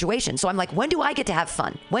with this situation. So I'm like, when do I get to have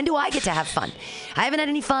fun? When do I get to have fun? I haven't had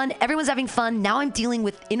any fun. Everyone's having fun. Now I'm dealing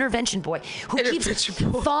with Intervention Boy, who keeps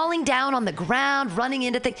falling down on the ground, running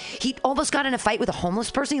into things. He almost got in a fight with a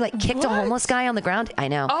homeless person. He kicked a homeless guy on the ground. I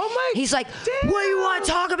know. Oh my. He's like, damn. What do you want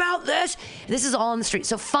to talk about this? This is all in the street.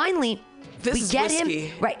 So finally, we get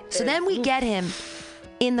him right. So then we get him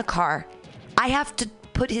in the car. I have to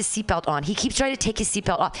put his seatbelt on. He keeps trying to take his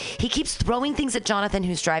seatbelt off. He keeps throwing things at Jonathan,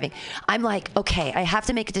 who's driving. I'm like, okay, I have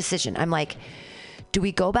to make a decision. I'm like, do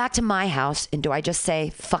we go back to my house and do I just say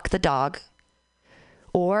fuck the dog,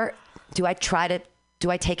 or do I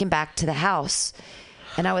take him back to the house?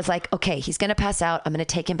 And I was like, okay, he's going to pass out. I'm going to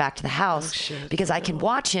take him back to the house because I can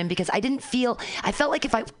watch him, because I felt like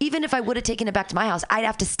even if I would have taken him back to my house, I'd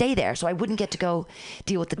have to stay there. So I wouldn't get to go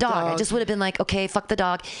deal with the dog. I just would have been like, okay, fuck the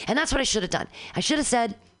dog. And that's what I should have done. I should have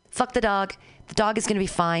said, fuck the dog. The dog is going to be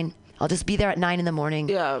fine. I'll just be there at 9 a.m.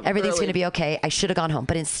 Yeah, everything's going to be okay. I should have gone home.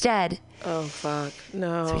 But instead, oh fuck,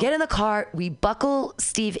 no. So we get in the car, we buckle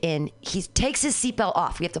Steve in. He takes his seatbelt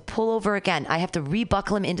off. We have to pull over again. I have to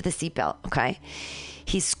rebuckle him into the seatbelt, okay?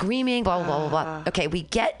 He's screaming, blah, blah, blah, blah. Okay, we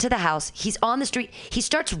get to the house. He's on the street. He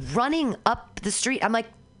starts running up the street. I'm like,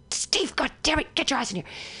 Steve, God damn it, get your ass in here.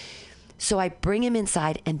 So I bring him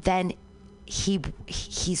inside, and then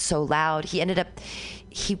he's so loud.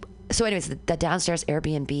 So anyways, the downstairs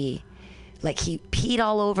Airbnb, he peed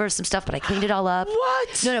all over some stuff, but I cleaned it all up.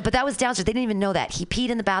 What? No, but that was downstairs. They didn't even know that. He peed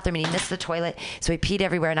in the bathroom, and he missed the toilet, so he peed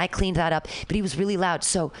everywhere, and I cleaned that up. But he was really loud.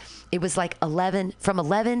 So it was like from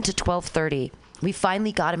 11 to 12:30. We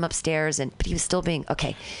finally got him upstairs, but he was still being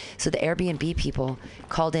okay. So the Airbnb people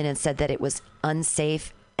called in and said that it was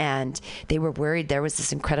unsafe, and they were worried there was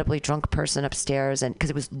this incredibly drunk person upstairs, and because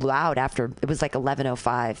it was loud after it was like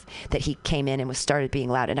 11:05 that he came in and started being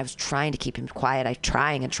loud, and I was trying to keep him quiet. I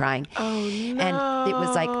trying. Oh no! And it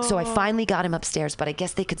was like, so I finally got him upstairs, but I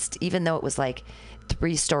guess they could, even though it was like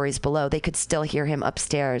 3 stories below, they could still hear him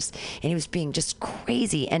upstairs, and he was being just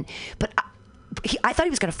crazy. But I thought he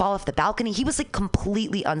was going to fall off the balcony. He was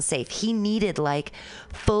completely unsafe. He needed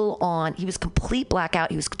full on. He was complete blackout.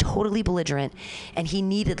 He was totally belligerent, and he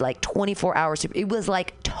needed 24 hours. It was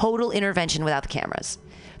total intervention without the cameras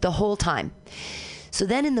the whole time. So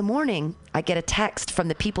then in the morning, I get a text from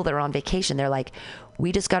the people that are on vacation. They're like,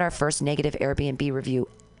 we just got our first negative Airbnb review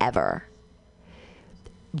ever.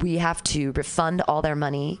 We have to refund all their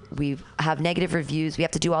money. We have negative reviews. We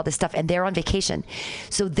have to do all this stuff. And they're on vacation.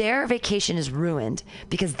 So their vacation is ruined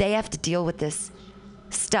because they have to deal with this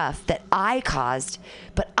stuff that I caused.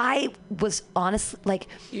 But I was honest,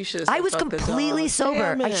 I was completely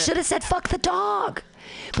sober. I should have said, fuck the dog.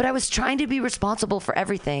 But I was trying to be responsible for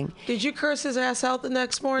everything. Did you curse his ass out the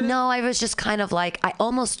next morning? No, I was just kind of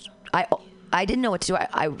I didn't know what to do.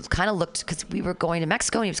 I kind of looked, because we were going to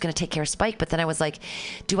Mexico and he was going to take care of Spike. But then I was like,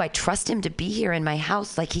 do I trust him to be here in my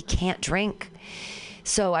house? He can't drink.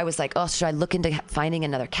 So I was like, oh, should I look into finding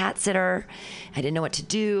another cat sitter? I didn't know what to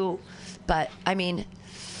do. But I mean,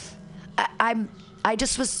 I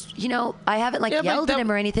just was, I haven't yelled at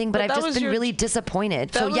him or anything, but I've just been really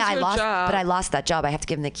disappointed. So yeah, I lost that job. I have to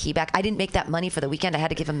give him the key back. I didn't make that money for the weekend. I had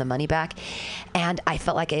to give him the money back. And I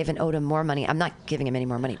felt like I even owed him more money. I'm not giving him any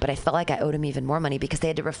more money, but I felt like I owed him even more money because they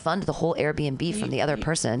had to refund the whole Airbnb from the other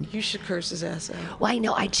person. You should curse his ass out. Well, I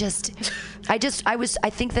know. I think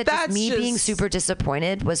that just me being super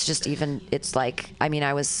disappointed was just even,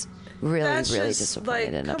 I was really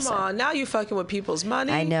disappointed and upset. Come on, now you fucking with people's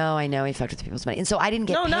money. I know, he fucked with people's money, and so I didn't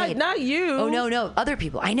get paid. No, not you. Oh no, other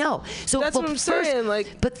people. I know. So that's what I'm saying.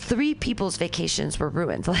 But 3 people's vacations were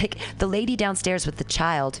ruined. The lady downstairs with the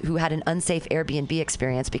child who had an unsafe Airbnb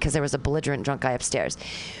experience because there was a belligerent drunk guy upstairs.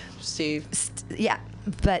 Steve. Yeah.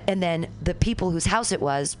 But, and then the people whose house it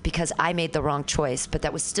was, because I made the wrong choice, but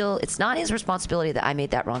that was still, it's not his responsibility that I made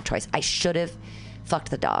that wrong choice. I should have fucked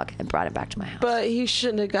the dog and brought him back to my house. But he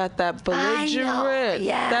shouldn't have got that belligerent.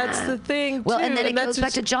 Yeah. That's the thing, Well, too. and then it goes back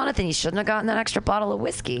just- to Jonathan. He shouldn't have gotten that extra bottle of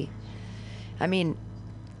whiskey. I mean,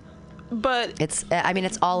 but it's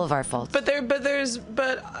all of our fault. But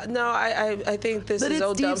no, I think this But is it's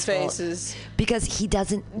old dumb Steve's fault. faces. Because he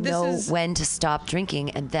doesn't know is- when to stop drinking,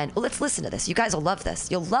 and then let's listen to this. You guys will love this.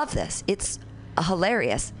 You'll love this. It's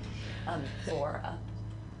hilarious.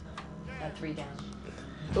 3 down.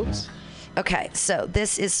 Oops. Okay, so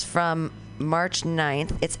this is from March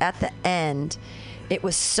 9th. It's at the end. It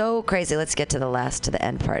was so crazy. Let's get to the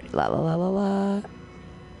end part. La la la la la.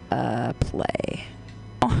 Play.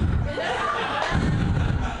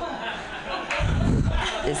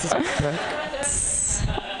 This is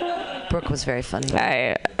Brooke. Brooke was very funny.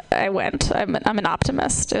 I went. I'm an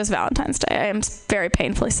optimist. It was Valentine's Day. I am very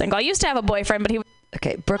painfully single. I used to have a boyfriend, but he.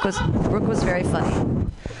 Okay, Brooke was very funny.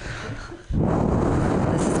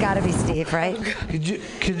 This has got to be Steve, right?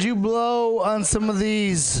 Could you blow on some of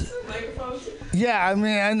these? Yeah, I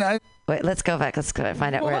mean, wait. Let's go back. Let's go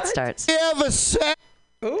find out where it starts. We have a set.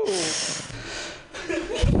 Ooh.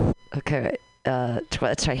 Okay,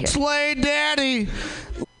 let's try here. Slay Daddy.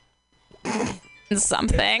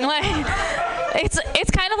 Something like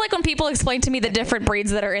it's kind of like when people explain to me the different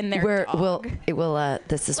breeds that are in there.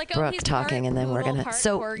 This is Like, Brooke talking, and then we're gonna. part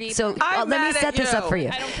So corgi, let me set this up for you.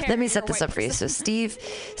 I don't care Let me if set you're this up white for you. So Steve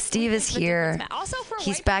is the here. difference. Also for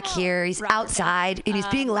He's white back people, here. He's outside, and he's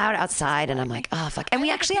being loud outside, and I'm like, oh fuck. And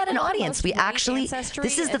we actually had an audience. We actually.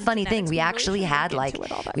 This is the funny thing. We actually had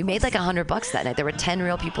we made like $100 that night. There were 10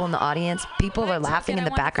 real people in the audience. People were laughing in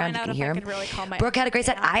the background. You can hear them. Brooke had a great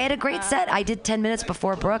set. I had a great set. I did 10 minutes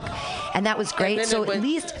before Brooke, and that was great. So at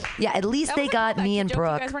least they got me and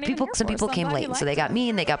Brooke. Some people came late, so they got me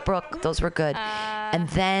and they got Brooke. Those were good. And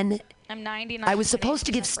then I'm 99. I was supposed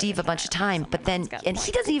to give Steve a bunch of time, but then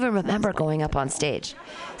he doesn't even remember going up on stage.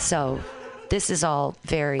 So this is all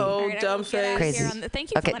very dumb face. crazy.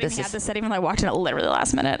 Thank you for letting me have this set, even though I walked in at literally the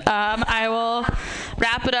last minute. I will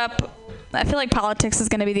wrap it up. I feel like politics is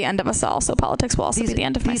going to be the end of us all, so politics will also be the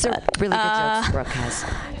end of my set. These are really good jokes Brooke has.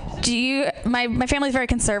 My family's very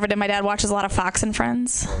conservative. My dad watches a lot of Fox and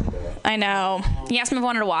Friends. I know. He asked me if I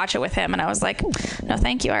wanted to watch it with him, and I was like, no,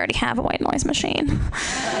 thank you. I already have a white noise machine.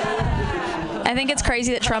 I think it's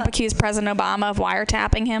crazy that Trump accused President Obama of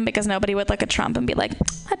wiretapping him because nobody would look at Trump and be like,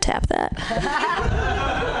 I'd tap that.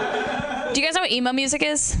 Do you guys know what emo music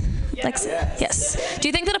is? Yes. Do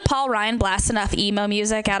you think that if Paul Ryan blasts enough emo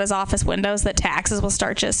music out his office windows that taxes will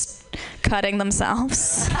start just cutting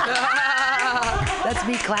themselves? That's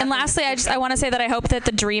me clapping. And lastly, I want to say that I hope that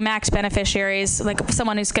the DREAM Act beneficiaries, like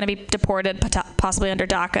someone who's going to be deported possibly under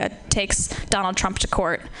DACA, takes Donald Trump to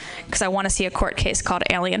court, because I want to see a court case called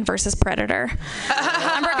Alien versus Predator.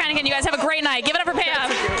 I'm Brooke Heineken. You guys have a great night. Give it up for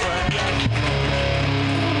Pam.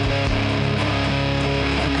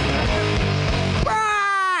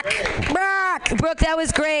 Brooke, that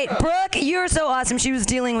was great. Brooke, you're so awesome. She was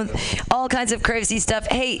dealing with all kinds of crazy stuff.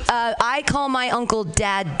 Hey, I call my uncle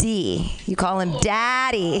Daddy. You call him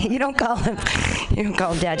Daddy. You don't call him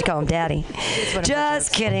Dad. You call him Daddy.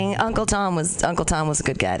 Just kidding. Uncle Tom was a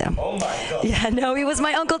good guy, though. Oh my God. Yeah, no, he was.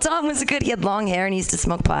 My Uncle Tom was He had long hair and he used to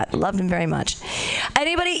smoke pot. Loved him very much.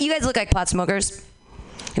 Anybody? You guys look like pot smokers.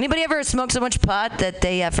 Anybody ever smoke so much pot that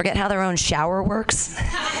they forget how their own shower works?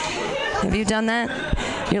 Have you done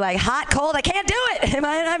that? You're like, hot, cold, I can't do it.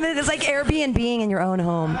 It's like Airbnb-ing in your own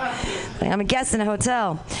home. Like, I'm a guest in a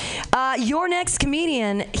hotel. Your next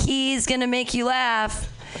comedian, he's going to make you laugh.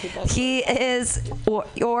 He is,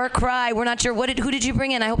 or cry. We're not sure. Who did you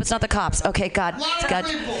bring in? I hope it's not the cops. Okay, God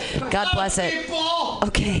bless it.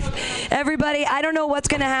 Okay, everybody, I don't know what's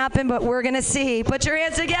going to happen, but we're going to see. Put your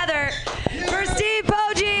hands together for Steve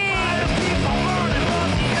Poggi.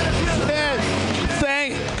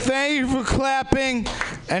 Thank you for clapping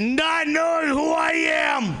and not knowing who I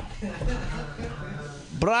am.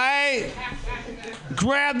 But I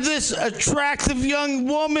grabbed this attractive young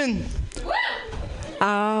woman.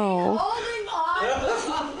 Oh.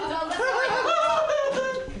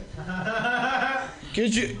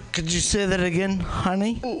 Could you say that again,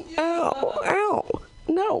 honey? Ow.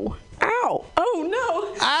 No. Ow. Oh,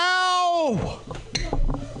 no. Ow!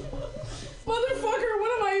 Motherfucker,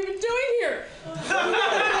 what am I even doing here?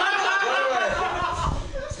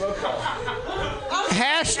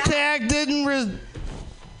 Hashtag didn't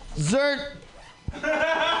resort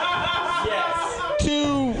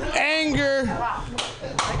to anger.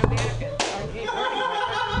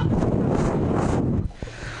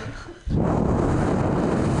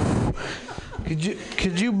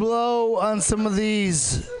 Could you blow on some of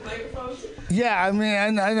these? Yeah, I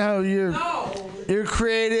mean, I know you're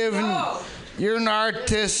creative and you're an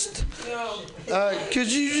artist.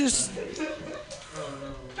 Could you just?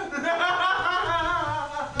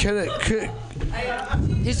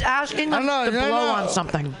 He's asking them to blow on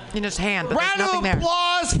something in his hand, but there's nothing there. Round of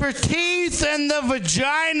applause for teeth and the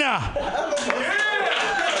vagina.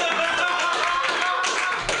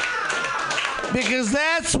 Because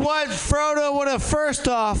that's what Frodo would have first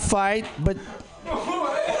off fight, but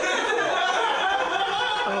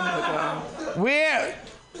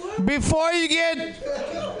before you get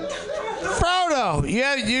Frodo,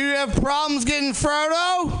 you have problems getting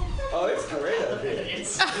Frodo? Oh, it's great up here.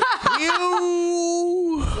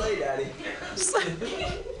 You. Slay, Daddy.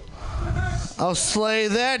 I'll slay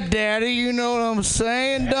that, Daddy. You know what I'm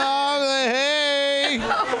saying, dog? Hey.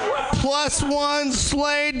 +1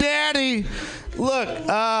 slay, Daddy. Look,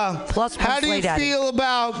 how do you feel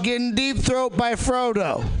about getting deep throat by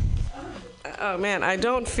Frodo? Oh man, I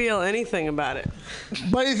don't feel anything about it.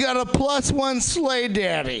 But he's got a +1 slay,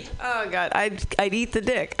 Daddy. Oh God, I'd eat the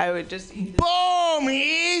dick. I would just eat. Boom!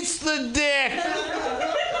 He eats the dick.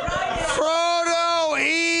 Frodo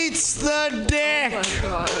eats the dick.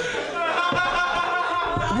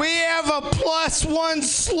 We have a +1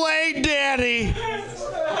 slay, Daddy.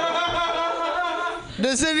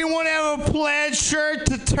 Does anyone have a plaid shirt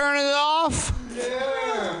to turn it off?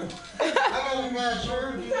 Yeah. I got a plaid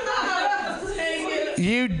shirt.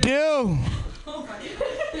 You do.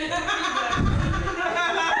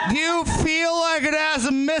 Do you feel like it has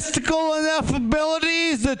a mystical enough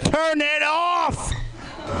abilities to turn it off?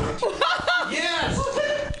 Yes.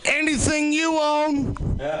 Anything you own?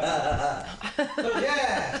 Yeah.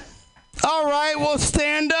 All right, well,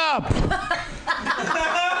 stand up.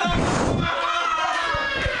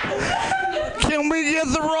 Can we get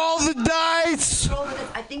the roll the dice?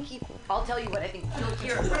 I think I'll tell you what I think.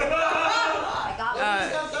 Here. I got one.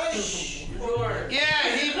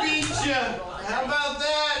 Yeah, he beat you. How about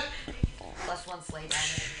that? +1 slay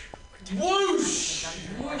damage. Whoosh!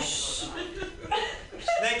 Whoosh!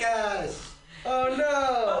 Snake eyes. Oh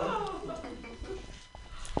no!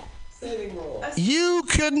 Saving roll. You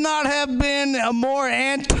could not have been a more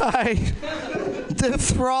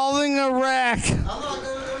anti-enthralling a rack. I'm not going to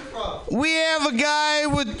improv. We have a guy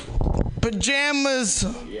with pajamas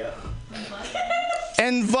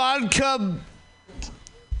and vodka.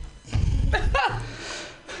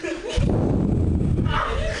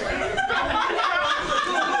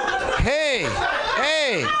 Hey,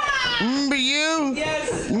 remember you?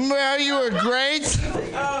 Yes. Remember how you were great?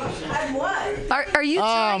 I'm what? Are you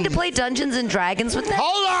trying to play Dungeons and Dragons with them?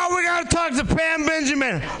 Hold on, we gotta talk to Pam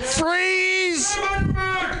Benjamin. Freeze!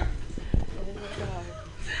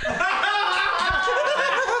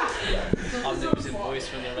 I'll do his voice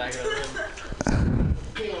from the back of the room.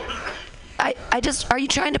 Are you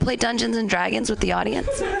trying to play Dungeons and Dragons with the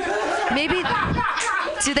audience? Maybe,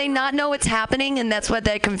 do they not know what's happening and that's why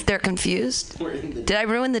they're confused? Did I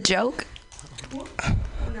ruin the joke?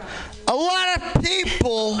 A lot of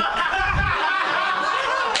people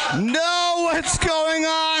know what's going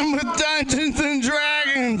on with Dungeons and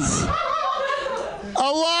Dragons.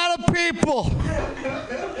 A lot of people.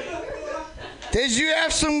 Did you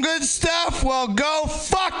have some good stuff? Well, go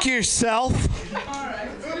fuck yourself.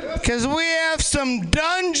 Because we have some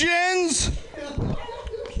dungeons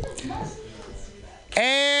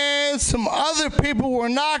and some other people we're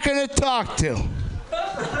not going to talk to.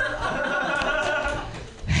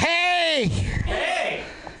 Hey!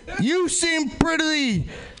 You seem pretty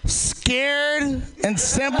scared and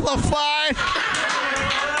simplified.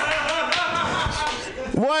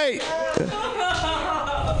 Wait.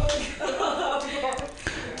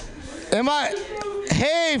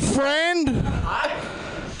 Hey, friend.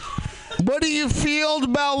 What do you feel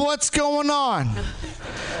about what's going on?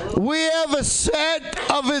 We have a set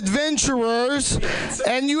of adventurers,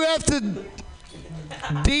 and you have to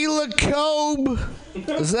delocobe.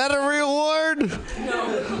 Is that a real word? No.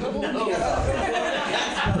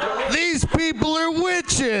 These people are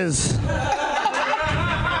witches.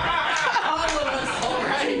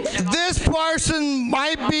 This person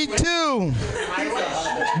might be too.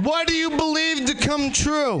 What do you believe to come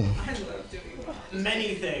true?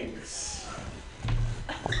 Many things.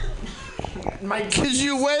 Could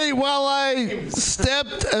you wait while I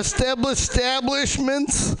establish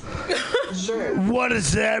establishments? Sure. What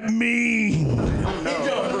does that mean?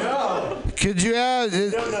 No. Could you have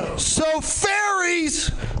it? No. So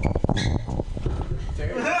fairies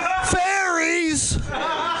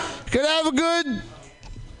could have a good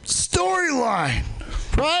storyline,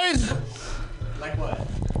 right? Like what?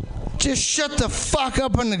 Just shut the fuck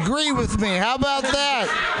up and agree with me. How about that?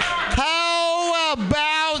 How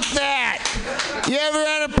about that? You ever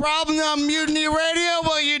had a problem on Mutiny Radio?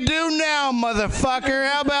 Well, you do now, motherfucker.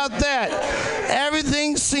 How about that?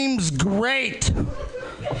 Everything seems great.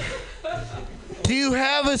 Do you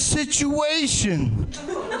have a situation?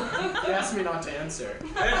 You asked me not to answer.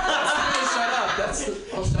 Shut up.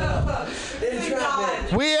 I'll shut up.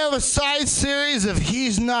 Entrapment. We have a side series of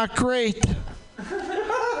He's Not Great.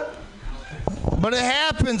 But it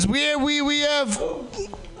happens. We have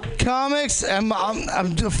comics. I'm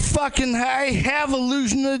fucking. I have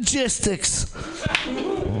illusion logistics.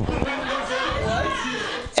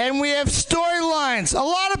 And we have storylines. A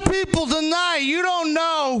lot of people deny you don't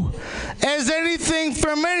know as anything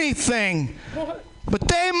from anything, but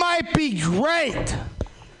they might be great.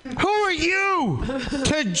 Who are you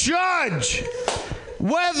to judge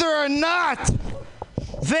whether or not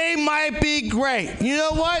they might be great? You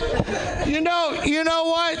know what? You know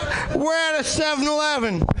what? We're at a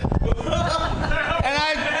 7-Eleven.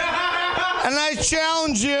 And I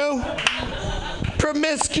challenge you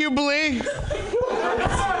promiscuously.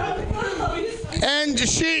 And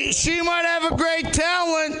she might have a great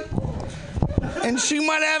talent. And she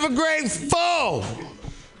might have a great foe.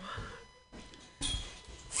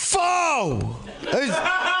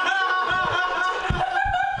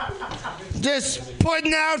 Just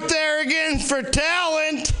putting out there again for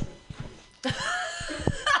talent.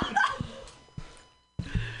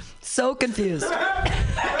 So confused.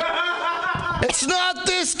 It's not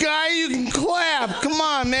this guy. You can clap. Come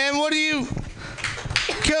on, man. What do you...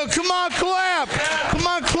 Come on, clap. Come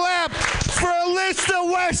on, clap for Alyssa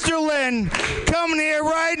Westerland coming here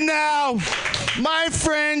right now. My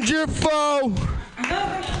friend, your foe.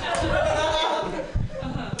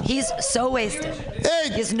 He's so wasted. Hey,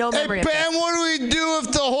 he has no memory hey, of that. Ben, what do we do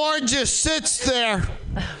if the whore just sits there?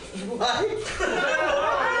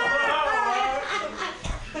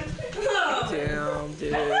 Damn,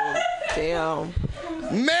 dude. Damn.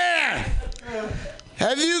 Man!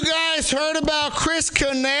 Have you guys heard about Chris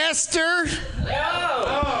Canaster?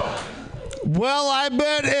 No. Well, I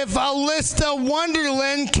bet if Alyssa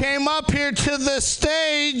Wonderland came up here to the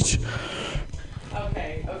stage...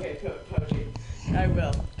 Okay, Poji. I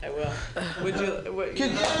will. Would you...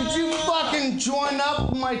 Could you fucking join up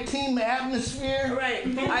with my team atmosphere? Right.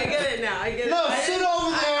 I get it now. No, sit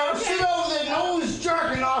over there. Okay. Sit over there. No one was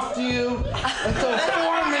jerking off to you until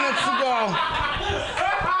 4 minutes ago.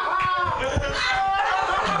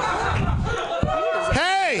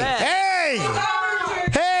 Hey,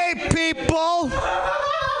 people.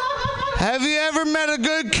 Have you ever met a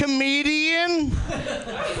good comedian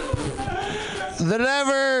that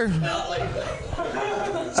ever...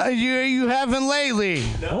 You haven't lately?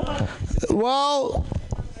 No. Well,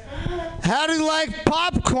 how do you like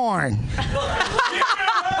popcorn?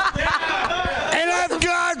 And I've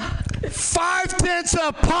got 5 tins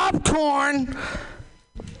of popcorn.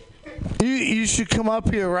 You should come up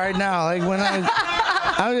here right now. Like when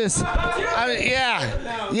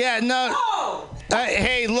no.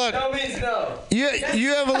 Hey, look. No means no. You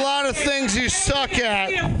have a lot of things you suck at.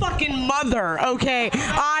 Be a fucking mother, okay?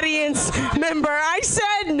 Audience member. I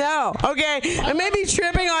said no, okay? I may be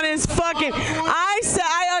tripping on his fucking. I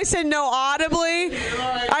said no audibly.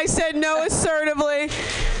 I said no assertively.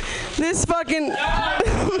 This fucking.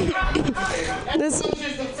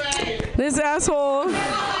 This asshole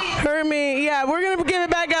hurt me. Yeah, we're gonna give it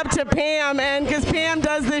back up to Pam, and because Pam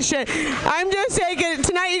does this shit. I'm just taking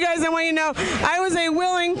tonight, you guys. I want you to know I was a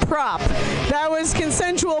willing prop. That was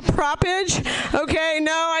consensual propage. Okay,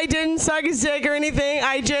 no, I didn't suck his dick or anything.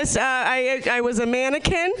 I just I was a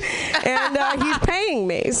mannequin, and he's paying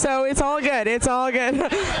me, so it's all good. It's all good.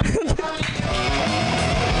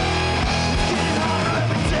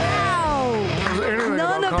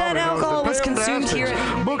 None of that alcohol was consumed here.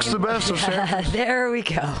 Book's the best of San. There we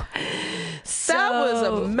go. That was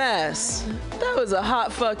a mess. That was a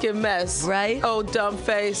hot fucking mess. Right? Oh, dumb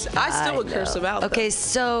face. I still would curse him out. Okay,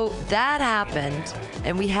 so that happened,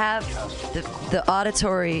 and we have the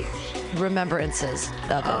auditory remembrances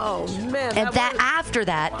of it. Oh, man. And after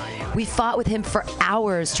that, we fought with him for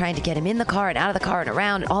hours trying to get him in the car and out of the car and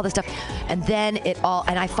around and all this stuff. And then and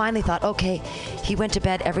I finally thought, okay, he went to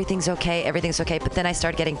bed, everything's okay. But then I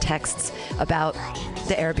started getting texts about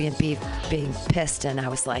the Airbnb being pissed, and I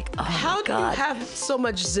was like, oh, How God. do you have so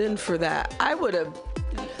much zen for that? I would have.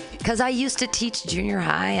 Because I used to teach junior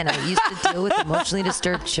high, and I used to deal with emotionally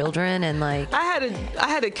disturbed children, and like I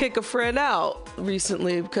had to kick a friend out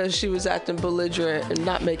recently because she was acting belligerent and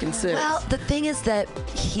not making sense. Well, the thing is that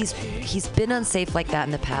he's been unsafe like that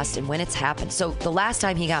in the past, and when it's happened. So the last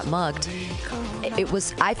time he got mugged,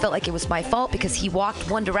 I felt like it was my fault because he walked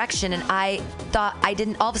one direction and I thought I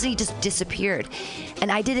didn't. All of a sudden, he just disappeared,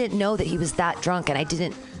 and I didn't know that he was that drunk,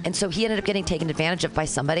 and so he ended up getting taken advantage of by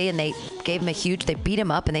somebody, and they gave him they beat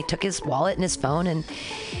him up, and they took his wallet and his phone,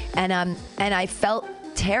 and I felt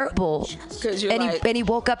terrible. And he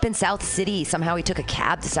woke up in South City. Somehow he took a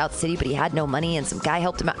cab to South City, but he had no money, and some guy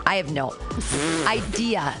helped him out. I have no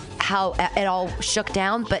idea how it all shook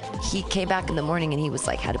down, but he came back in the morning and he was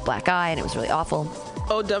like, had a black eye, and it was really awful.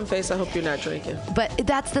 Oh, dumb face, I hope you're not drinking. But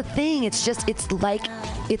that's the thing.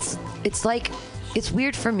 It's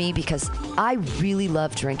weird for me because I really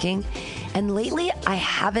love drinking, and lately I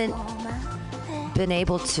haven't been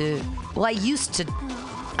able to. Well, I used to.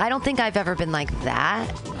 I don't think I've ever been like that.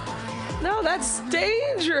 No, that's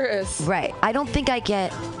dangerous. Right. I don't think I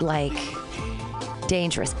get like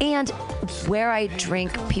dangerous. And where I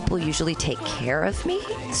drink, people usually take care of me.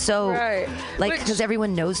 So, like, because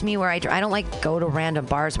everyone knows me where I drink. I don't like go to random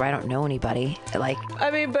bars where I don't know anybody. Like, I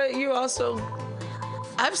mean, but you also,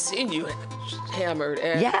 I've seen you hammered,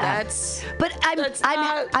 and but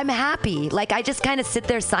I'm happy. Like, I just kind of sit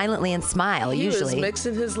there silently and smile. He usually was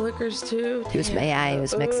mixing his liquors too. He was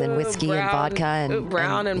mixing whiskey and vodka and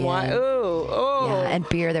brown and wine. Yeah, and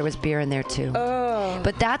beer. There was beer in there too.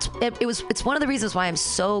 But it's one of the reasons why I'm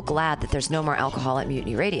so glad that there's no more alcohol at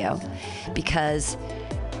Mutiny Radio, because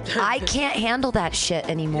I can't handle that shit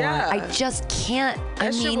anymore. Yeah. I just can't.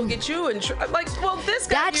 That shit will get you in trouble. This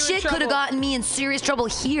got that shit could have gotten me in serious trouble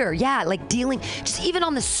here. Yeah, like dealing, just even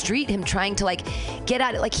on the street, him trying to like get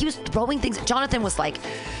at it. Like he was throwing things. Jonathan was like,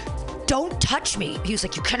 don't touch me. He was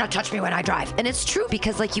like, you cannot touch me when I drive. And it's true,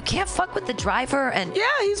 because like you can't fuck with the driver. And yeah,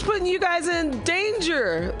 he's putting you guys in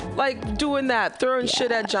danger, like doing that, throwing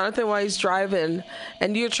shit at Jonathan while he's driving,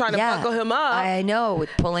 and you're trying to buckle him up. I know, with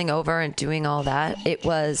pulling over and doing all that. It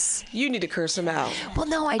was. You need to curse him out. Well,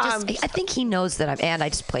 no, I think he knows that I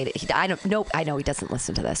just played it. I know he doesn't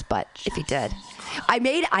listen to this, but if he did, I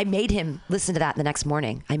made him listen to that the next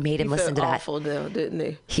morning. I made him listen to that. Awful though, didn't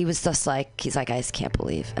he? He was just like, he's like, I just can't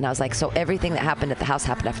believe. And I was like, so everything that happened at the house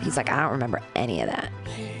happened after. He's like, I don't remember any of that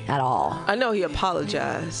at all. I know he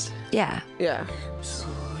apologized. Yeah. Yeah.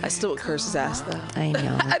 I still would curse his ass though. I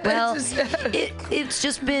know. Well, it's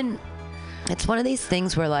just been, it's one of these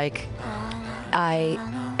things where like,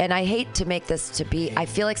 I hate to make this to be, I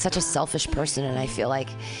feel like such a selfish person, and I feel like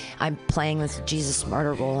I'm playing this Jesus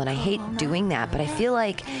martyr role, and I hate doing that, but I feel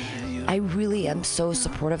like I really am so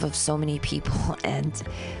supportive of so many people, and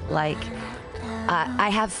like,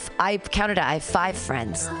 I've counted it, I have 5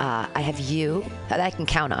 friends. I have you that I can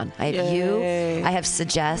count on. I have you, I have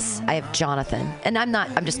Suggest, I have Jonathan, and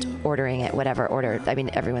I'm just ordering it, whatever order. I mean,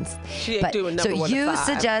 everyone's. She ain't doing number 1 to 5.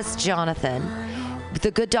 So you Suggest Jonathan,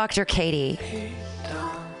 the good Dr. Katie,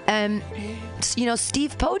 and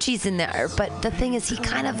Steve Pochi's in there. But the thing is, he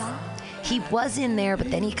was in there,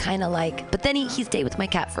 but then he kind of he stayed with my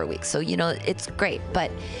cat for a week, so it's great.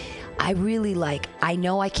 But I really I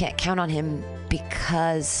know I can't count on him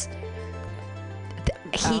because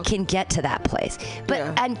he can get to that place.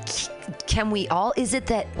 But and can we all? Is it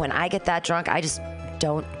that when I get that drunk, I just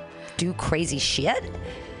don't do crazy shit?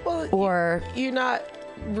 Well, or you're not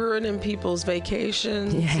ruining people's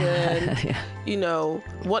vacations and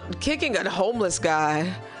kicking a homeless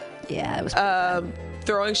guy. Yeah, it was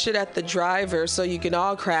throwing shit at the driver so you can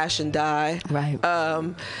all crash and die. Right.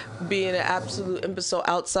 Being an absolute imbecile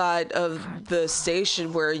outside of the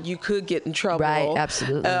station where you could get in trouble. Right,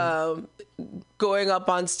 absolutely. Going up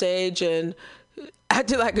on stage and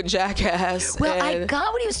acting like a jackass. Well, I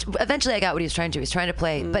got what he was trying to do. He was trying to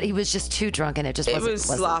play, but he was just too drunk, and it was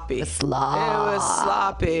sloppy. It was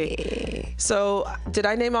sloppy. So, did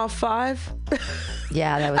I name all 5?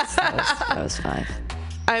 Yeah, that was 5.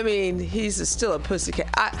 I mean, he's still a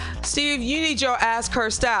pussycat. Steve, you need your ass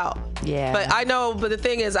cursed out. Yeah. But the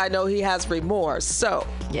thing is, I know he has remorse. So,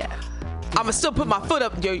 yeah. I'm going to still put my foot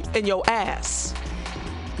up in your ass.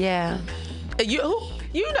 Yeah.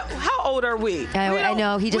 How old are we? I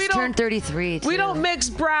know. He just turned 33. Too. We don't mix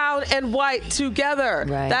brown and white together.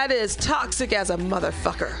 Right. That is toxic as a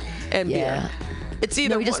motherfucker. And beer. It's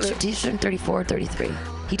either he turned 34 or 33.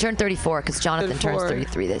 He turned 34 because Jonathan turns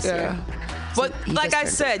 33 this year. So but like I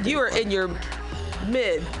said, you are in your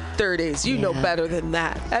mid 30s. You know better than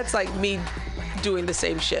that. That's like me doing the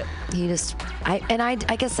same shit.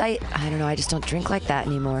 I guess I don't know. I just don't drink like that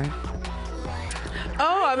anymore.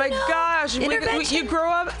 Oh my gosh! You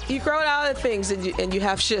grow out of things, and you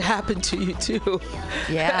have shit happen to you too.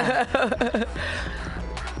 Yeah.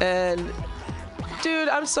 And dude,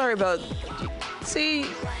 I'm sorry about. See,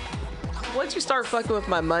 once you start fucking with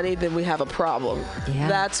my money, then we have a problem. Yeah.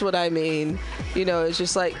 That's what I mean. You know, it's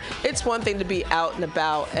just like, it's one thing to be out and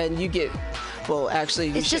about and you get. Well, actually,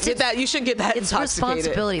 you should get that. You should get that It's intoxicated.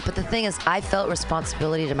 responsibility, but the thing is, I felt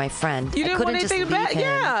responsibility to my friend. You I didn't couldn't want anything just leave back. him.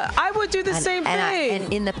 Yeah, I would do the same thing.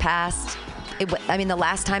 And in the past, the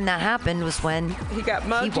last time that happened was when he got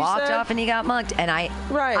mugged. He walked you said? off and he got mugged, and I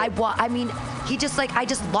he just I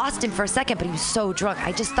just lost him for a second, but he was so drunk.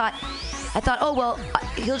 I thought, oh well,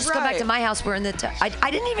 he'll just come back to my house. We're in the.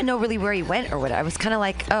 I didn't even know really where he went or what. I was kind of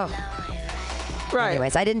like, oh. Right.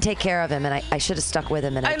 Anyways, I didn't take care of him, and I should have stuck with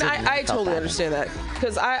him, and I didn't. I totally understand that,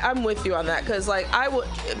 because I'm with you on that, because like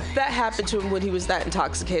that happened to him when he was that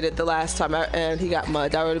intoxicated the last time, and he got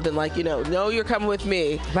mugged. I would have been like, no, you're coming with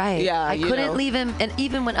me. Right. Yeah. I couldn't leave him, and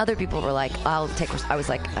even when other people were like, I was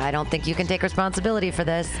like, I don't think you can take responsibility for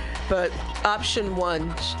this. But option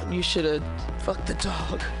one, you should have fucked the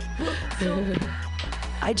dog.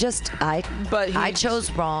 I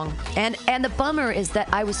chose wrong. And the bummer is that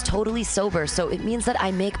I was totally sober, so it means that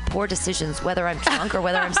I make poor decisions whether I'm drunk or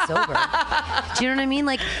whether I'm sober. Do you know what I mean?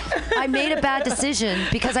 Like, I made a bad decision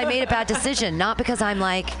because I made a bad decision, not because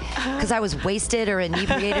because I was wasted or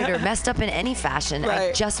inebriated or messed up in any fashion.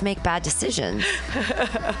 Right. I just make bad decisions.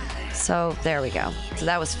 So there we go. So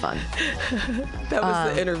that was fun. That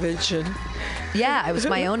was the intervention. Yeah, it was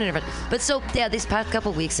my own intervention. But so, yeah, these past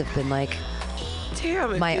couple weeks have been like,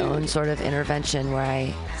 my own sort of intervention where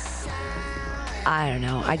I don't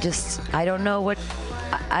know. I don't know what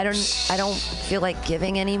I don't feel like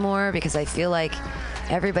giving anymore because I feel like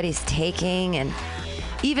everybody's taking, and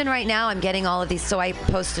even right now I'm getting all of these. So I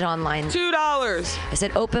posted online $2. I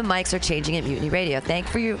said open mics are changing at Mutiny Radio.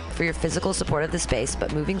 Thank you for your physical support of the space,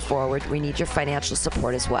 but moving forward we need your financial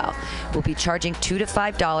support as well. We'll be charging $2 to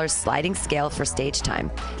 $5 sliding scale for stage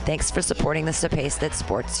time. Thanks for supporting the space that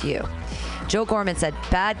supports you. Joe Gorman said,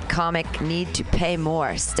 bad comic need to pay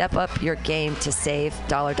more. Step up your game to save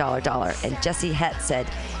 $. And Jesse Het said,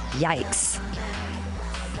 yikes.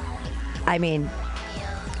 I mean,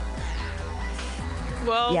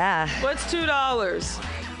 well, yeah. What's $2?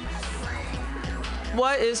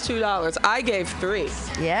 What is $2? I gave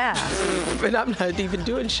 $3. Yeah. And I'm not even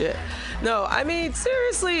doing shit. No, I mean,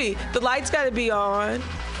 seriously, the lights got to be on.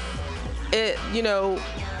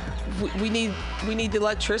 We need the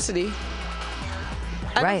electricity.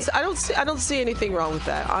 I don't see anything wrong with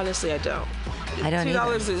that. Honestly, I don't. I don't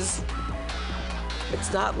 $2 is.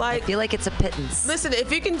 It's not like. I feel like it's a pittance. Listen,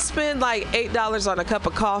 if you can spend like $8 on a cup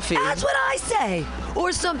of coffee. That's what I say.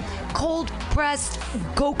 Or some cold pressed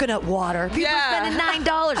coconut water. People are spending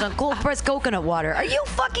 $9 on cold pressed coconut water. Are you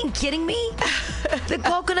fucking kidding me? The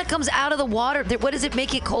coconut comes out of the water. What does it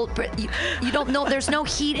make it cold? You don't know. There's no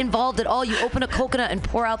heat involved at all. You open a coconut and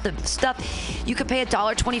pour out the stuff. You could pay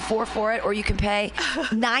 $1.24 for it, or you can pay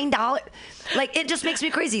 $9. Like, it just makes me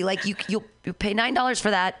crazy. Like, you'll pay $9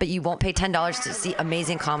 for that, but you won't pay $10 to see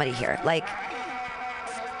amazing comedy here. Like,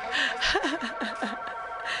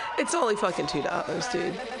 it's only fucking $2,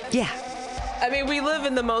 dude. Yeah. I mean, we live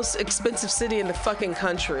in the most expensive city in the fucking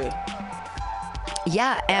country.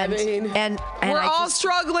 Yeah, and we're all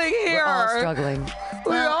struggling here. We're all struggling.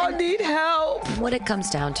 We all need help. What it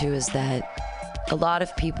comes down to is that a lot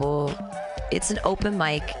of people, it's an open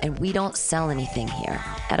mic, and we don't sell anything here.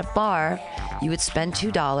 At a bar, you would spend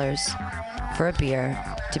 $2 for a beer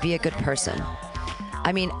to be a good person.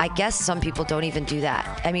 I mean, I guess some people don't even do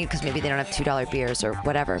that. I mean, because maybe they don't have $2 beers or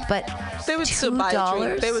whatever. But they would still buy a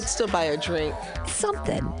drink. They would still buy a drink.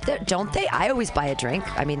 Something, don't they? I always buy a drink.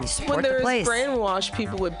 I mean, you support the place. When there was brainwashed,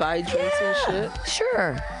 people would buy drinks and shit.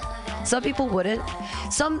 Sure. Some people wouldn't.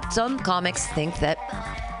 Some comics think that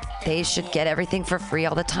they should get everything for free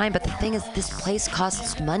all the time. But the thing is, this place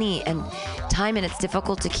costs money and time, and it's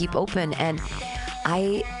difficult to keep open. And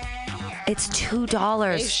it's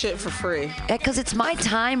 $2. Ain't shit for free. Because it's my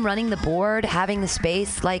time running the board, having the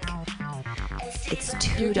space. Like, it's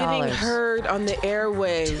 $2. You're getting heard on the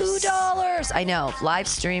airwaves. $2. I know. Live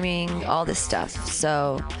streaming, all this stuff.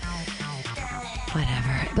 So,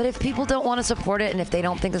 whatever. But if people don't want to support it, and if they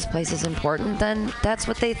don't think this place is important, then that's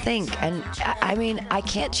what they think. And I mean, I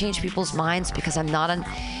can't change people's minds because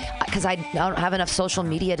because I don't have enough social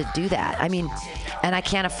media to do that. I mean, and I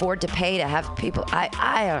can't afford to pay to have people.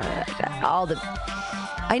 I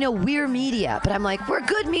know we're media, but I'm like, we're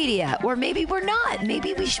good media, or maybe we're not.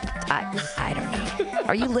 Maybe we should. I don't know.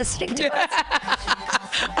 Are you listening to us?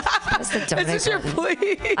 Just a donate Is this your button.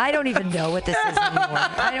 plea? I don't even know what this is anymore.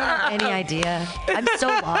 I don't have any idea. I'm so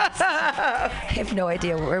lost. I have no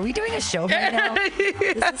idea. Are we doing a show right now?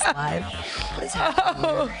 This is live. What is happening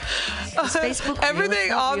here? Is Facebook real? Everything It's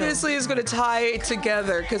not real. obviously is going to tie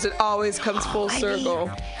together because it always comes full circle.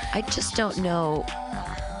 I just don't know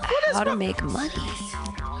how to make money.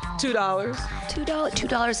 $2.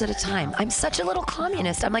 $2 at a time. I'm such a little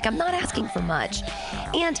communist. I'm like, I'm not asking for much.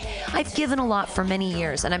 And I've given a lot for many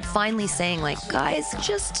years, and I'm finally saying, like, guys,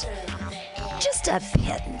 just a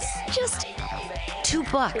pittance. Just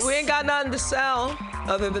 $2. We ain't got nothing to sell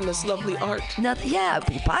other than this lovely art. Nothing. Yeah,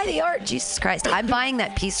 buy the art. Jesus Christ. I'm buying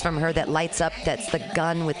that piece from her that lights up. That's the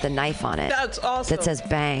gun with the knife on it. That's awesome. That says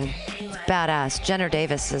bang. It's badass. Jenner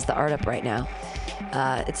Davis is the art up right now.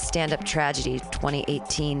 It's Stand-Up Tragedy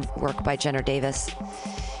 2018 work by Jenner Davis.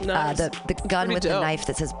 Nice. The gun Pretty with dope. the knife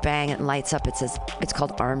that says bang and lights up. It's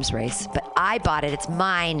called Arms Race. But I bought it. It's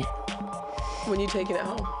mine. When you taking it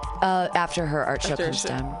home? After her art show After her comes show.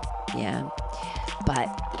 down. Yeah. But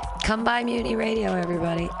come by Mutiny Radio,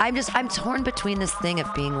 everybody. I'm torn between this thing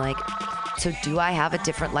of being like, so do I have a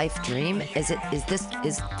different life dream? Is this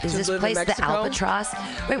live in place the Mexico? albatross?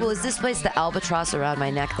 Wait, well, is this place the albatross around my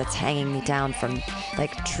neck that's hanging me down from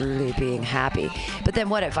like truly being happy? But then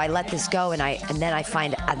what if I let this go and then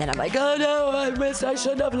I'm like, oh no, I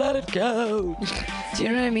shouldn't have let it go. Do you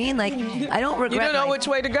know what I mean? Like, I don't regret. You don't know which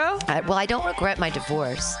way to go? I don't regret my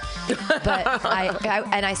divorce. But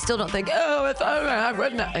I still don't think, oh, if only I had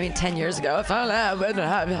written, 10 years ago, if only I written,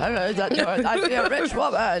 I'd be a rich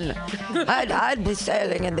woman. I'd be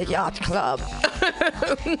sailing in the yacht club.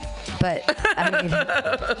 But,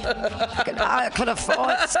 I could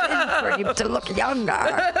afford skin cream to look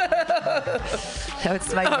younger. So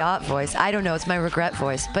it's my yacht voice. I don't know, it's my regret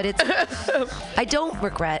voice. But I don't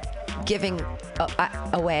regret giving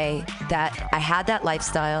away that I had that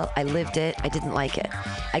lifestyle. I lived it. I didn't like it.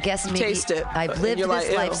 I guess maybe Taste it, I've and lived you're this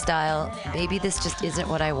like, ew. lifestyle. Maybe this just isn't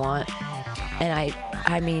what I want. And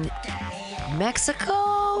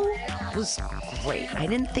Mexico was great. I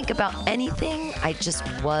didn't think about anything. I just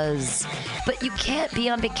was. But you can't be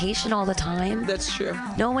on vacation all the time. That's true.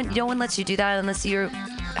 No one lets you do that unless you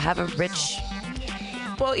have a rich.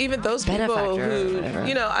 Well, even those people Benefactor or who, whatever.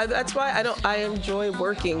 that's why I enjoy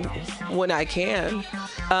working when I can,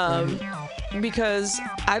 because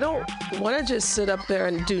I don't want to just sit up there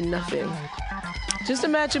and do nothing. Just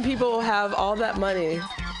imagine people have all that money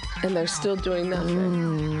and they're still doing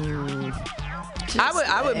nothing.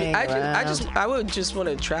 I would just want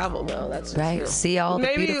to travel though. That's Right. true. See all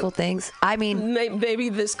the beautiful things. Maybe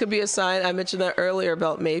this could be a sign. I mentioned that earlier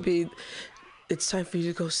about maybe it's time for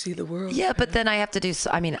you to go see the world. Yeah, but then I have to do.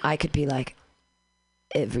 I could be like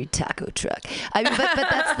every taco truck. But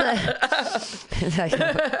that's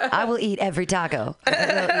the. I will eat every taco.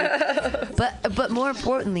 But more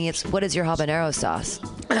importantly, it's what is your habanero sauce?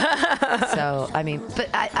 So but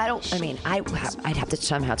I don't. I'd have to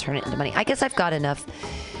somehow turn it into money. I guess I've got enough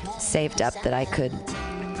saved up that I could.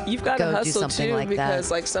 You've got go to do hustle something too, like because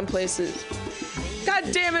that. like some places.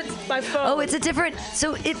 God damn it, my phone. Oh, it's a different.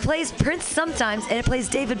 So it plays Prince sometimes, and it plays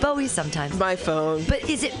David Bowie sometimes. My phone. But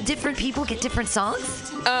is it different people get different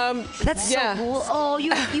songs? That's so cool. Oh,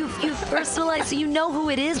 you personalize, so you know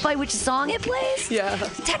who it is by which song it plays. Yeah.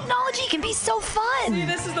 Technology can be so fun. See,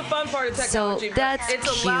 this is the fun part of technology. So that's it's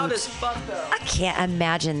cute. loud as fuck though. I can't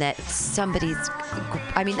imagine that somebody's.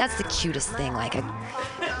 That's the cutest thing.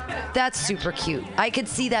 That's super cute. I could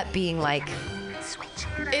see that being like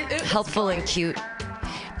helpful and cute.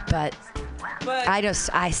 But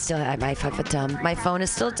I still have my phone dumb. My phone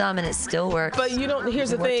is still dumb and it still works. But here's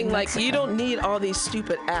the thing, like you don't need all these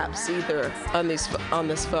stupid apps either on this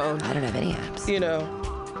phone. I don't have any apps.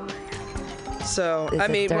 So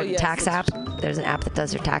Is there a yes, tax app? There's an app that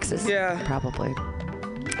does your taxes. Yeah. Probably.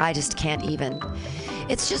 I just can't even.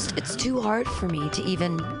 It's too hard for me to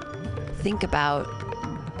even think about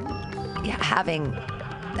having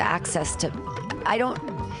access to. I don't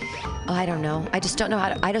know. I just don't know how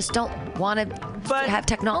to. I just don't want to have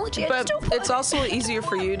technology. But it's also easier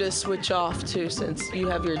for you to switch off too, since you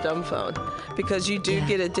have your dumb phone, because you do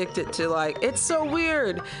get addicted to it's so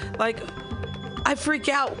weird. Like I freak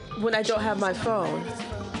out when I don't have my phone.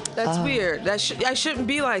 That's weird. I shouldn't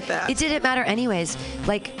be like that. It didn't matter anyways.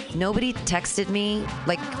 Like nobody texted me.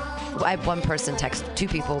 Like I had one person text two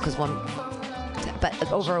people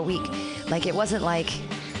but over a week. Like it wasn't like.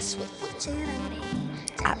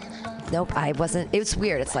 Nope, I wasn't. It was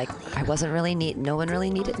weird. It's like I wasn't really no one really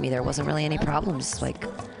needed me. There wasn't really any problems. Like,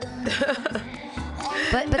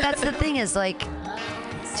 but that's the thing is like,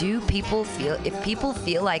 if people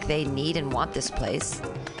feel like they need and want this place,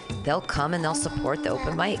 they'll come and they'll support the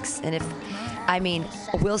open mics.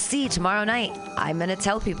 And we'll see tomorrow night. I'm gonna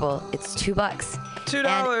tell people it's $2.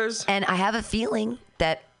 $2. And I have a feeling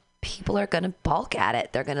that people are gonna balk at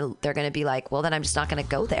it. They're gonna be like, well, then I'm just not gonna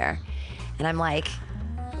go there. And I'm like,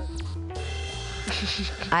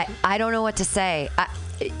 I don't know what to say.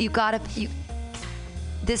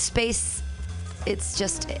 This space, it's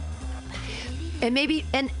just,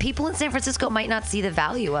 and people in San Francisco might not see the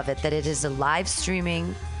value of it, that it is a live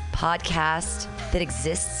streaming podcast that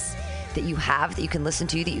exists, that you can listen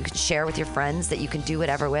to, that you can share with your friends, that you can do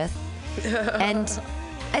whatever with. And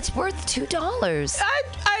it's worth $2.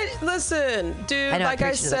 I listen, dude, like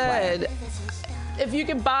I said, if you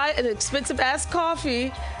can buy an expensive ass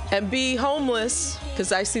coffee and be homeless,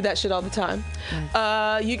 because I see that shit all the time,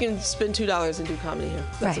 you can spend $2 and do comedy here.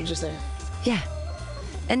 That's what I'm just saying. Yeah.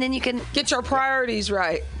 And then you can get your priorities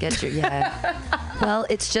right. Well,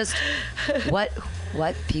 it's just what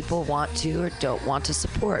people want to or don't want to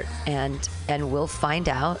support, and we'll find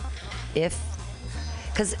out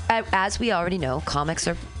because as we already know, comics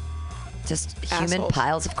are just human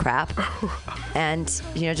piles of crap, and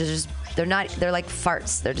they're like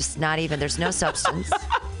farts. They're just not even. There's no substance.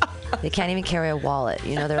 They can't even carry a wallet.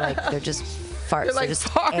 They're just farts. They're just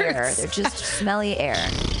farts. Air. They're just smelly air.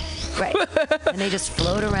 Right. And they just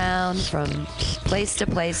float around from place to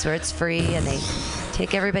place where it's free, and they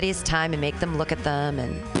take everybody's time and make them look at them,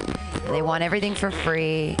 and they want everything for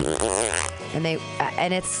free. And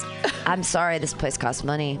I'm sorry, this place costs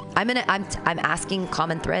money. I'm asking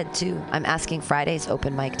Common Thread too. I'm asking Friday's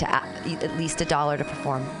open mic to at least $1 to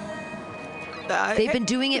perform. They've been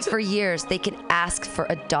doing it for years. They can ask for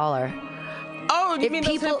 $1. Oh, you mean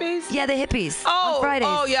those hippies? Yeah, the hippies. On Fridays.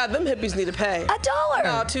 Oh, yeah, them hippies need to pay. $1.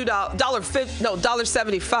 No, $2. $1.50. No,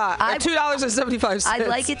 $1.75. $2.75. I'd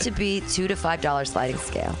like it to be $2 to $5 sliding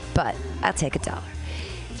scale, but I'll take $1.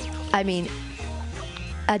 I mean,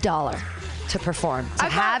 $1 to perform. To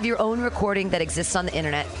have your own recording that exists on the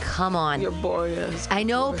internet. Come on. You're boring. I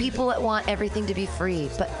know people that want everything to be free,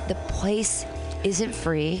 but the place isn't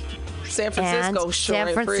free. San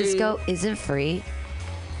Francisco isn't free,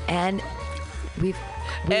 and we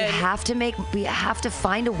have to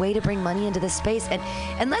find a way to bring money into this space. And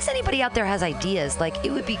unless anybody out there has ideas, like,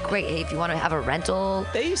 it would be great if you want to have a rental.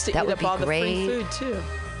 They used to eat up all the free food too.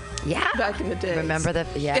 Yeah, back in the day. Remember the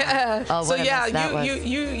Oh, so you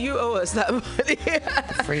owe us that money.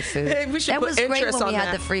 Free food. Hey, we should that put was great interest when we on had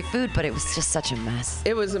that. the free food, but it was just such a mess.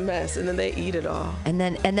 It was a mess, and then they eat it all. And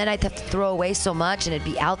then I'd have to throw away so much, and it'd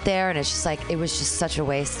be out there, and it's just like, it was just such a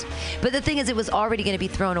waste. But the thing is, it was already going to be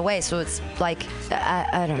thrown away, so it's like,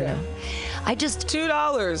 I don't know. I just $2.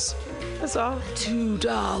 That's all.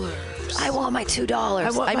 $2. I want my $2.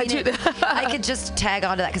 I could just tag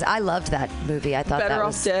onto that because I loved that movie. I thought Better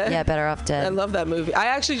Off Dead. Yeah, Better Off Dead. I love that movie. I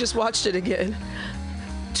actually just watched it again.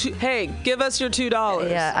 Hey, give us your $2.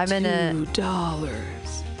 Yeah, I'm in $2.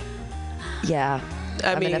 Yeah,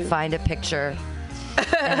 I'm gonna find a picture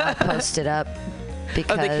and I'll post it up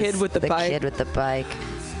because of the kid with the bike. Kid with the bike.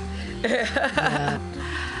 Yeah.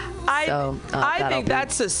 I think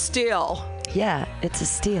that's a steal. Yeah, it's a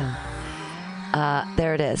steal.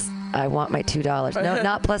 There it is. I want my $2. No,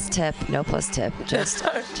 not plus tip. No plus tip. Just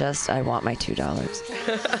I want my $2.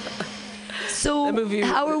 So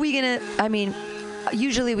how are we gonna? I mean,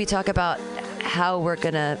 usually we talk about how we're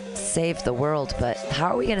gonna save the world, but how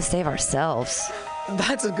are we gonna save ourselves?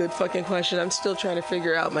 That's a good fucking question. I'm still trying to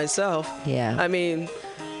figure out myself. Yeah. I mean,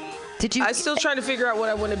 I'm still trying to figure out what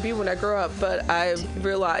I want to be when I grow up, but I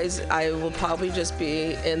realize I will probably just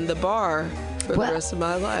be in the bar for the rest of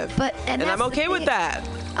my life. And I'm okay with that.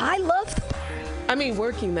 I love the bar. I mean,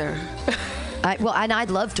 working there. And I'd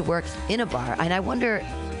love to work in a bar, and I wonder,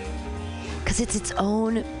 because it's its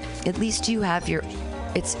own. At least you have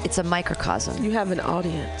it's a microcosm. You have an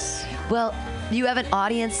audience. Well, you have an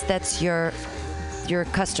audience that's your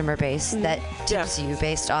customer base that tips you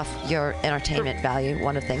based off your entertainment value,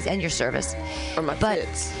 one of the things, and your service. Or my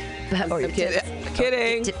tits. Or your tits.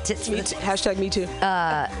 Kidding. Tits. Hashtag me too.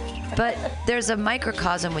 But there's a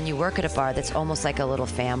microcosm when you work at a bar that's almost like a little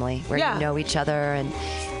family where you know each other and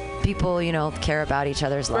people, care about each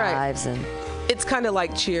other's lives. And it's kind of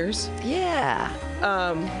like Cheers. Yeah.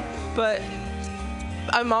 But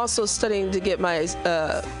I'm also studying to get I'm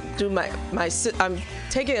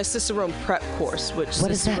taking a Cicerone prep course, which what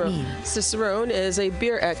does that mean? Cicerone is a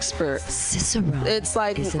beer expert. Cicerone. It's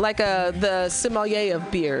like the sommelier of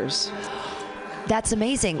beers. That's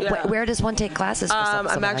amazing. Yeah. Where does one take classes for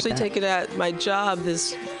something I'm actually like that? taking at my job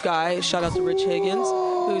this guy, shout out to Rich Higgins,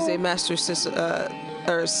 who's a master Cicerone,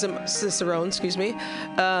 excuse me.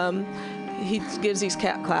 he gives these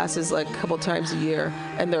classes like a couple times a year,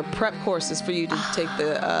 and they're prep courses for you to take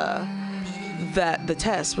the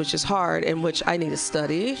test, which is hard and which I need to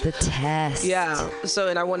study. The test. Yeah. So,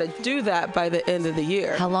 and I want to do that by the end of the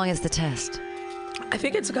year. How long is the test? I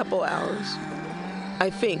think it's a couple hours. A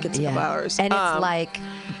couple hours. And it's like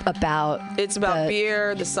about... It's about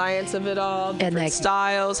beer, the science of it all, different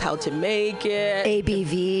styles, how to make it.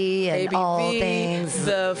 ABV and all things.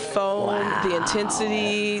 The foam, the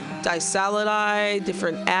intensity, disalinide,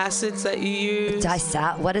 different acids that you use.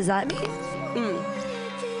 What does that mean?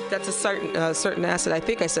 That's a certain acid. I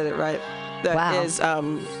think I said it right. That is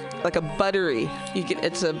like a buttery.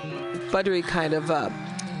 It's a buttery kind of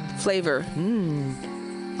flavor.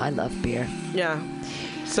 I love beer. Yeah.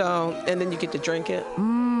 So, and then you get to drink it.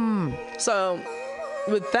 So,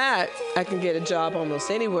 with that, I can get a job almost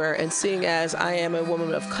anywhere. And seeing as I am a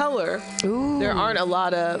woman of color, there aren't a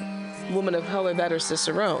lot of women of color that are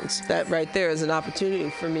cicerones. That right there is an opportunity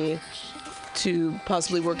for me to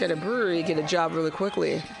possibly work at a brewery, get a job really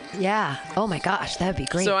quickly. Yeah. Oh my gosh, that'd be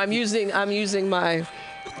great. So I'm using my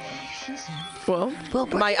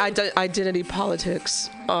my identity politics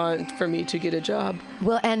for me to get a job.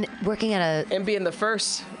 Well, and working at and being the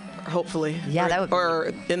first, hopefully. Yeah, that would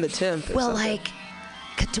or in the 10th. Well,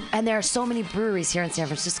 and there are so many breweries here in San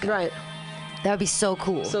Francisco. Right. That would be so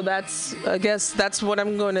cool. So I guess that's what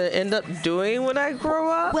I'm going to end up doing when I grow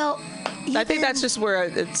up. Well, I think that's just where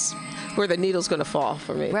the needle's going to fall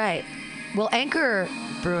for me. Right. Well, Anchor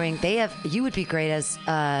Brewing, you would be great as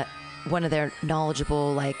one of their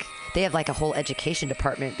knowledgeable, they have a whole education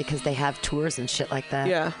department because they have tours and shit like that.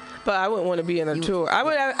 Yeah, but I wouldn't want to be in a tour. I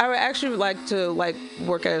would actually like to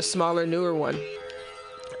work at a smaller, newer one.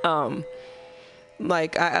 I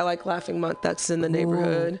like Laughing Monk. That's in the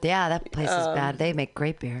neighborhood. Yeah, that place is bad. They make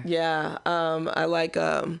great beer. Yeah, I like.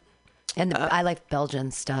 I like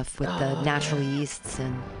Belgian stuff with the natural yeasts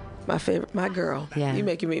and. My favorite, my girl. Yeah, you're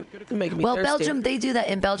making me Well, thirsty. Belgium, they do that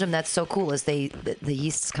in Belgium. That's so cool. Is the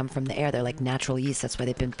yeasts come from the air? They're like natural yeast. That's why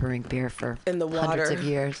they've been brewing beer for hundreds of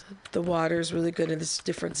years. The water is really good in its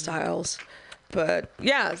different styles. But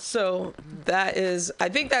yeah, so I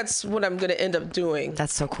think that's what I'm going to end up doing.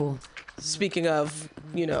 That's so cool. Speaking of,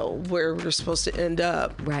 where we're supposed to end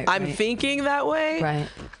up. Right. I'm thinking that way. Right.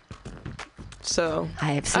 So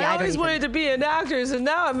I always wanted to be an actress, and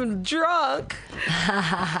now I'm drunk.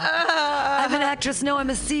 I'm an actress. No,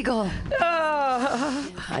 I'm a seagull.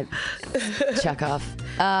 Check off.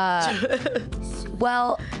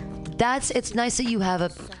 Well, it's nice that you have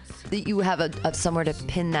a somewhere to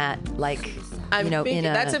pin that,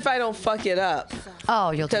 that's if I don't fuck it up.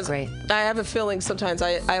 Oh, you'll do great. I have a feeling sometimes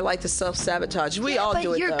I like to self-sabotage. We all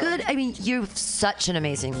do it, you're though. good. I mean, you have such an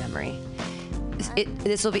amazing memory.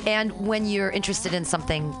 This will be, and when you're interested in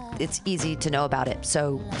something, it's easy to know about it.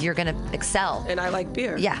 So you're gonna excel. And I like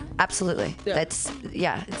beer. Yeah, absolutely. Yeah. It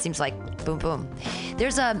seems like boom, boom.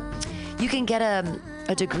 You can get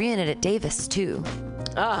a degree in it at Davis too.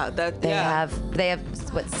 They have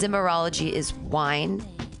what Zimmerology is wine.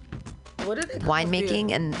 What are they called?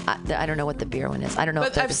 Winemaking, and I don't know what the beer one is. I don't know.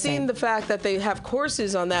 But I've seen the fact that they have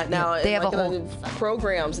courses on that now. Yeah, they have a whole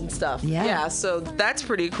programs and stuff. Yeah. So that's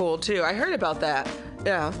pretty cool too. I heard about that.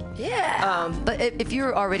 Yeah. Yeah. But if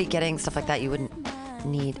you're already getting stuff like that, you wouldn't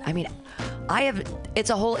need. I mean,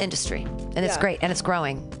 it's a whole industry, and it's great, and it's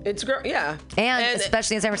growing. It's yeah. And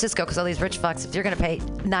especially in San Francisco, because all these rich fucks, if you're gonna pay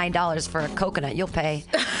 $9 for a coconut, you'll pay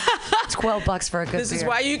 $12 for a good beer. This is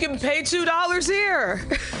why you can pay $2 here.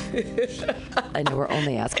 I know we're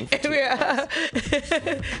only asking for $2. Yeah.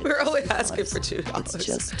 We're only asking for $2. It's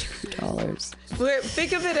just $2.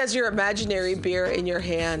 Think of it as your imaginary beer in your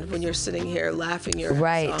hand when you're sitting here laughing your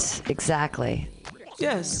ass off. Exactly.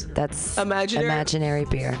 Yes. That's imaginary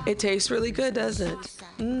beer. It tastes really good, doesn't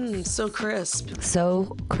it? So crisp.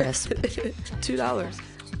 So crisp. $2.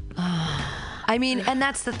 I mean, and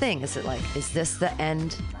that's the thing. Is this the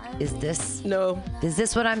end? Is this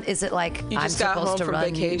what is it like you I'm just got supposed home to from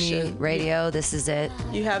run vacation. Radio? This is it.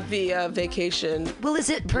 You have the vacation. Well, is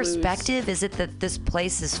it blues. perspective? Is it that this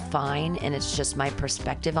place is fine and it's just my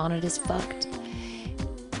perspective on it is fucked?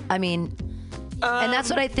 I mean, and that's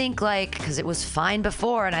what I think, because it was fine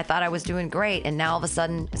before and I thought I was doing great, and now all of a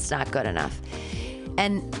sudden it's not good enough.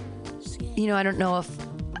 And I don't know if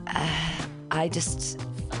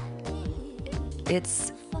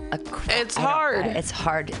it's hard. It's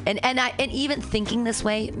hard, and even thinking this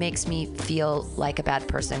way makes me feel like a bad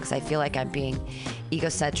person, because I feel like I'm being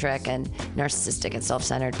egocentric and narcissistic and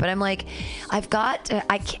self-centered. But I'm like, I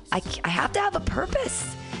have to have a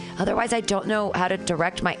purpose, otherwise I don't know how to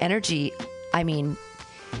direct my energy. I mean,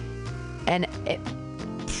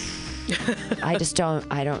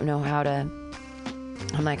 I don't know how to.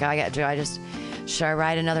 I'm like, should I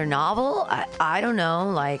write another novel? I don't know.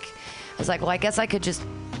 Like, I was like, well, I guess I could just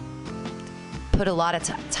put a lot of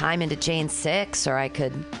time into Jane 6, or I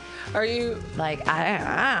could. Are you like, I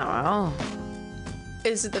don't know.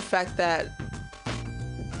 Is it the fact that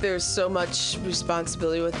there's so much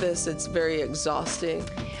responsibility with this, it's very exhausting?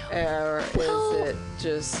 Or is it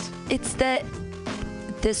just... It's that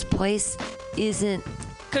this place isn't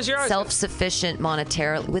self-sufficient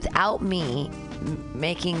monetarily. Without me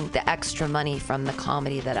making the extra money from the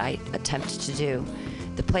comedy that I attempt to do,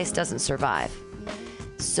 the place doesn't survive.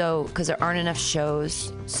 So, because there aren't enough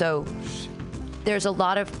shows. So, there's a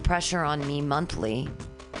lot of pressure on me monthly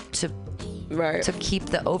to keep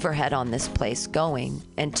the overhead on this place going,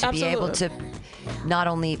 and to be able to not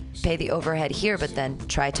only pay the overhead here, but then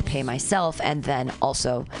try to pay myself, and then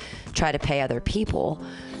also try to pay other people.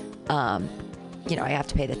 You know, I have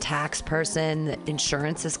to pay the tax person, the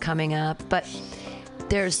insurance is coming up, but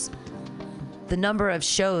there's the number of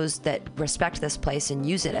shows that respect this place and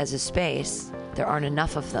use it as a space. There aren't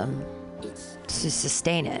enough of them to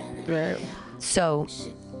sustain it. Right. So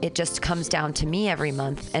it just comes down to me every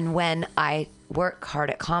month. And when I work hard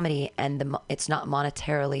at comedy and it's not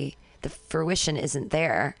monetarily, the fruition isn't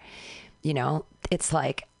there, you know, it's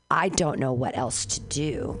like, I don't know what else to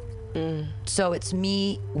do. So it's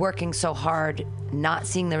me working so hard, not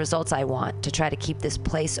seeing the results I want to try to keep this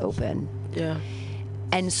place open. Yeah.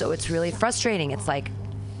 And so it's really frustrating. It's like,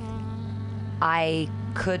 I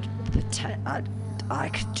could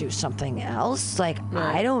do something else. Like,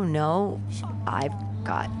 I don't know. I've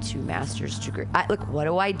got 2 master's degrees. Look, what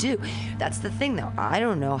do I do? That's the thing, though. I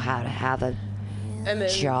don't know how to have a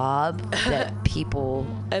job that people...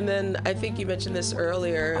 And then I think you mentioned this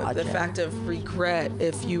earlier, the fact of regret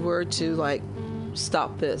if you were to, like,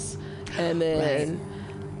 stop this and then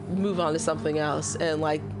move on to something else. And,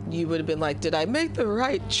 like, you would have been like, did I make the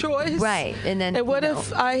right choice? Right. And then, what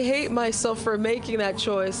if I hate myself for making that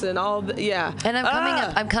choice and all the, And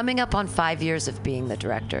I'm coming up on 5 years of being the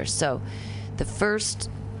director. So the first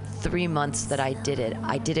 3 months that I did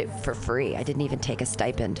it for free. I didn't even take a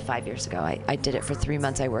stipend 5 years ago. I did it for 3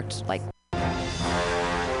 months. I worked like...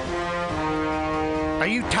 Are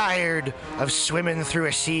you tired of swimming through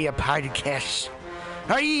a sea of podcasts?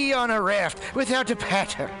 Are ye on a raft without a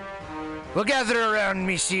paddle? Well, gather around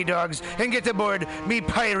me, sea dogs, and get aboard me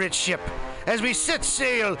pirate ship as we set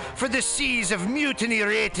sail for the seas of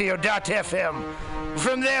MutinyRadio.fm.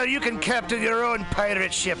 From there, you can captain your own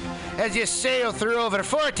pirate ship as you sail through over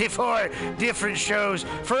 44 different shows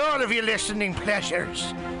for all of your listening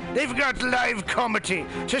pleasures. They've got live comedy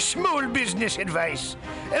to small business advice,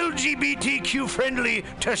 LGBTQ friendly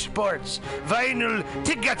to sports, vinyl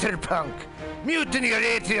to gutter punk.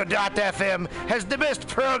 MutinyRadio.fm has the best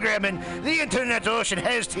programming the internet ocean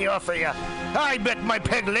has to offer you. I bet my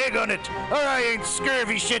peg leg on it, or I ain't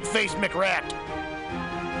scurvy shit-faced McRat.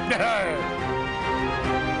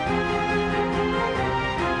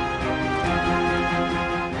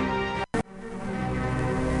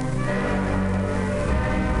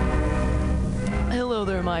 Hello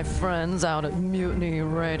there, my friends out at Mutiny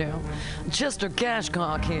Radio. Chester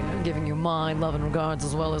Cashcock here, giving you my love and regards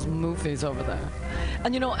as well as Moofy's over there.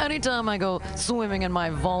 And you know, anytime I go swimming in my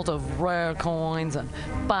vault of rare coins and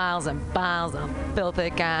piles of filthy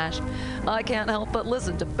cash, I can't help but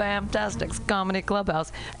listen to Bamtastic's Comedy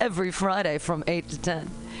Clubhouse every Friday from 8 to 10.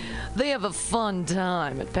 They have a fun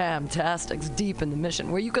time at Bamtastic's deep in the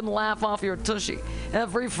Mission, where you can laugh off your tushy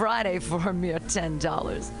every Friday for a mere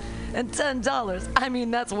 $10. And $10, I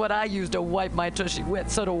mean, that's what I use to wipe my tushy with,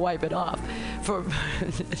 so to wipe it off for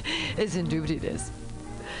it's indubitious.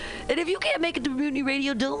 And if you can't make it to Mutiny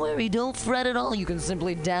Radio, don't worry, don't fret at all. You can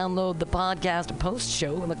simply download the podcast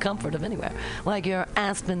post-show in the comfort of anywhere, like your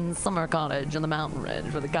Aspen summer cottage on the mountain ridge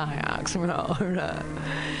for the kayaks.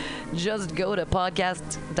 Just go to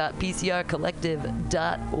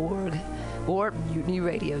podcast.pcrcollective.org or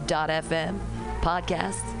mutinyradio.fm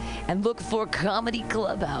podcasts and look for Comedy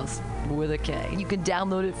Clubhouse with a K. You can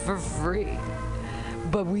download it for free.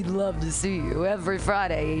 But we'd love to see you every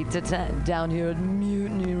Friday, 8 to 10, down here at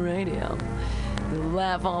Mutiny Radio.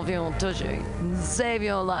 Laugh off your tushy and save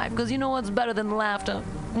your life, because you know what's better than laughter?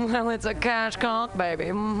 Well, it's a cash cock,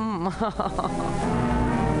 baby.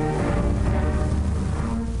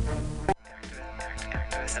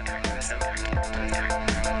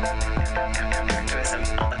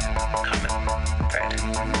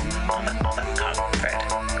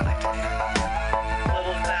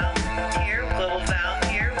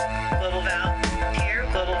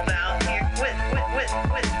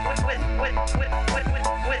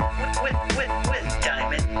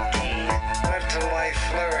 Diamond D.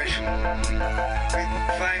 flourish. We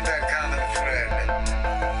find that common thread.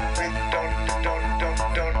 We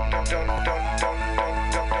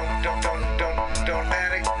don't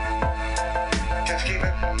panic. Just keep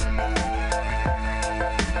it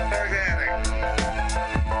organic.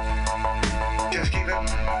 Just keep it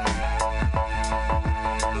organic.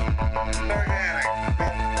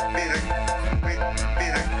 Be the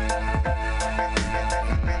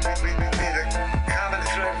common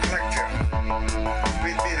thread collective.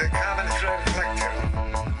 We'd be the common thread collective.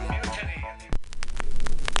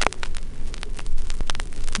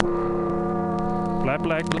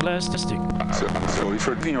 Black plastic. So if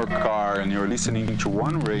you're in your car and you're listening to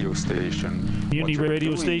one radio station,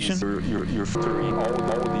 MutinyRadio station, you're filtering all the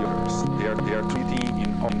others. They are treating in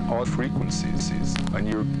all frequencies, and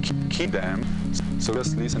you keep them. So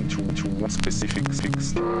just listen to one specific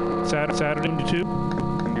fix. Saturday to 2.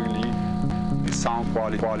 Really, the sound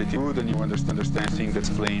quality good, and you understand things that's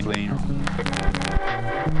playing.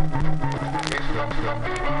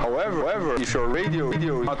 However, if your radio is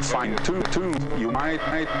not fine-tuned, you might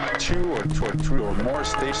 2 or 3 or more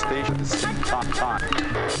stations at the same time.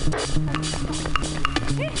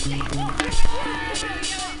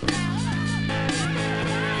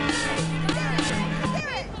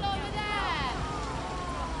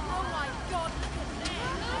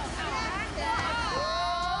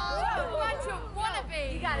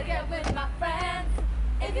 You gotta get with my friends.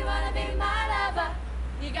 If you wanna be my lover,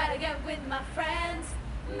 you gotta get with my friends.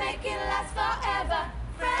 Make it last forever.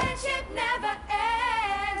 Friendship never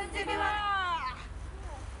ends. If you wanna.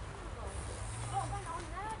 Oh, hang on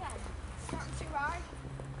there then. Starting to ride.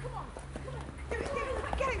 Come on. Get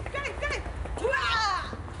it. Wah!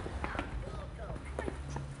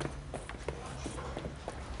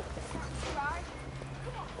 Starting to ride.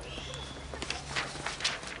 Come on.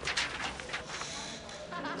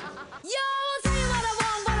 Yo, I'll tell you what I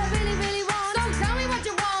want, what I really, really want. Don't tell me what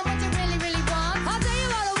you want, what you really, really want. I'll tell you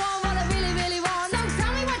what I want, what I really, really want. Don't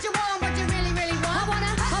tell me what you want, what you really, really want. I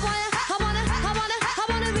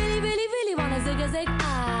wanna really, really, really wanna zig a zig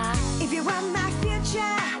ah. If you want my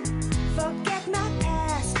future, forget my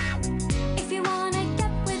past. If you wanna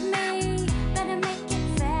get with me, better make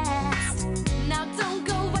it fast. Now don't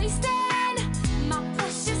go wasting my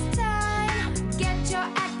precious time. Get your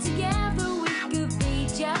act together, we could be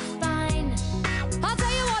just fine. I'll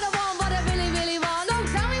tell you what I want, what I really, really want. Don't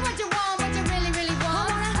tell me what you want, what you really, really want.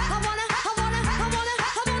 I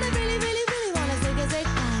wanna really, really, really wanna zig a zig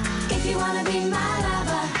ah. If you wanna be my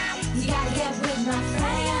lover, you gotta get with my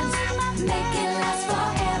friends. Make it last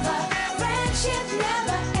forever. Friendship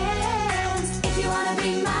never ends. If you wanna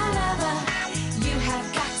be my lover, you have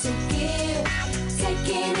got to give.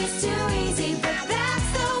 Taking is too easy, but that's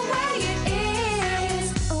the way it is.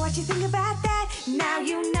 What you think about that? Now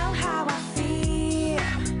you know how I feel.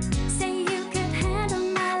 Say you can handle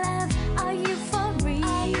my love. Are you for real?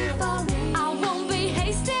 I won't be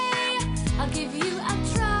hasty. I'll give you a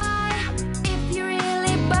try. If you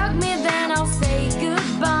really bug me, then I'll say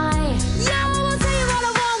goodbye. Yo, I'll tell you what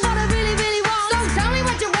I want, what I really, really want. Don't tell me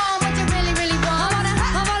what you want, what you really, really want. I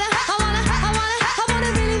wanna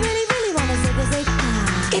really, really, really wanna zig a zig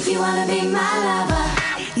ah. If you wanna be my lover,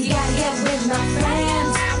 you gotta get with my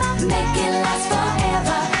friends. Make it last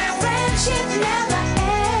forever. Friendship never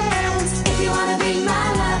ends. If you wanna be my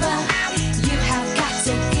lover, you have got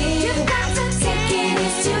to give. Taking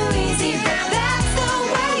is too easy, but that's the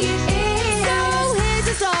way it is. So here's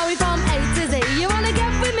a story from A to Z. You wanna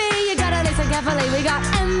get with me, you gotta listen carefully. We got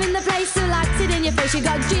M in the place who likes it in your face. You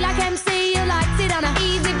got G like MC who likes it on a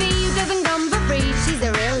easy V who doesn't come for free. She's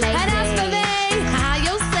a real lady. And as for me, how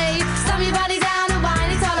you'll see, slam your body down and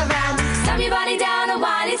whine it all around. Slam your body down and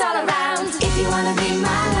whine it all around. If you wanna be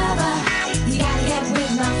my lover, you gotta get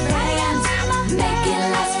with my friends. Make it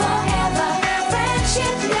last forever.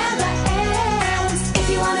 Friendship never ends. If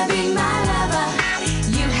you wanna be my lover,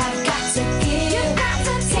 you have got to give.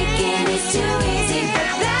 Taking is too easy,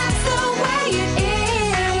 but that's the way it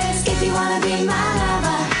is. If you wanna be my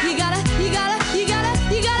lover, you gotta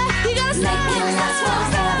make it last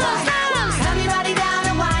forever. Slam your body down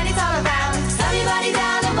and whine it all around. Slam your body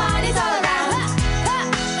down and whine it all around.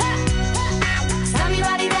 Slam your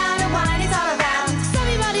body down and whine it all around. Slam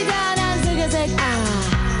your body down and zig a zig ah.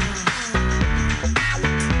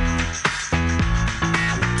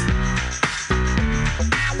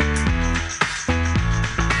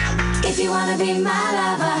 If you wanna be my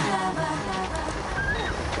lover.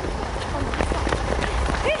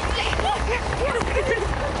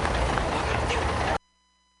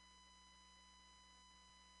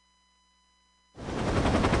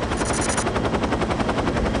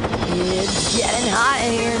 It's getting hot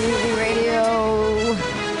in here, MutinyRadio.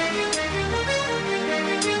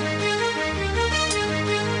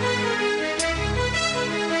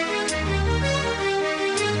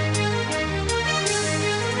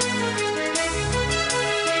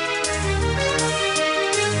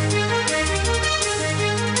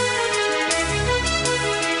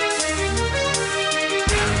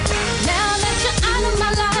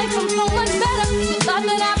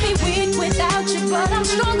 but I'm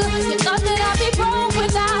stronger. You thought that I'd be broke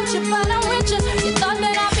without you, but I'm richer. You thought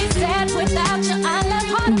that I'd be sad without you. I left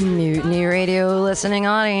hard. Mutiny Radio listening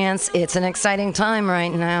audience, it's an exciting time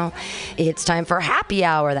right now. It's time for Happy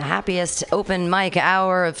Hour, the happiest open mic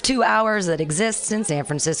hour of 2 hours that exists in San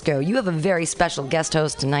Francisco. You have a very special guest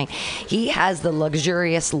host tonight. He has the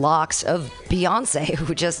luxurious locks of Beyonce,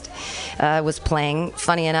 who just was playing.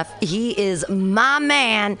 Funny enough, he is my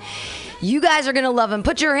man. You guys are going to love him.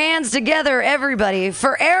 Put your hands together, everybody,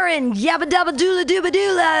 for Aaron Yabba Dabba Doola Dooba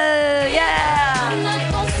Doola.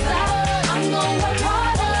 Yeah.